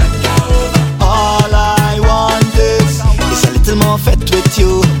day. All I want is a little more fat with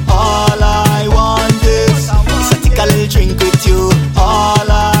you. All I want is a take a little drink with you. All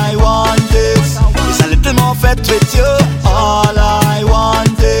I want is a little more fat with you. All I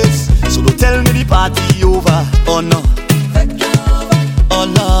want is, so don't tell me the party over. Oh no. Oh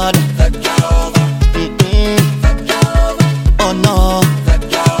Lord. Oh no.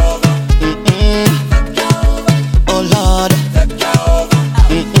 Oh Lord.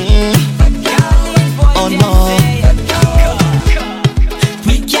 Oh no.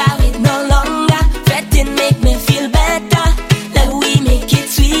 We carry it no longer. Fretting make me feel better. Let we make it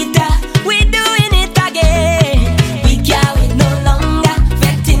sweeter. We doing it again. We carry it no longer.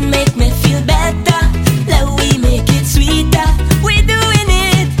 Fretting make me feel better. Let we make it sweeter. We doing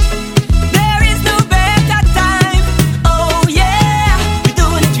it. There is no better time. Oh yeah. We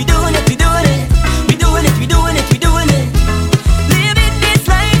doing it. We doing it. We doing it. We doing it. We doing it. We doing it. Living this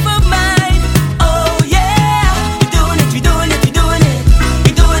life of mine. Oh yeah. We doing it. We doing it. We doing it.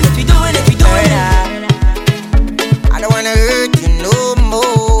 We doing it. We doing it. We doing it. I don't wanna hurt you no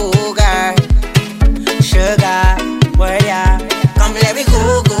more, girl. Sugar, where ya? Come let me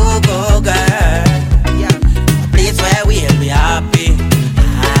go, girl. Yeah. A place where we'll be happy.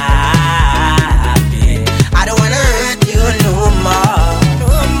 I don't wanna hurt you no more.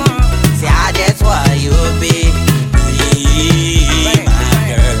 See, I just want you be my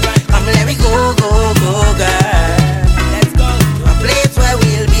girl. Come let me go, girl. Let's go to a place where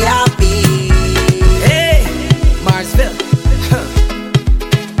we'll be happy. Hey, Marsville.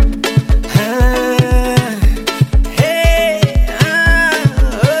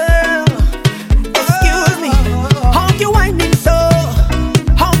 Excuse me, how you whining so?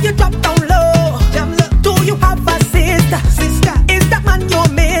 How you drop down low? Do you have a sister? Is that man your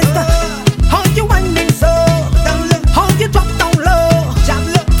mister? How you whining so? How you drop down low?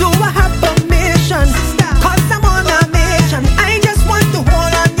 Do I have permission? Cause I'm on a mission. I just want to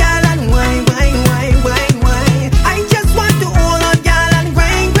hold on, y'all, and wine. I just want to hold on, y'all, and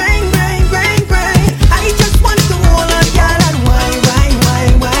grind. I just want to hold on, y'all, and wine.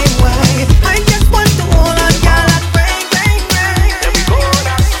 I just want to hold on, y'all, and grind.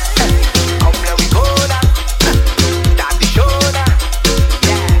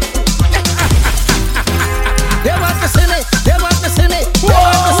 They want to see me, they want to see me, they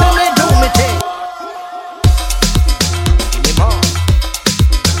want to see me do me thing. Give me more.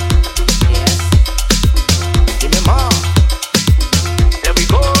 Yes. Give me more. There we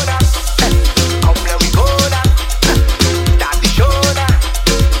go now. Come there we go now. Daddy shoulder.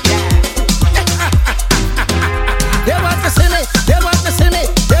 They want to see me, they want to see me,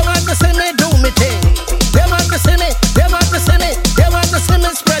 they want to see me do me thing. They want to see me, they want to see me, they want to see me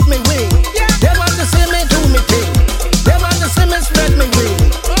spread me wing. They want to see me do me thing. They want to see me spread me wing.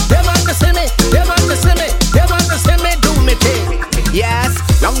 They want to see me, they want to see me, they want to see me do me thing. Yes,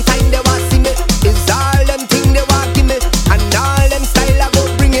 long time they want see me. It's all them thing they want give me, and all them style I go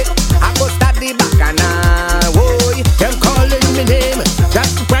bring it. I go start the back and whoa. Them calling me name,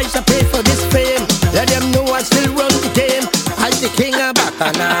 that's the price I pay for this fame. Let them know I still run the game. I'm the king of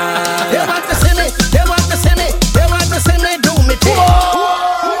Bacchanal. They want to see me, they want to see me, they want to see me do me thing.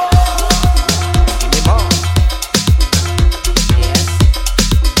 Give me more. Yes.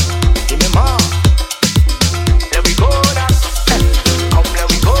 Give me more. There we go now. Come there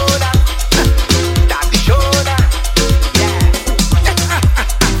we go now. Daddy shoulder. Yeah.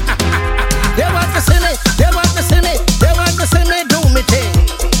 They want to see me, they want to see me, they want to see me do me thing.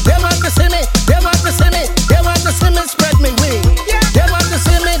 They want to see me, they want to see me, they want to see me spread me wing. They want to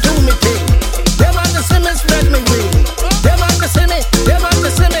see me do me thing. They want to see me spread me wing. They want to see me, they want to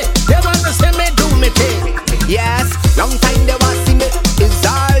see me, they want to see me do me thing. Yes, long time they want see me. It's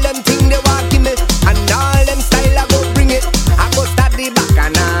all them thing they want give me, and all them style I go bring it. I go start the back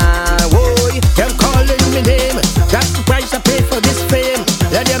and whoa. Them calling me name, that's the price I pay for this fame.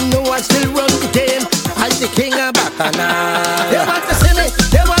 Let them know I still run the game. I'm the king of Bacchanal. They want to see me,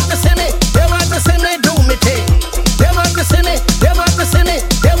 they want to see me, they want to see me do me thing.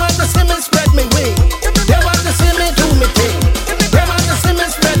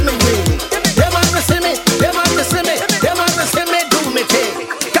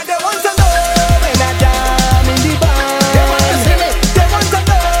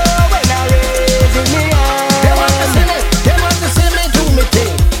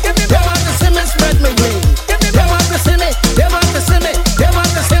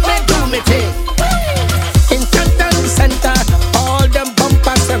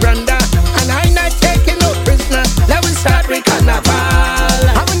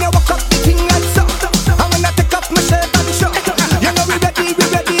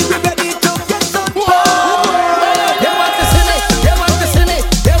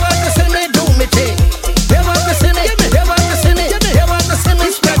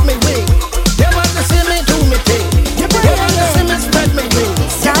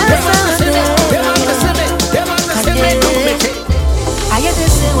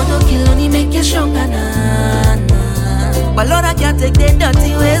 say what no kill only make you stronger, nah, nah. But Lord, I can't take the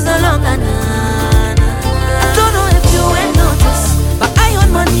dirty ways no longer, nah, nah. Don't know if you ain't noticed, but I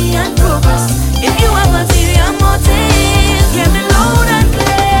own money and progress. If you have material motive, get me loud and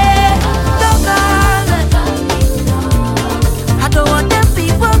clear. Don't call me. I don't want them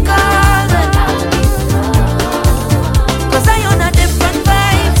people call me. Cause I own a different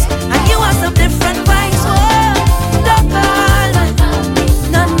vibes, and you have some different vibes. Oh, don't call me.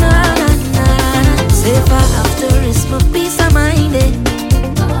 No, no, no, no. Safer after risk my peace of mind, eh.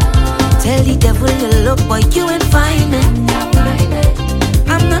 Tell the devil you look, boy, you ain't find it.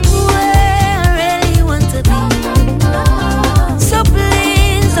 I'm not where I really want to be. So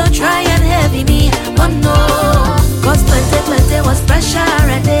please don't try and heavy me. Oh no, cause plenty was pressure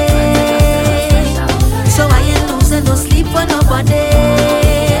already. So I ain't losing no sleep for nobody.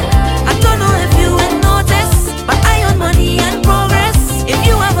 I don't know if you ain't noticed, but I own money and progress. If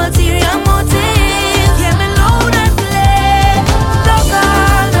you have material motive, get me loud and clear. Don't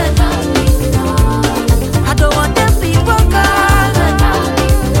call me. I don't want them people call me.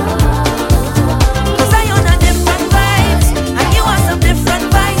 Cause I own a different vibes, and you have some different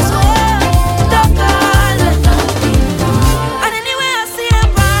vibes. Oh, don't call me. And anyway I see them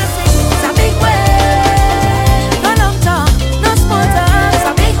passing, it's a big way. No long talk, no small talk, it's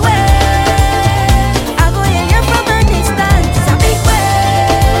a big way. I go hear from a distance, it's a big way.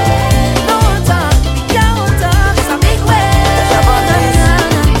 No talk, can't talk, it's a big way.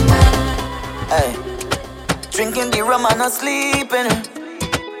 Hey, drinking the rum and not sleeping,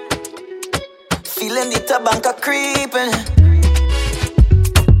 feeling the tobacco creeping,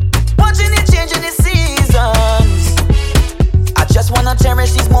 watching it changing the seasons. I just wanna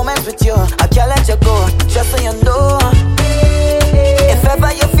cherish these moments with you. I can't let you go, just so you know. If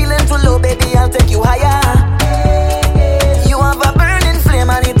ever you're feeling too low, baby, I'll take you higher. You have a burning flame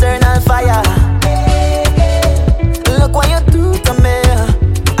and eternal fire. Look what you do to me.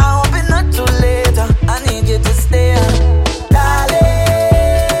 I hope it's not too late. I need you to stay, darling.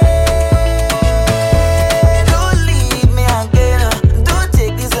 Don't leave me again. Don't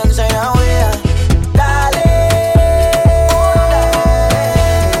take the sunshine away, darling.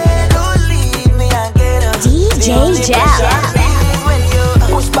 Don't leave me again. DJ Jal. When you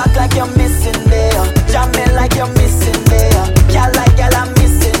push back like you're missing there, jam me like you're missing there. Girl like girl I'm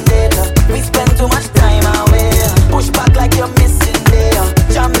missing there. We spend too much time away. Push back like you're missing there,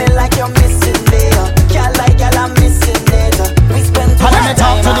 jam me like you're missing there. Girl like girl I'm missing there. We spend too And let me much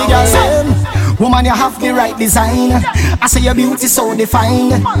talk time to the girl away. them. Woman, you have the right design. I say your beauty so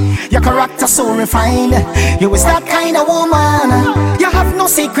defined, your character so refined. You is that kind of woman. You have no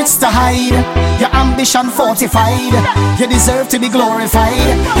secrets to hide, your ambition fortified. You deserve to be glorified.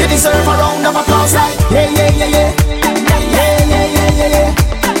 You deserve a round of applause like yeah, yeah, yeah, yeah. Yeah, yeah, yeah, yeah, yeah.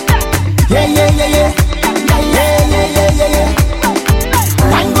 Yeah, yeah, yeah, yeah. Yeah, yeah, yeah, yeah, yeah.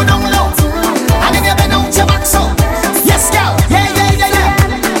 Wine go down low, and then you bend out your back so. Yes, girl. Yeah, yeah, yeah, yeah.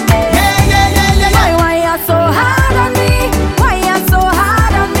 Yeah, yeah, yeah, yeah, yeah. Why you so hard on me? Why you so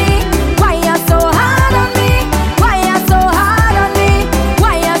hard on me? Why you so hard on me? Why you so hard on me?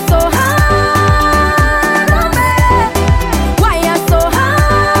 Why you so hard on me? Why you so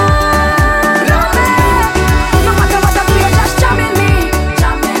hard on me? No matter what I do, you're just jamming me.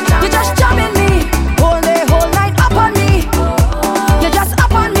 You're just jamming me. Whole night up on me. You're just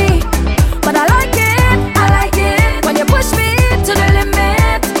up on me. But I like it when you push me to the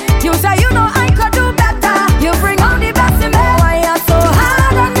limit. You say you know I could do better. You bring all the best in me. Why you so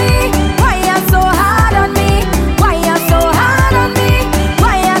hard on me? Why you so hard on me? Why you so hard on me?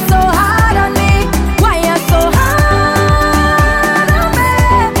 Why you so hard on me? Why you so hard on me?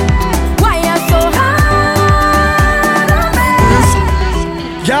 Why you so hard on me?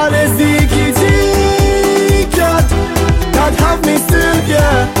 Girl is the kitty cat that have me still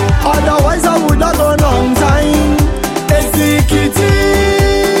here. Otherwise I would have gone long time. It's the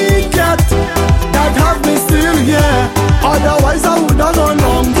kitty cat that have me still here. Otherwise I would have gone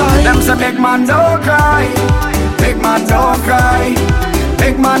long time. Them say big man don't cry, big man don't cry,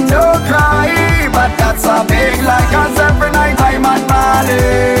 big man don't cry. But that's a big lie, 'cause every night I'm on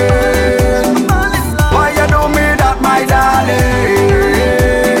Marlin. Why you do me that, my darling?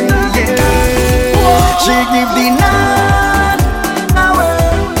 Yeah. She give the nod away.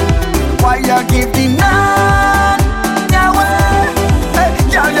 Why you give the nod away? Hey,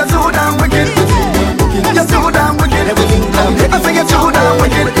 girl, you're so damn wicked. You're so damn wicked. I say you're so damn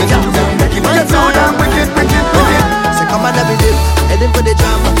wicked. You're so damn wicked, wicked, wicked. Say come on every day, heading for the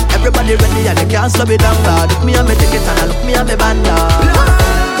jam. Everybody ready and they can't slow me down. Look me and me ticket and I look me and me band.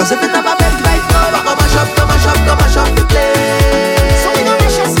 Cause if it never bend right now, come mash up the place. So we gon'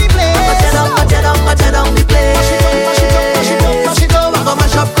 mash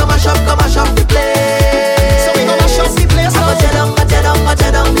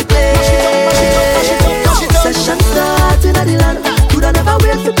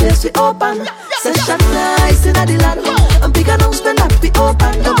place we open. Session nice in the land. And big announcement that we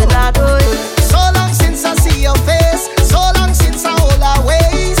open. Come in that way. So long since I see your face. So long since I hold our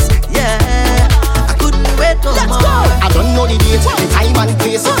ways. Yeah, I couldn't wait no more. I don't know the date, the time and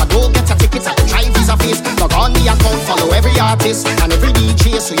place. If I don't get a ticket, I can try Visa face. Log on the account, follow every artist and every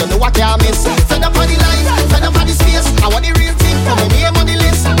DJ, so you know what I miss. Fed up on the line, fed up on the space. I want the real thing, put my name on the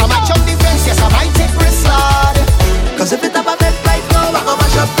list. I might jump the fence, yes I might take risks, Lord. Cause if it up a bed right now, I go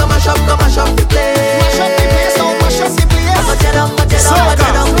mash up, go mash up, go mash up the place. Mash up the place, oh mash up the place. I go tear down, go tear down, go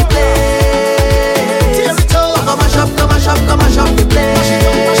tear down the place. Tear it up. I go mash up, go mash up, go mash up the place. Mash it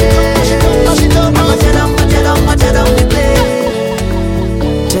up, mash it up, mash it up, mash it up. I go tear down, go tear down, go tear down the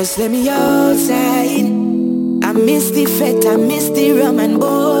place. Just let me outside. I miss the fete, I miss the rum and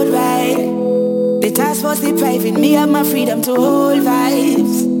boat ride. The task force depriving me of my freedom to hold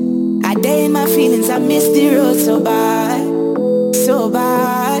vibes. I day in my feelings, I miss the road so bad, so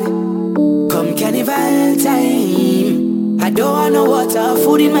bad. Come carnival time, I don't want no water,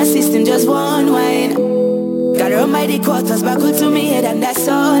 food in my system, just one wine. Gotta run by the quarters, buckle to me head and that's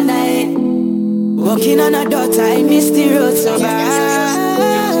all night. Walking on a daughter, I miss the road so bad.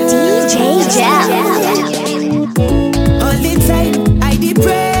 DJ Shal. All the time, I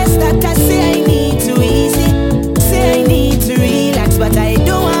depressed that I say I need to easy, say I need to relax, but I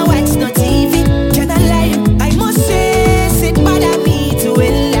don't want watch no TV. Can I lie? I must say, sit bother me to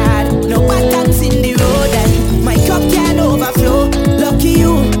a lad. No patterns in the road and my cup can overflow. Lucky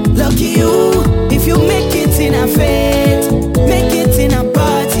you, if you make it in a fete, make it in a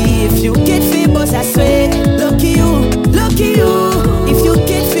party. If you get famous, I swear. Lucky you, if you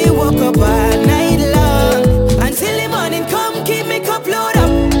get free, walk up all night long. Until the morning come, keep me cup load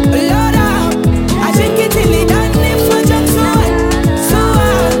up. I drink it till it done, if I jump so hard.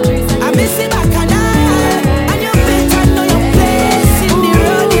 I miss it back and and you better know your place in the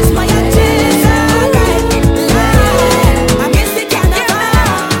road is my agenda. I miss the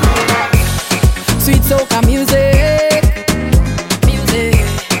carnival. Sweet soca music,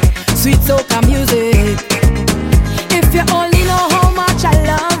 sweet soca music. If you only know how much I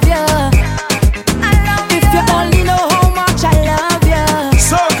love you, if you only know how much I love you.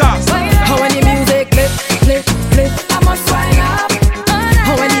 Soca. How when the music play, I must wind up.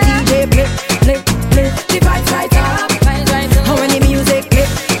 How when the DJ play, the vibes right up. How when the music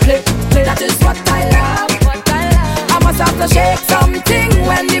play, that is what I love. I must have to shake something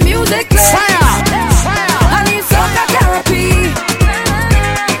when the music plays. I need soca therapy.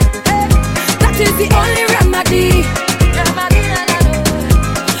 That is the only remedy.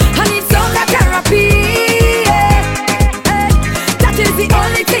 I need soca therapy. That is the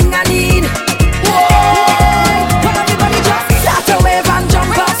only thing I need. Come on, everybody, just start a wave and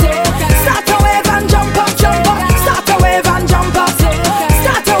jump up. Start a wave and jump up, jump up. Start a wave and jump up.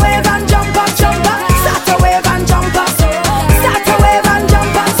 Start a wave and jump up, jump up. Start a wave and jump up. Start a wave and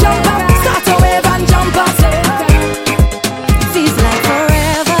jump up, jump up. Start a wave and jump up. Feels like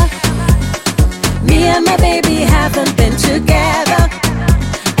forever. Me and my baby haven't been together,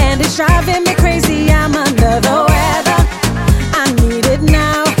 and it's driving me crazy. I'm under the weather. I need it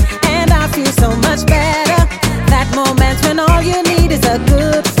now, and I feel so much better. That moment when all you need is a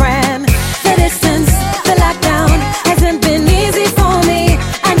good friend. The distance, the lockdown hasn't been easy for me.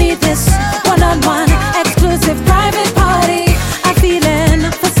 I need this one-on-one, exclusive private party. I'm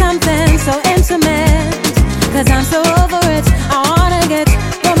feeling for something so intimate, 'cause I'm so over it. I wanna get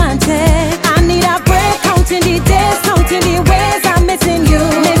romantic. I need a break, counting the days, counting the ways I'm missing you.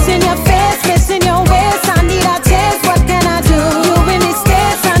 Missing your face, missing your ways. I need a taste, what can I do? You in the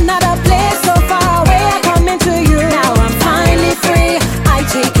States, another place so far away. I come into you. Now I'm finally free. I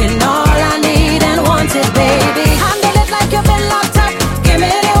taking all I need and want it, baby. Handle it like you've been locked up. Give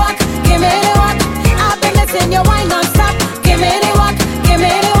me the walk, give me the walk. I've been missing your wine non-stop. Give me the walk, give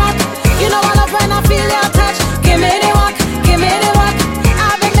me the walk. You know I love when I feel your touch. Give me the walk, give me the walk.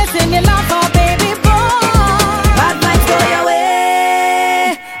 I've been missing your love, oh baby boy. Bad vibes go your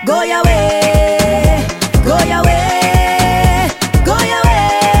way, go your way, go your way, go your way.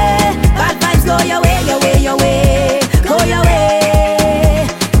 Bad vibes go your way, your way, your way. Go your way,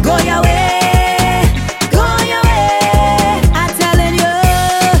 go your way, go your way. I'm telling you,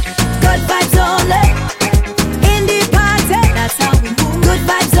 good vibes only. In the party, that's how we move. Good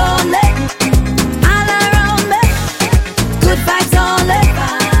vibes only. All around me, good vibes only.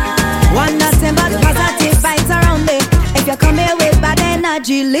 One nothing but positive vibes around me. If you come here with bad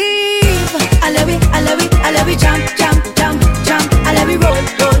energy, leave.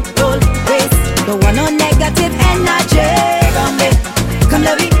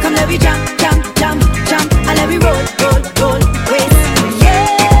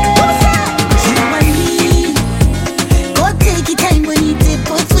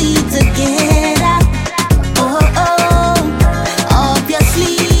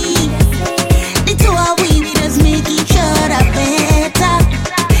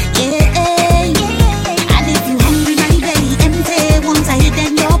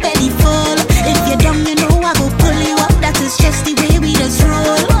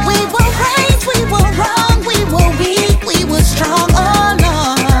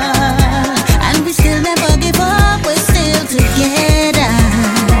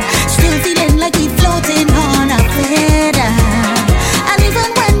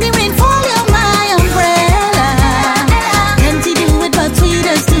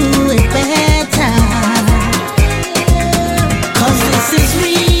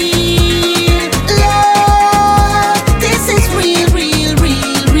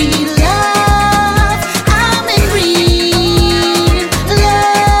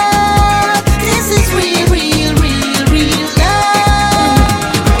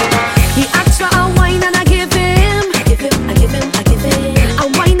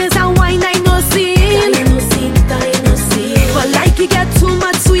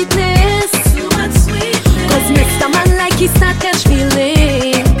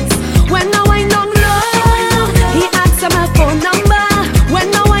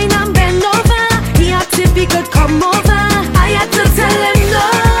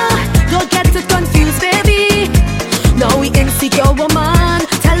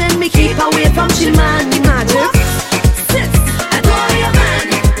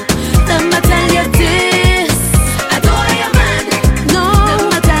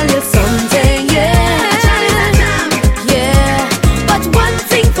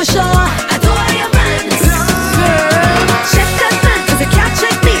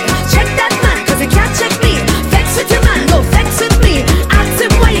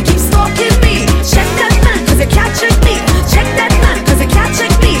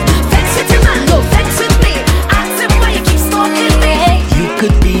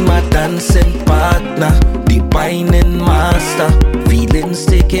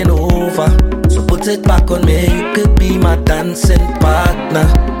 taking over. So put it back on me. You could be my dancing partner,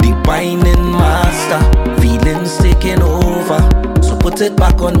 the whining master. Feelings taking over. So put it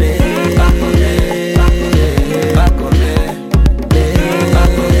back on me. Back on me. Back on me.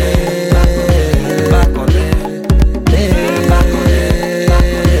 Back on me. Back on me. Back on me.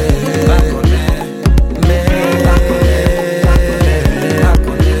 Back on me. Back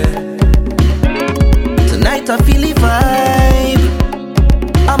on me. Tonight I feel the vibe.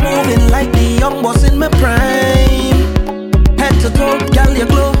 I'm moving like the young boss in my prime. Head to toe, girl, you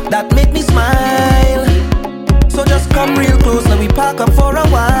glow, that make me smile. So just come real close, let me park up for a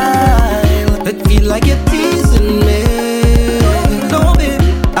while. It feel like you're teasing me. No, babe,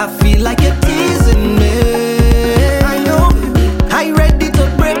 I feel like you're teasing me. I know, I ready to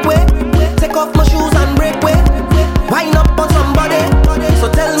break way. Take off my shoes and break way. Wind up on somebody. So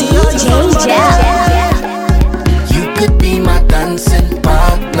tell me how you somebody. You could be my dancing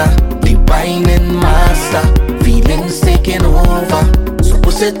partner, the whining master. Feelings taking over. So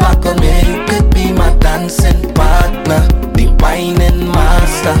push it back on me. You could be my dancing partner, the whining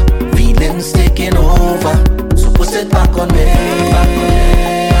master. Feelings taking over. So push it back on me. Back on me.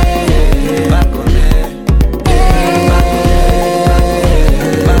 Back on me.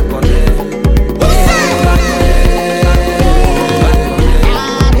 Back on me.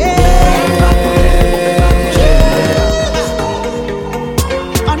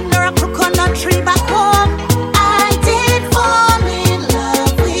 Under a coconut tree back home, I did fall in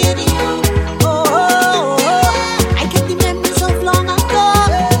love with you. Oh, I get the memories of long ago.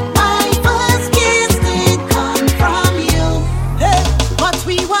 My first kiss did come from you. But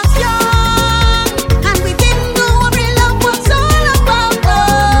we was young and we didn't know what real love was all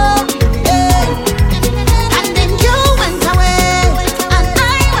about. And then you went away and I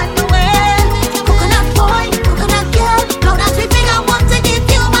went away. Coconut boy, coconut girl, now that we big, I want to give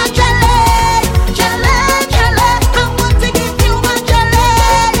you my jelly, jelly, jelly. I want to give you my jelly,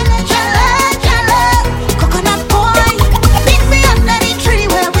 jelly, jelly. Coconut boy, meet me under the tree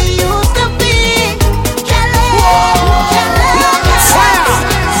where we used to be. Jelly, jelly,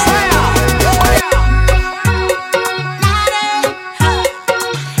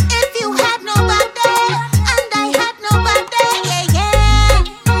 If you had nobody and I had nobody, yeah,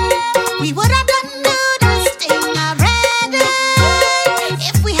 we would have done this thing already.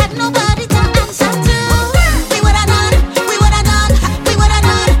 If we had nobody to answer to, we would have done, we would have done, we would have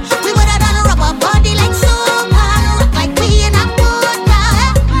done, we would have done a rubber body like Soca, rock like we in a Buddha.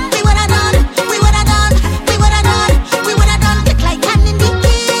 We would have done, we would have done, we would have done, we would have done, click like hand in the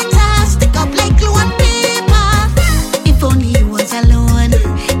guitar, stick up like glue on paper. If only you was alone,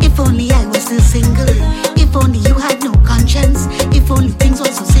 if only I was still single, if only you had no conscience, if only things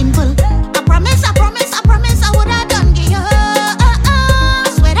were so simple. I promise, I promise, I promise I would have done you. I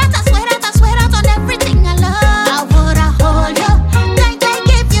swear that, I swear that, I swear that on everything I love. I would have hold you tight like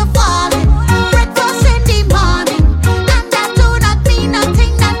if you falling. Breakfast in the morning, and that do not mean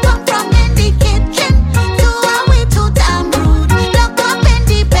nothing that come from in the kitchen. Do are we too damn rude? Lock up in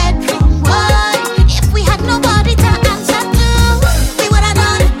the bedroom. Why? If we had nobody to answer to, we would have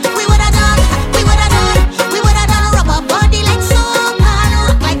done, we would have done, we would have done, we would have done a rubber body like Soca,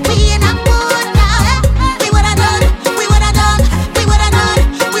 rock like we in a Buddha. We would have done, we would have done, we would have done,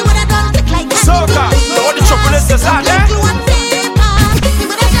 we would have done, click like hand in the Soca, guitar, all the chocolate is out there. like glue on paper. We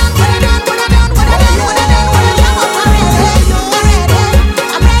would have done, would have done, would have done, would have done, would have done, would have done. I'm ready,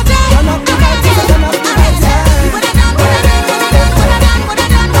 I'm ready, I'm ready, I'm ready, I'm ready. We would have done, would have done, would have done, would have done, would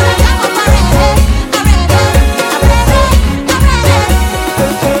have done, would have done. I'm ready, I'm ready, I'm ready, I'm ready.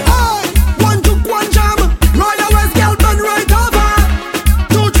 One took one jam, right away scalp and right over.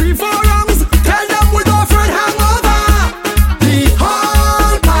 2, 3, 4 rounds, tell them we go for a hangover. The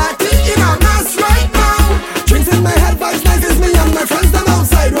whole party in a mess right now. Drinks in my head, vibes nice, it's me and my friends, them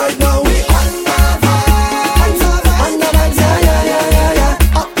outside right now. We on the vibes, yeah, yeah, yeah, yeah,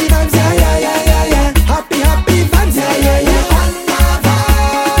 yeah. Up the vibes, yeah, yeah, yeah, yeah, yeah. Happy, happy vibes, yeah, yeah, yeah. On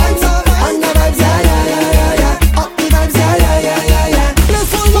the vibes, yeah, yeah, yeah, yeah, yeah. Up the vibes, yeah, yeah, yeah, yeah, yeah.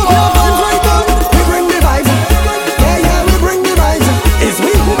 Let's all look our vibes right now. We bring the vibes, yeah, yeah, we bring the vibes. It's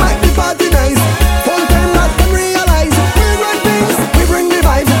we who make the party nice. Full time, not them realize. We run things, we bring the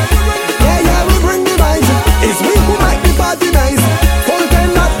vibes, yeah, yeah, we bring the vibes. It's we who make the party nice. Full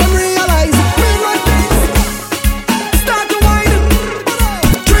time, not them realize. We run things. Start to wine,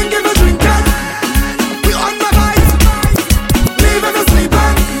 drink if you drink it. We on my vibes, leave if you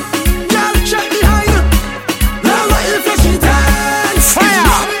sleeping. Girl, check behind. Lala if you cheating.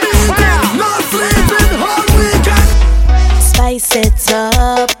 Not sleeping all weekend. Spice it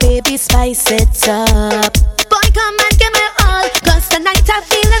up, baby, spice it up. Boy, come and give me all, 'cause tonight I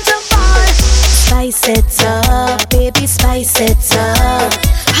feel spice it up, baby, spice it up.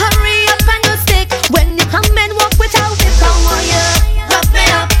 Hurry up and you stick when you come and walk without it. Come on, you rough me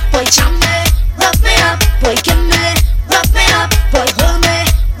up, boy, jam me, rough me up, boy, give me, rough me up, boy, hold me,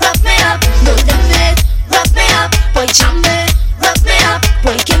 rough me up, no limit, rough me up, boy, jam me, rough me up,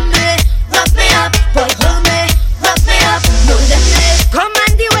 boy, give me, rough me up, boy, hold me, rough me up, no limit. Come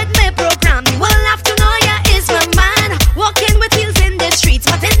and deal with my program, you will have to know ya is my man. Walking with heels in the streets,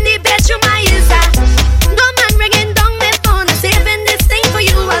 but in the bedroom I is a no man ringing down my phone, saving this thing for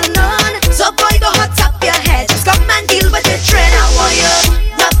you alone. So boy, go hot up your head, just come and deal with the trend. I want you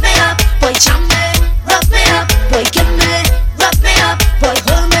rough me up, boy, jam me, rough me up, boy, give me, rough me up, boy,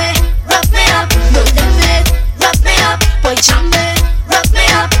 hold me, rough me up, no limit, rough me up, boy, jam me, rough me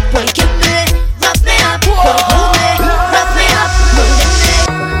up, boy, give me, rough me up, boy, hold me, rough me up, no limit.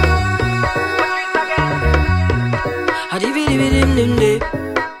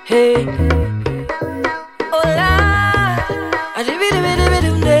 Hey, hola,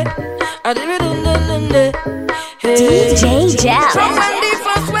 DJ Jal. From when they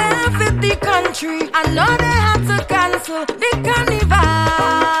first went with the country, I know they had to cancel the carnival.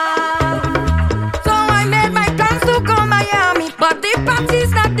 So I made my plans to go Miami, but the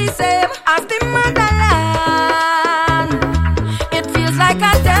party's not the same as the motherland. It feels like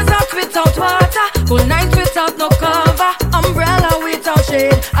a desert without water, cool nights without no cover, umbrella without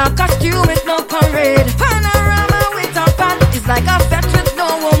shade, a costume with no parade, panorama without pan. It's like a fete with no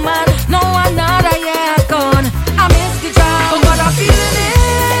woman, no another year has gone. I miss the drum, but I'm feeling it.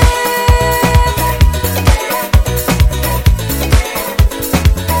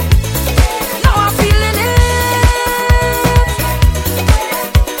 Now I'm feeling it.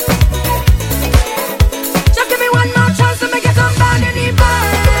 Just give me one more chance to make it up down in the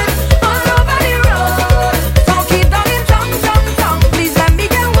band. All over the road, don't keep down in tongue. Please let me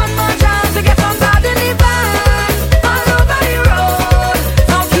get one more chance to get on down in the band. All over the road,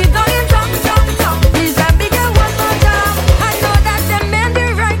 don't keep down in tongue. Please let me get one more chance. I know that they made the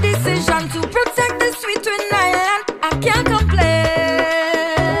right decision to protect the sweet twin island. I can't complain,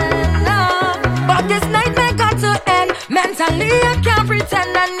 no. But this nightmare got to end. Mentally I can't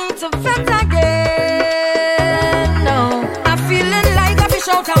pretend I need to vet again, no. I'm feeling like a fish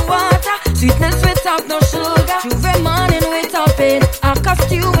out of water, sweetness without no sugar, Juve morning without pain, a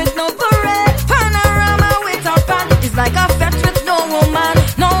costume with no parade, panorama without pan. It's like a fete with no woman,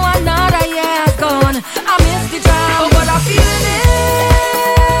 no another year has gone. I miss the drum, but I'm feeling it.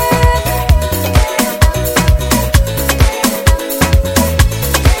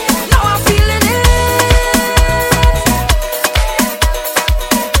 Now I'm feeling it.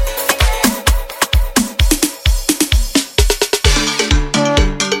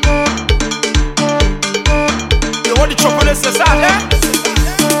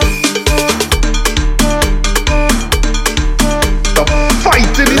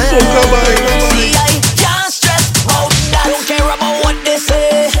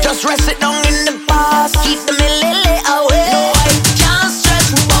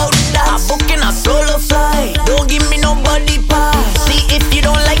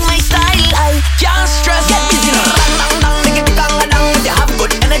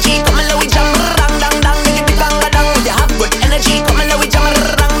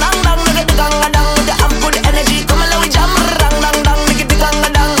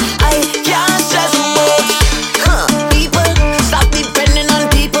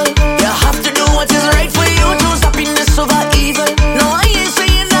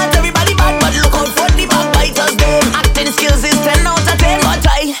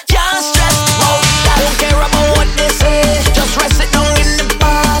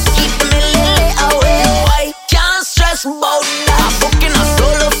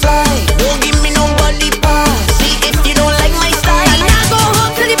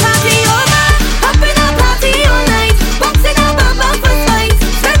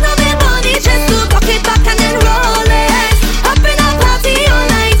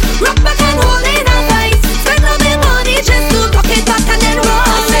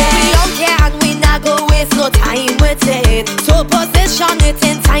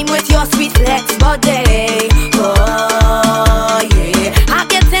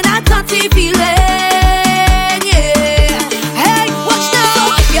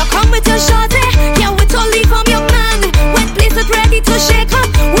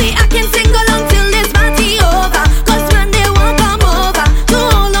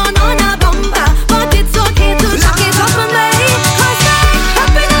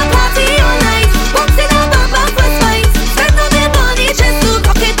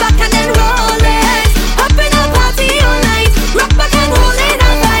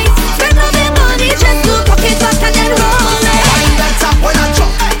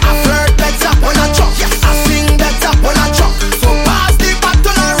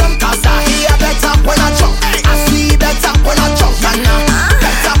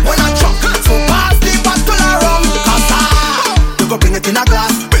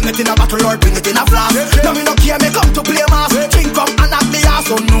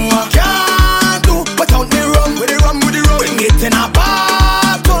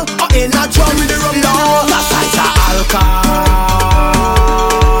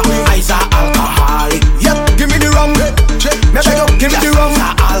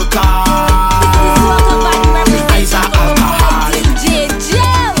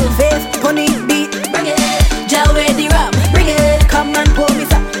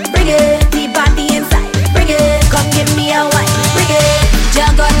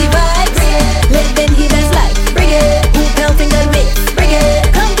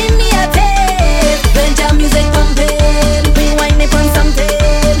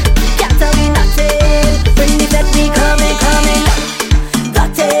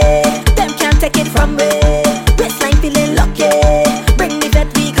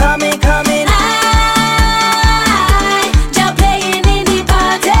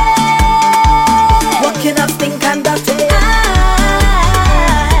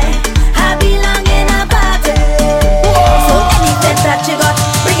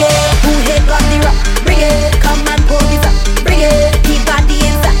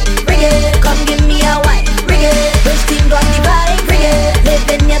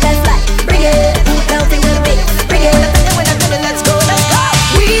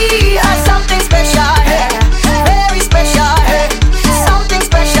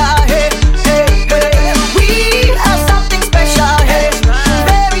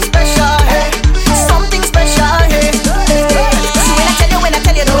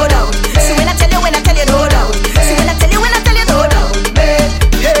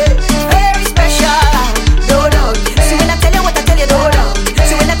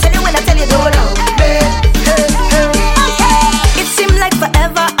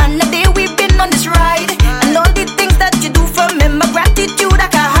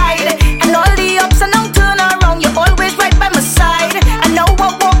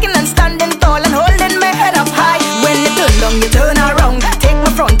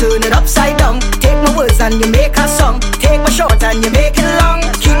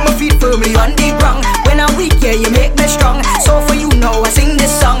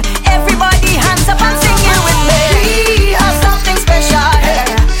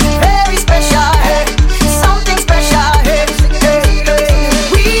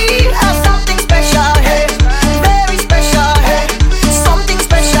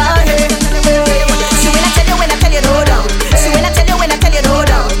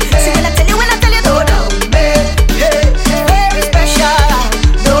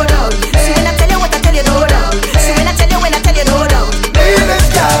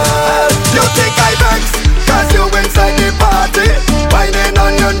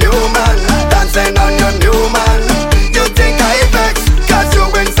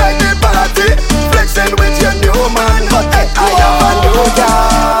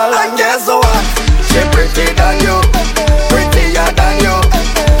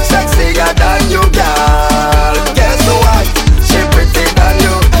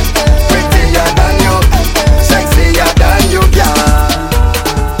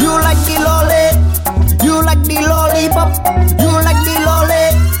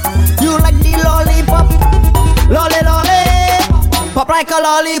 like a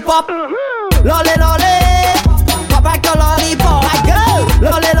lollipop. Lolly, lolly. Pop like a lollipop. My girl.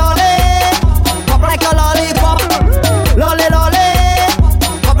 Lolly, lolly. Pop like a lollipop. Lolly, lolly.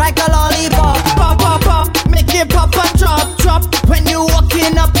 Pop like a lollipop. Pop, pop, pop. Make it pop and drop, drop. When you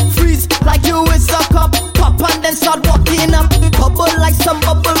walking up, freeze like you is a cup. Pop and then start walking up. Bubble like some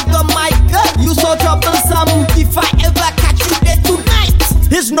bubble gum. My girl, you so troublesome. If I ever catch you there tonight,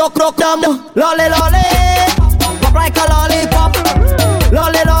 it's no croc down. Lolly, lolly. Pop like a lollipop.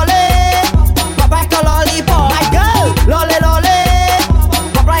 Lolly, lolly. Pop like a lollipop. My girl. Lolly, lolly.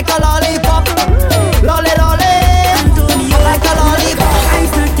 Pop like a lollipop. Lolly, lolly. Pop like a lollipop. I'm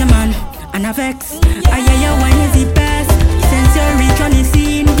not your man, and I vex. I hear your wine is the best. Since you reach on the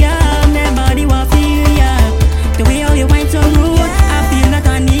scene, yeah, my body will feel ya. The way how you wine so rude, I feel that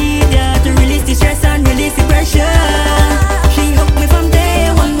I need ya to release the stress and release the pressure. She hooked me from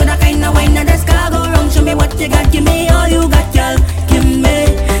day one with a kind of wine that the scar go wrong. Show me what you got, give me all you got, girl. Give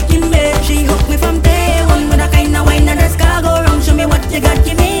me, give me. She hooked me from day one with a kind of wine that the scar go wrong. Show me what you got,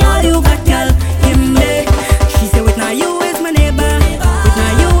 give me all you got, girl. Give me. She said, with now you is my neighbor. With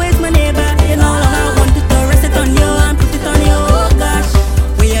now you is my neighbor. You know long I wanted to rest it on you and put it on you. Oh gosh,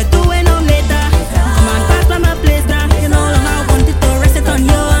 what you doing home later? Come on, pass by my place now. You know long I wanted to rest it on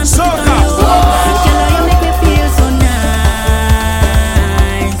you and put it on you. Killa, you make me feel so nice.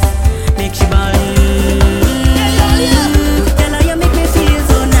 Make she ball. Killa, you make me feel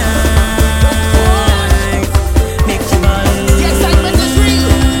so nice. Make she ball. The excitement is real.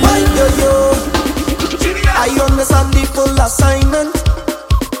 Why yo? I understand the full assignment.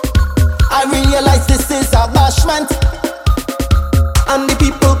 I realize this is a bashment, and the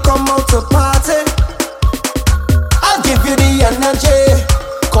people come out to party. I'll give you the energy,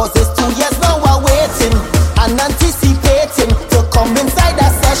 cause it's 2 years now we're waiting and anticipating to come inside a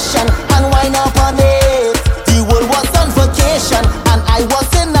session and wind up on it. The world was on vacation and I was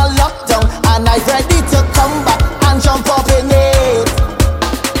in a lockdown, and I'm ready to come back and jump up in it.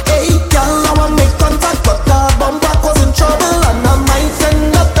 Hey girl, I wanna make contact, but the bumper was in trouble and I might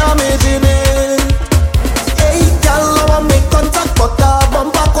end up damaging it. Hey girl, I wanna make contact, but the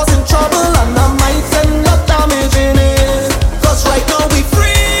bumper was in trouble and I might end up damaging it. Cause right now we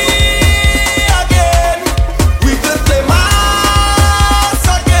free again. We could play mass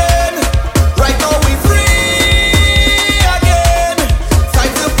again. Right now we free again.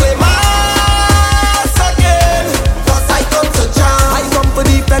 Time to play mass again. Cause I come to jam. I come for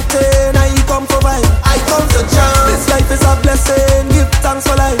the betting, I come for vibe. I come to jam. This life is a blessing, give thanks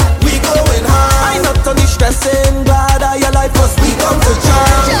for life. We going high. I not on the stressing, glad I alive. Cause we come to jam.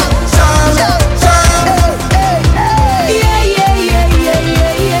 Jam, jam, jam. Yeah, yeah, yeah, yeah,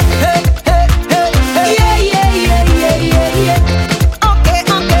 yeah, yeah. Hey, hey, hey, hey. Yeah, yeah, yeah, yeah, yeah, yeah. Okay,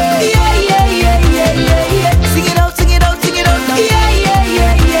 okay. Yeah, yeah, yeah, yeah, yeah, yeah. Sing it out, sing it out, sing it out now. Yeah, yeah,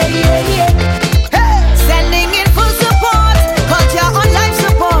 yeah, yeah, yeah, yeah. Hey, sending in full support, cause you're on life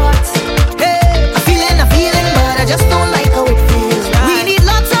support. Hey, I'm feeling, but I just don't like how it feels. We need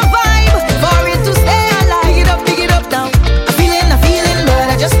lots of vibe for it to stay alive. Dig it up now. I'm feeling, but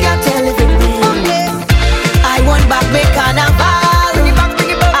I just can't tell if it real. Okay. I want back my carnival. Bring it back, bring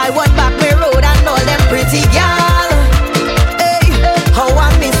it back. I want back my road and all them pretty gal. Hey, how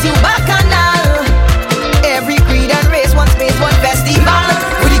I miss you back Kernal. Every creed and race, one space, one festival.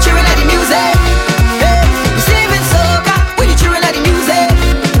 With the cheering of the music. Hey, we saving soca. With the cheering of the music.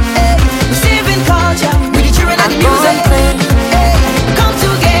 Hey, we saving culture. With the cheering of the music. Hey, come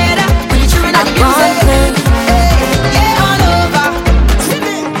together. With the cheering of the music. Hey, yeah, all over.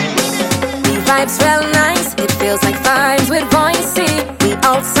 The vibes feel nice, it feels like vibes with voicey. We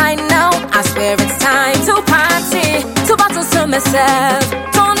outside now, I swear it's time to party. 2 bottles to myself,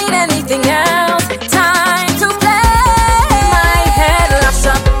 don't need anything else. Time to play. My head lash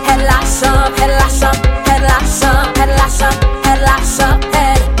up, head lash up, head lash up, head lash up, head lash up, head lash up,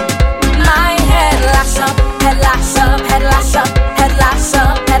 head. My head lash up, head lash up, head lash up, head lash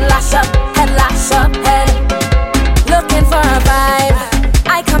up, head lash up, head lash up, head. Looking for a vibe,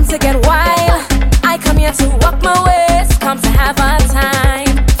 I come to get wild. I come here to walk my ways, come to have a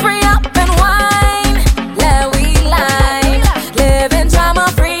time. Free up and wine, let we lie. Living drama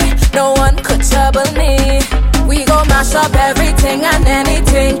free, no one could trouble me. We go mash up everything and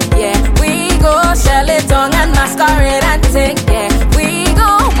anything, yeah. We go shell it down and masquerade and ting, yeah. We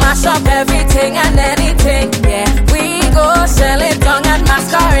go mash up everything and anything, yeah. We go shell it down and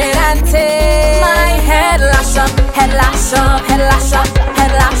masquerade and ting. My head lash up, head lash up, head lash up,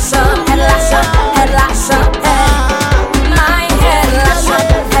 head lash up, head lash up, head lash up, head. My head lash up,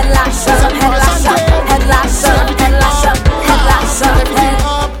 head lash up, head lash up, head lash up, head lash up, head lash up, head.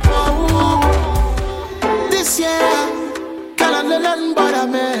 This year, Kernal and boy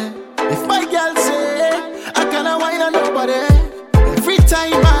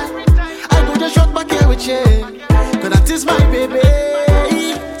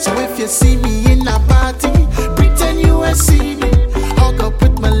you see me in a party, pretend you ain't see me. Hug up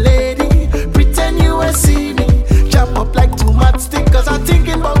with my lady, pretend you ain't see me. Jump up like too much stick, cause I'm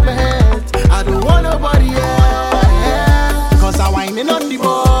thinking about my head. I don't want nobody else, cause I'm whining on the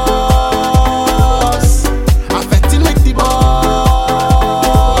boss, I'm fetting with the boss,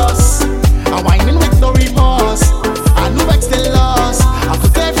 I'm whining with no remorse. I know back still lost, I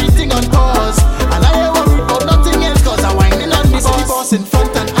put everything on pause, and I ain't worried about nothing else, cause I'm whining on the boss. The boss in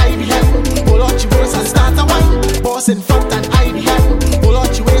front and I behind, hold on your waist and start a whine. Boss in front and I behind, hold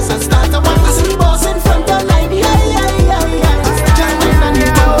on your waist and start a whine. I see the boss in front and I behind.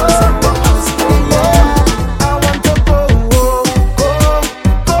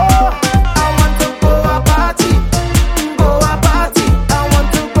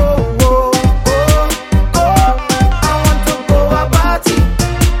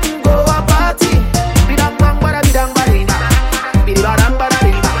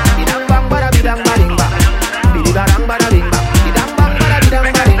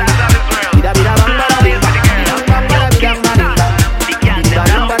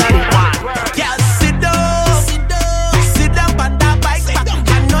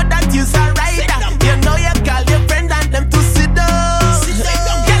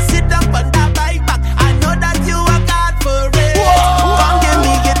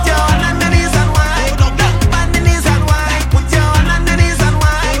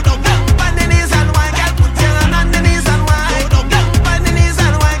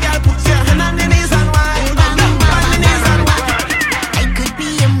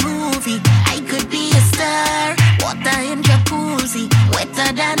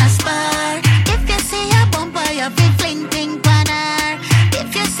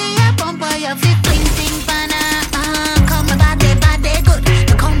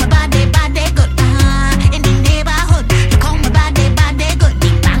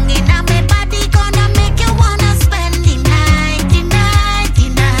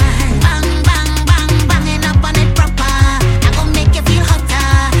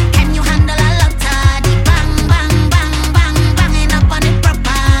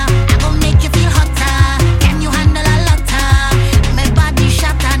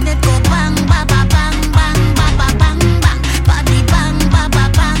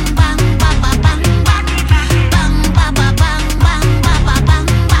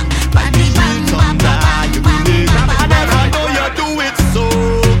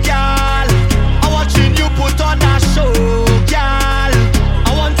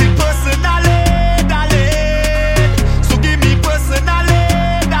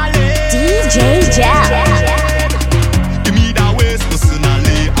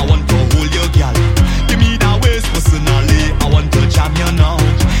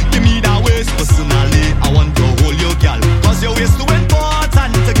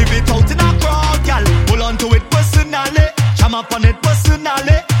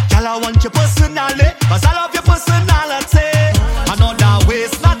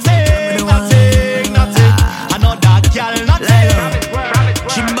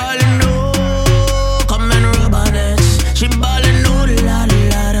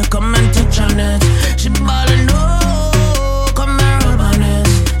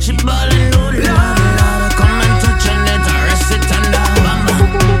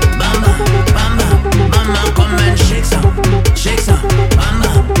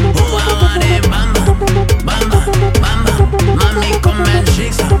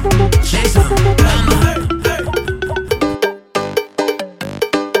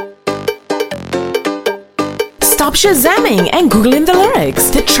 Shazamming and Googling the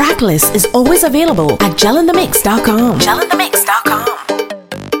lyrics. The track list is always available at gelinthemix.com. Gelinthemix.com.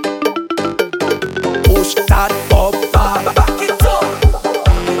 Push that up, back it up.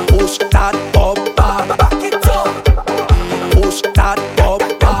 Push that up, back it up. Push that up,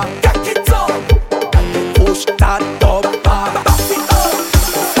 back it up. Push that up, back it up.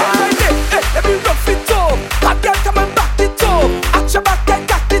 Hey, let me rough it up. Bad girl, come and back it up. At your back and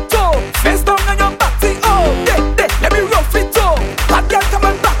got it up. Face down on your body, oh. Let me rough it up. Bad girl, come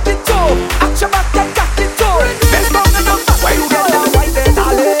and back it up. At your back and got it up. Face down on your body. Where you get that white then,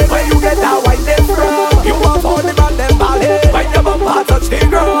 darling? Where you get that white then from? You have all the man them ballet. When your bumper touch the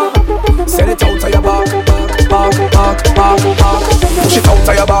ground, send it out to your back. Push it out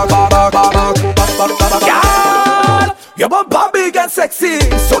to your back. Girl, your bumper big and sexy,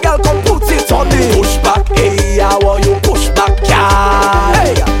 so girl come put it on me. Push back, hey, I want you push back, girl.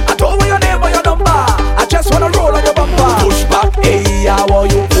 Hey, I don't want your name or your number, I just wanna roll on your bumper. Push back, hey, I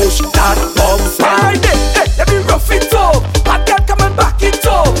want you push that bumper. Hey, let me rough it up. Bad girl come and back it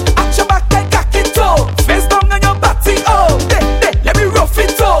up. At your back and cock it up. Face down on your body, oh. Let me rough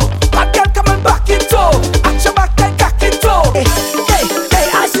it up.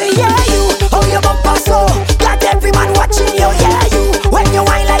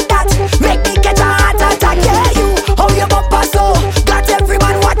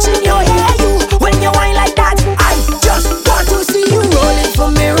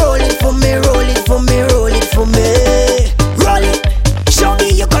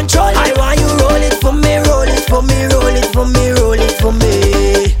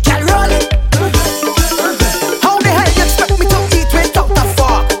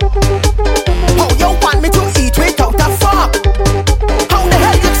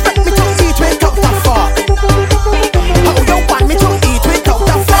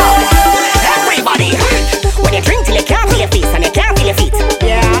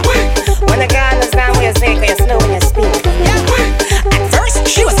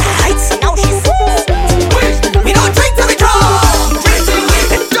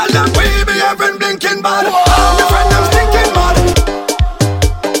 mad. All my friends them thinking mad.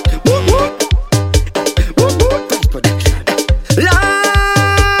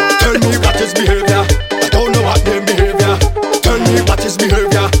 Tell me what is behavior. I don't know what them behavior. Tell me what is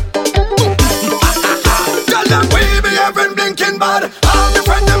behavior. Tell them we behaving blinking bad. All my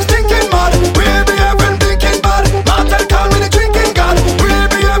friends them thinking mad. We behaving blinking bad. Martel call me the drinking god. We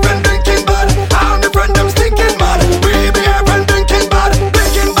behaving blinking bad. All my friends them thinking mad. We behaving blinking bad.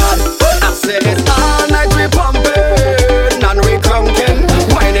 Blinking bad. I say it's all night we pumping and we crunking,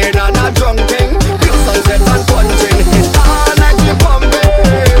 whining and a drunking. Pure sunset and punching. It's all night we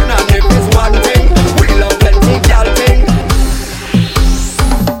pumping, and if it's one thing, we love plenty gal thing.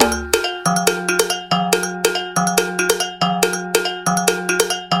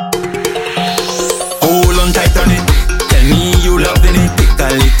 Hold on tight on it. Tell me you loving it. Take a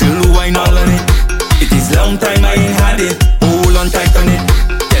little wine all on it. It is long time I ain't had it. Hold on tight on it.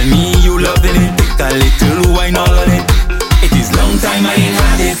 Tell me you loving it. Take a little wine all on it. It is long time I ain't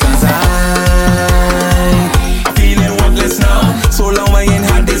had it. 'Cause I'm feeling worthless now. So long I ain't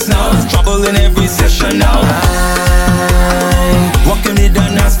had this now. Trouble in every session now. Walking it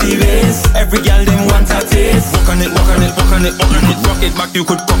down nasty ways. Every girl them want a taste. Walk on it, walk on it, walk on it, walk on it. Rock it back, you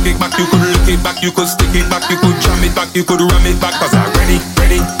could cock it back, you could lick it back, you could stick it back, you could jam it back, you could ram it back. 'Cause I'm ready,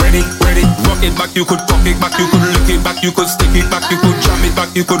 ready, ready, ready. Rock it back, you could cock it back, you could lick it back, you could stick it back, you could jam it back,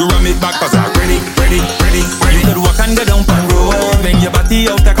 you could ram it back. 'Cause I'm ready, ready, ready, ready. You could walk and go down pan road when your body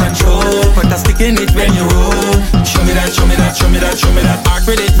out of control. Put a stick in it when you roll. Show me that, show me that, show me that, show me that. Arc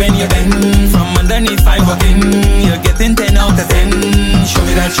with it when you bend. From underneath 5 walking, you're getting 10 out of 10. Show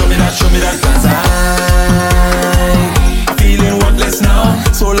me that, show me that, show me that. 'Cause I'm feeling worthless now.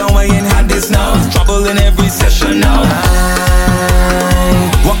 So long I ain't had this now. Trouble in every session now.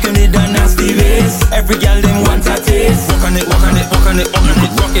 Walking it down nasty ways. Every girl them want a taste. Walk on it, walk on it, walk on it, walk on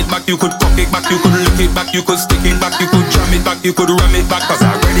it. Rock it back, you could cock it back, you could lick it back, you could stick it back, you could jam it back, you could ram it back. 'Cause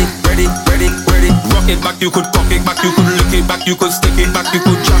I'm ready, ready, ready, ready. Rock it back, you could cock it back, you could lick it back, you could stick it back, you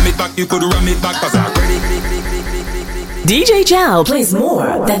could jam it back, you could ram it back. 'Cause I'm ready. DJ Shal plays more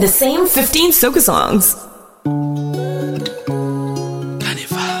than the same 15 Soca songs.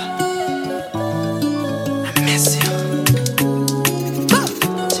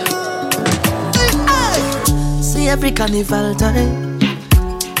 Every carnival time,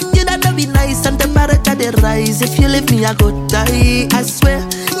 you don't know be nice and temperature they rise. If you leave me, I go die. I swear,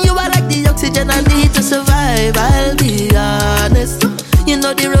 you are like the oxygen I need to survive. I'll be honest, you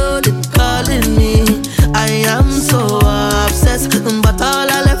know the road is calling me. I am so obsessed, but all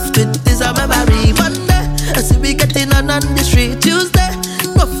I left with is a memory. Monday, I see we getting on the street. Tuesday,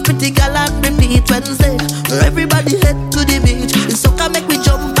 rough pretty girl and repeat. Wednesday, everybody head to the beach. It's Soca make me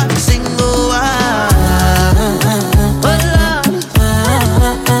jump and sing. Oh,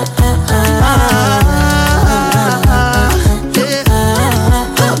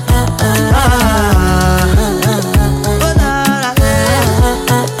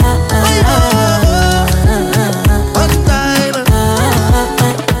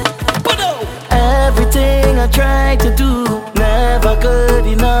 everything I try to do, never good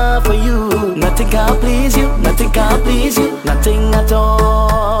enough for you. Nothing can please you, nothing can please you, nothing at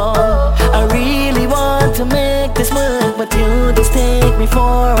all. I really want to make this work, but you just take me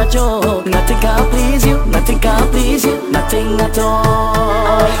for a joke. Nothing can please you, nothing can please you, nothing at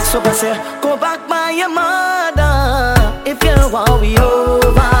all. So I say, go back by your mother if you want we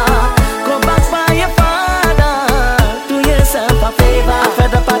over. Go back by your father, do yourself a favor. I'm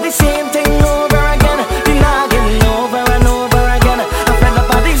fed up of the same thing over again, the nagging over and over again. I'm fed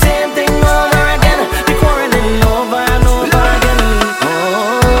up of the same thing over again, the quarreling over and over again.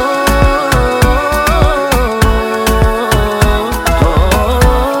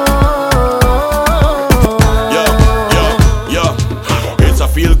 It's a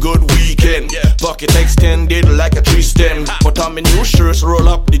feel good weekend. Pocket extended like a tree stem. Put on my new shirts, roll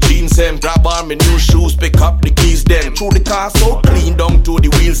up the jeans them. Grab on my new shoes, pick up the keys them. Through the car so clean down to the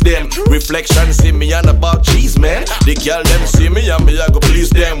wheels them. Reflection see me and about cheese man. The girl them see me and me I go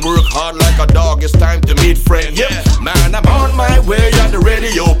please them. Work hard like a dog, it's time to meet friend. Yep, man I'm on my way on the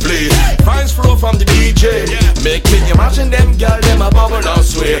radio play. Fines flow from the DJ. Make me imagine them girl them a bubble and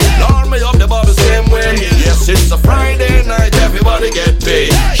sway. Lord me up the bubble same way. Yes it's a Friday night, everybody get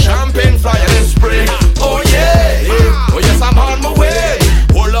paid. Champagne flying and spray. Oh yeah, oh yes I'm on my way.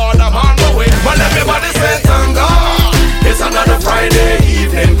 Oh Lord I'm on my way. Well everybody say thank God, it's another Friday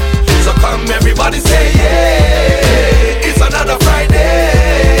evening. So come everybody say yeah, it's another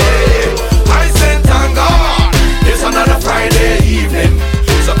Friday. I say thank God, it's another Friday evening.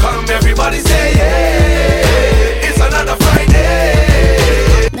 So come everybody say yeah, it's another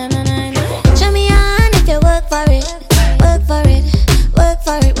Friday. Show me on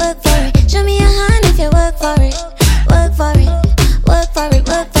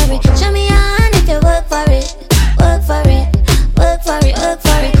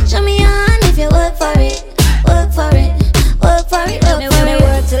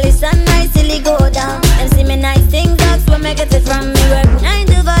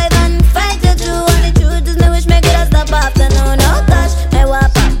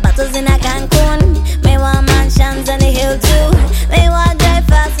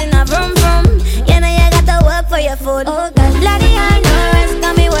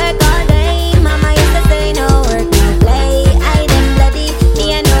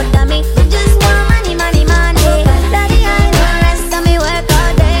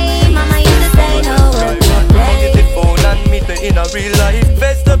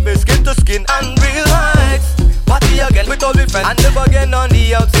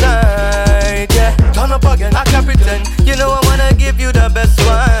wine. You know I wanna give you the best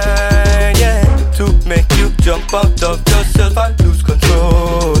wine, yeah. To make you jump out of yourself and lose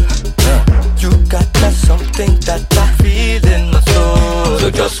control. You got that something that I feel in my soul. So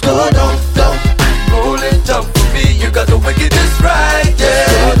just go down, down, roll it down for me. You got the wickedest right, yeah.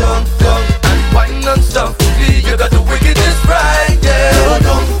 Go down, down, and wine non-stop for me. You got the wickedest right, yeah. Go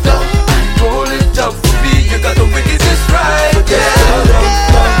down, down, roll it down for me. You got the wickedest right, yeah. Go down,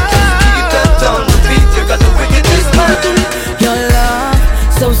 down, just keep that down repeat. You got the wickedest right. Your love,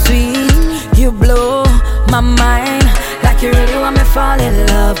 so sweet, you blow my mind. Like you really want me fall in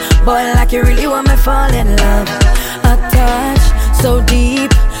love. Boy, like you really want me fall in love. A touch so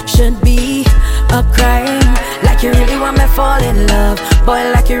deep should be a crime. Like you really want me fall in love. Boy,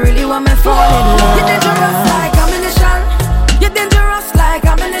 like you really want me fall in love. You're dangerous like ammunition. You're dangerous like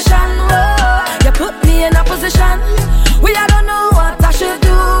ammunition. Whoa. You put me in a position where I don't know what I should do.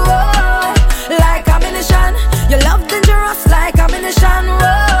 Whoa. Like ammunition. Your love dangerous like ammunition.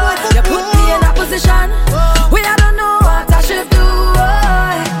 Whoa. You put me in a position where I don't know what I should do. Whoa.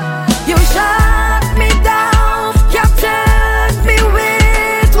 You shut me down. Captured me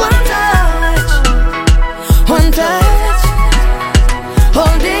with one touch. One touch.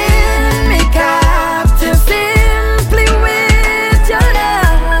 Holding me captive simply with your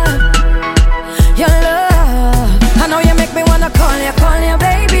love. Your love. I know you make me wanna call you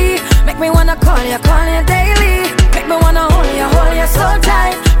baby. Make me wanna call you daily. Make me wanna hold you so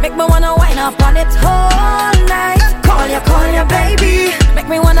tight. Make me wanna wind up on it all night. Call you baby. Make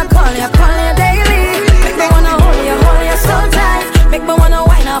me wanna call you daily. Make me wanna hold you so tight. Make me wanna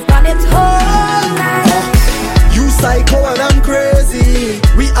wind up on it all night. You psycho and I'm crazy.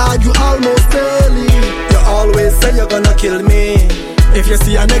 We argue almost daily. You always say you're gonna kill me if you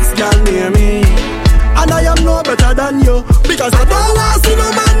see a next girl near me. And I am no better than you, because I don't want to see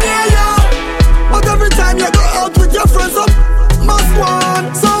no man near you. But every time you go out with your friends up, must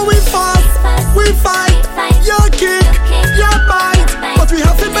one. So we fight, you kick, you bite. But we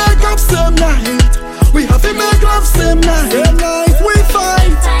have to make up same night. We have to make up same night. We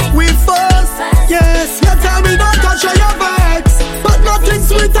fight, we fuss. Yes, you tell me don't touch your backs, but nothing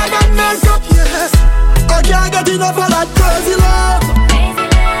sweeter than makeup. Yes, I can't get enough of that crazy love.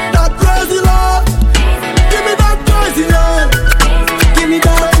 That crazy love. Give me that crazy love. Give me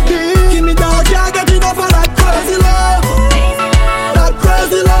that, give me that. I can't get enough of that crazy love. That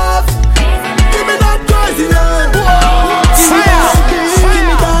crazy love. Give me that crazy love. Give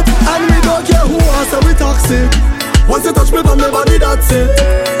me that, and we don't care who else we toxic. Once you touch me on my body, that's it.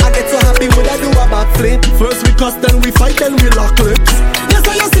 I get so happy when I do a backflip. First we cuss, then we fight, then we lock lips. Yes,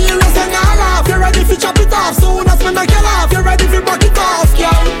 so you're serious and I laugh. You're ready to chop it off. Soon as we make you laugh, you're ready to rock it off,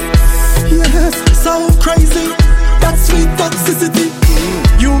 girl. Yes, so crazy. That's sweet toxicity.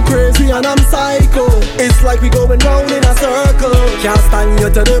 You crazy and I'm psycho. It's like we going round in a circle. Can't stand you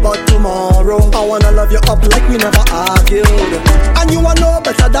today but tomorrow. I wanna love you up like we never argued. And you are no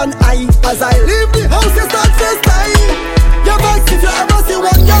better than I. As I leave the house you start first time. Your voice if you ever see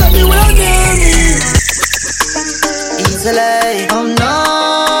one girl anywhere near me. Easily. Oh no.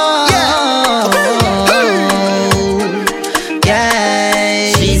 Yeah.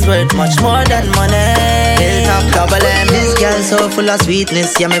 She's worth much more than money. Hilltop double M. This girl so full of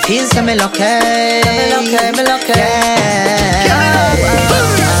sweetness. Yeah, me feel so me lucky. Me lucky. Yeah.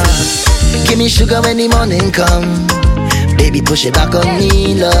 Give me sugar when the morning come. Baby, push it back on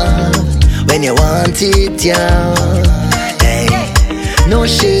me, love. When you want it, yeah. Hey, no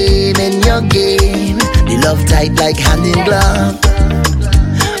shame in your game. The love tight like hand in glove.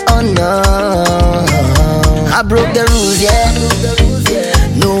 Oh no, I broke the rules, yeah.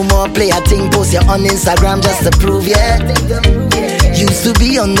 No more play a thing, post you on Instagram just to prove, yeah. Used to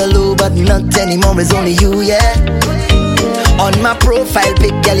be on the low, but not anymore, it's only you, yeah. On my profile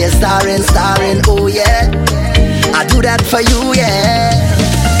pic, girl, you're starring, oh yeah. I do that for you, yeah.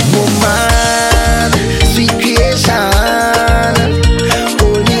 Woman, sweet creation.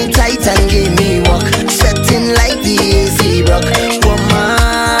 Hold me tight and give me walk. Sweating like the AC rock.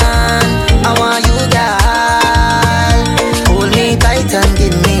 Woman, I want you, girl. Hold me tight and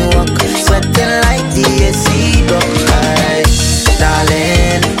give me walk. Sweating like the AC rock. Hey,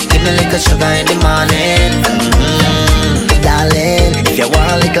 darling, give me like a sugar in the morning. Darling, if you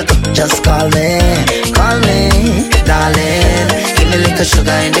want like a cup, just call me. Darling, give me like a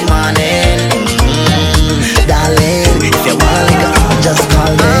sugar in the morning. Darling, if you want like a cup, just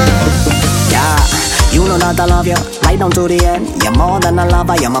call me. Yeah, you know that I love you, right down to the end. You're more than a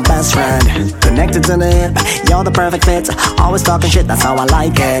lover, you're my best friend. Connected to the hip, you're the perfect fit. Always talking shit, that's how I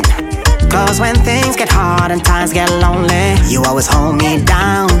like it. Cause when things get hard and times get lonely, you always hold me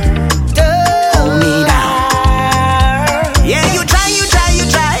down. Hold me down.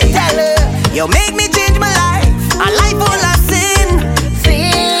 You make me change my life. A life full of sin.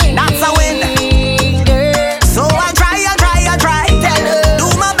 That's a win. So I'll try. Do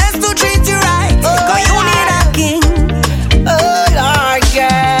my best to treat you right. Cause you need a king. Oh Lord, girl.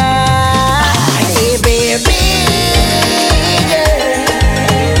 Hey baby, girl.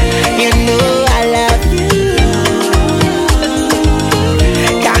 You know I love you.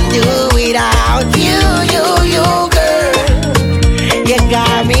 Can't do without you, girl. You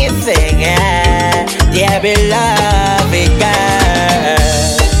got me singing. Yeah, beloved girl.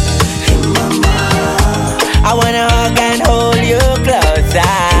 I wanna hug and hold you closer.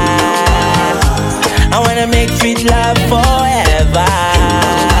 I wanna make sweet love forever.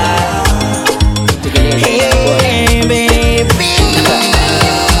 Hey, baby.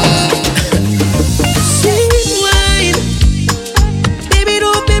 Sweet wine. Baby,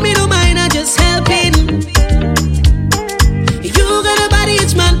 don't mind, I'm just helping. You got a body,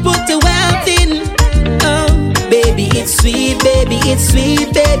 it's man put the wealth in. Oh, baby, it's sweet, baby, it's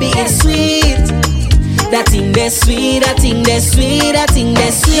sweet, baby, it's sweet. That thing that's sweet, that thing that's sweet, that thing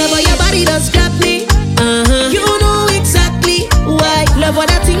that's sweet. Love how your body does grab me. You know exactly why. Love what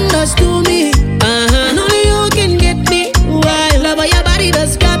that thing does to me. And only you can get me. Why? Love how your body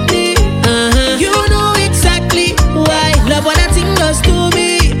does grab me. You know exactly why. Love what that thing does to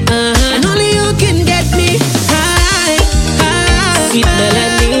me. And only you can get me. High. Sweet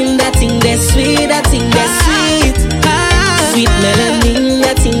melanin, that thing that's sweet, that thing that's sweet. Sweet melanin,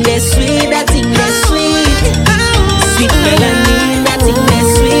 that thing that's sweet, that thing that's sweet. Sweet melanin, that thing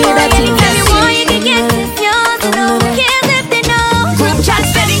that's sweet, that thing that's sweet. You can get this yours, no one cares if they know. Group chat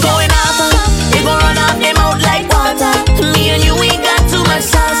steady going up. It gon' run off them out like water. Me and you ain't got too much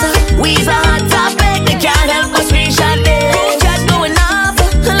salsa. We's a hot topic, they can't help but screenshot this. Group chat going up.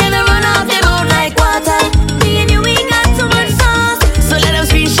 Let them run off them out like water. Me and you ain't got too much sauce. So let them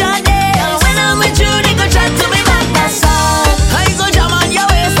screenshot this. When I'm with you, they gon' chat to me back, that's all. I go jam on your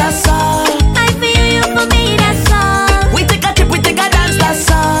waist, that's all. I feel you for me, that's all. We take a trip, we take a dance, that's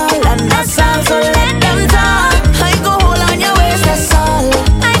all. And that's all, so let them talk. I go hold on your waist, that's all.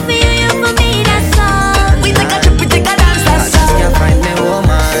 I feel you for me, that's all. We take a trip, we take a dance, that's all. I just can't find me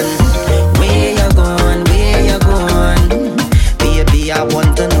woman. Where you going, where you going? Baby, I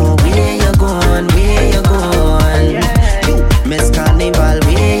want to know where you going, where you going? Miss Carnival,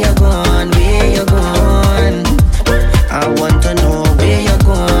 where you going, where you going? I want to know where you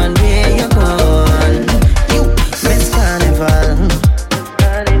going, where you going? Miss Carnival.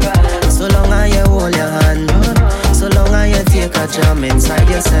 So long as you hold your hand, so long as you take a jam inside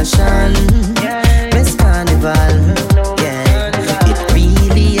your session. Miss Carnival, yeah. It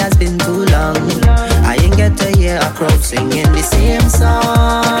really has been too long. I ain't get to hear a crowd singing the same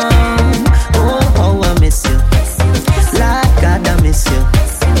song. Oh, how I miss you. Lord God, I miss you.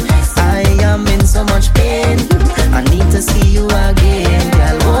 I am in so much pain. I need to see you again,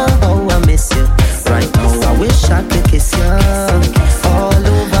 girl. Oh, how I miss you. Right now, I wish I could kiss you. All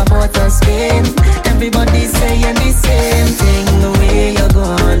over Port Spain. Everybody's saying the same thing. Where you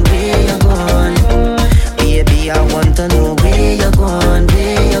going, where you going? Baby, I want to know where you going,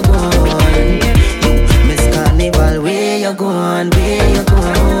 where you going? Miss Carnival, where you going, where you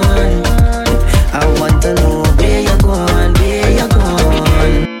going? I want to know where you going, where you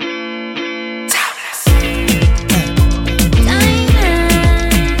going? Timeless.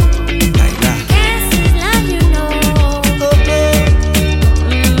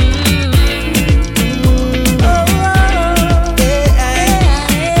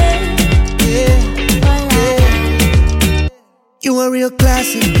 You a real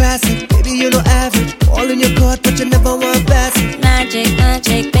classic. Baby, you know average. All in your court, but you never want pass it.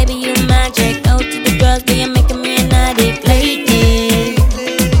 Magic, baby, you magic. Out to the girls, but you're making me an addict lately.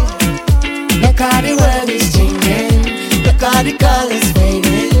 Look how the world is changing. Look how the colors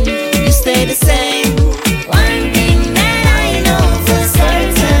fading. You stay the same. One thing that I know for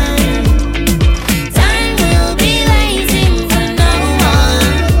certain, time will be waiting for no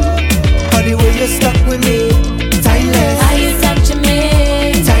one. How the way you're stuck with me, timeless. How you touching me,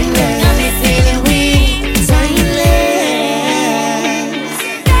 timeless. Got me feeling weak, timeless.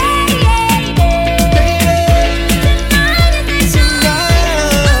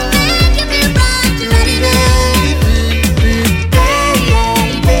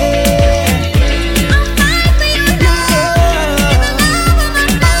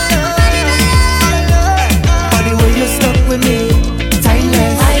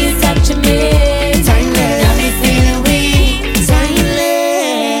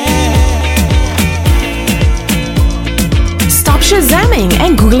 Shazamming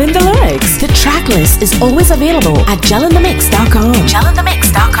and Googling the lyrics. The track list is always available at gelinthemix.com.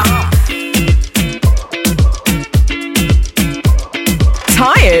 gelinthemix.com.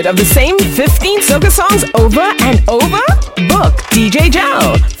 Tired of the same 15 soca songs over and over? Book DJ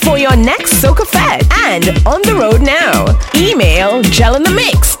Gel for your next soca fete and on the road now. Email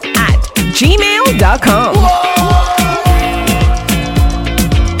gelinthemix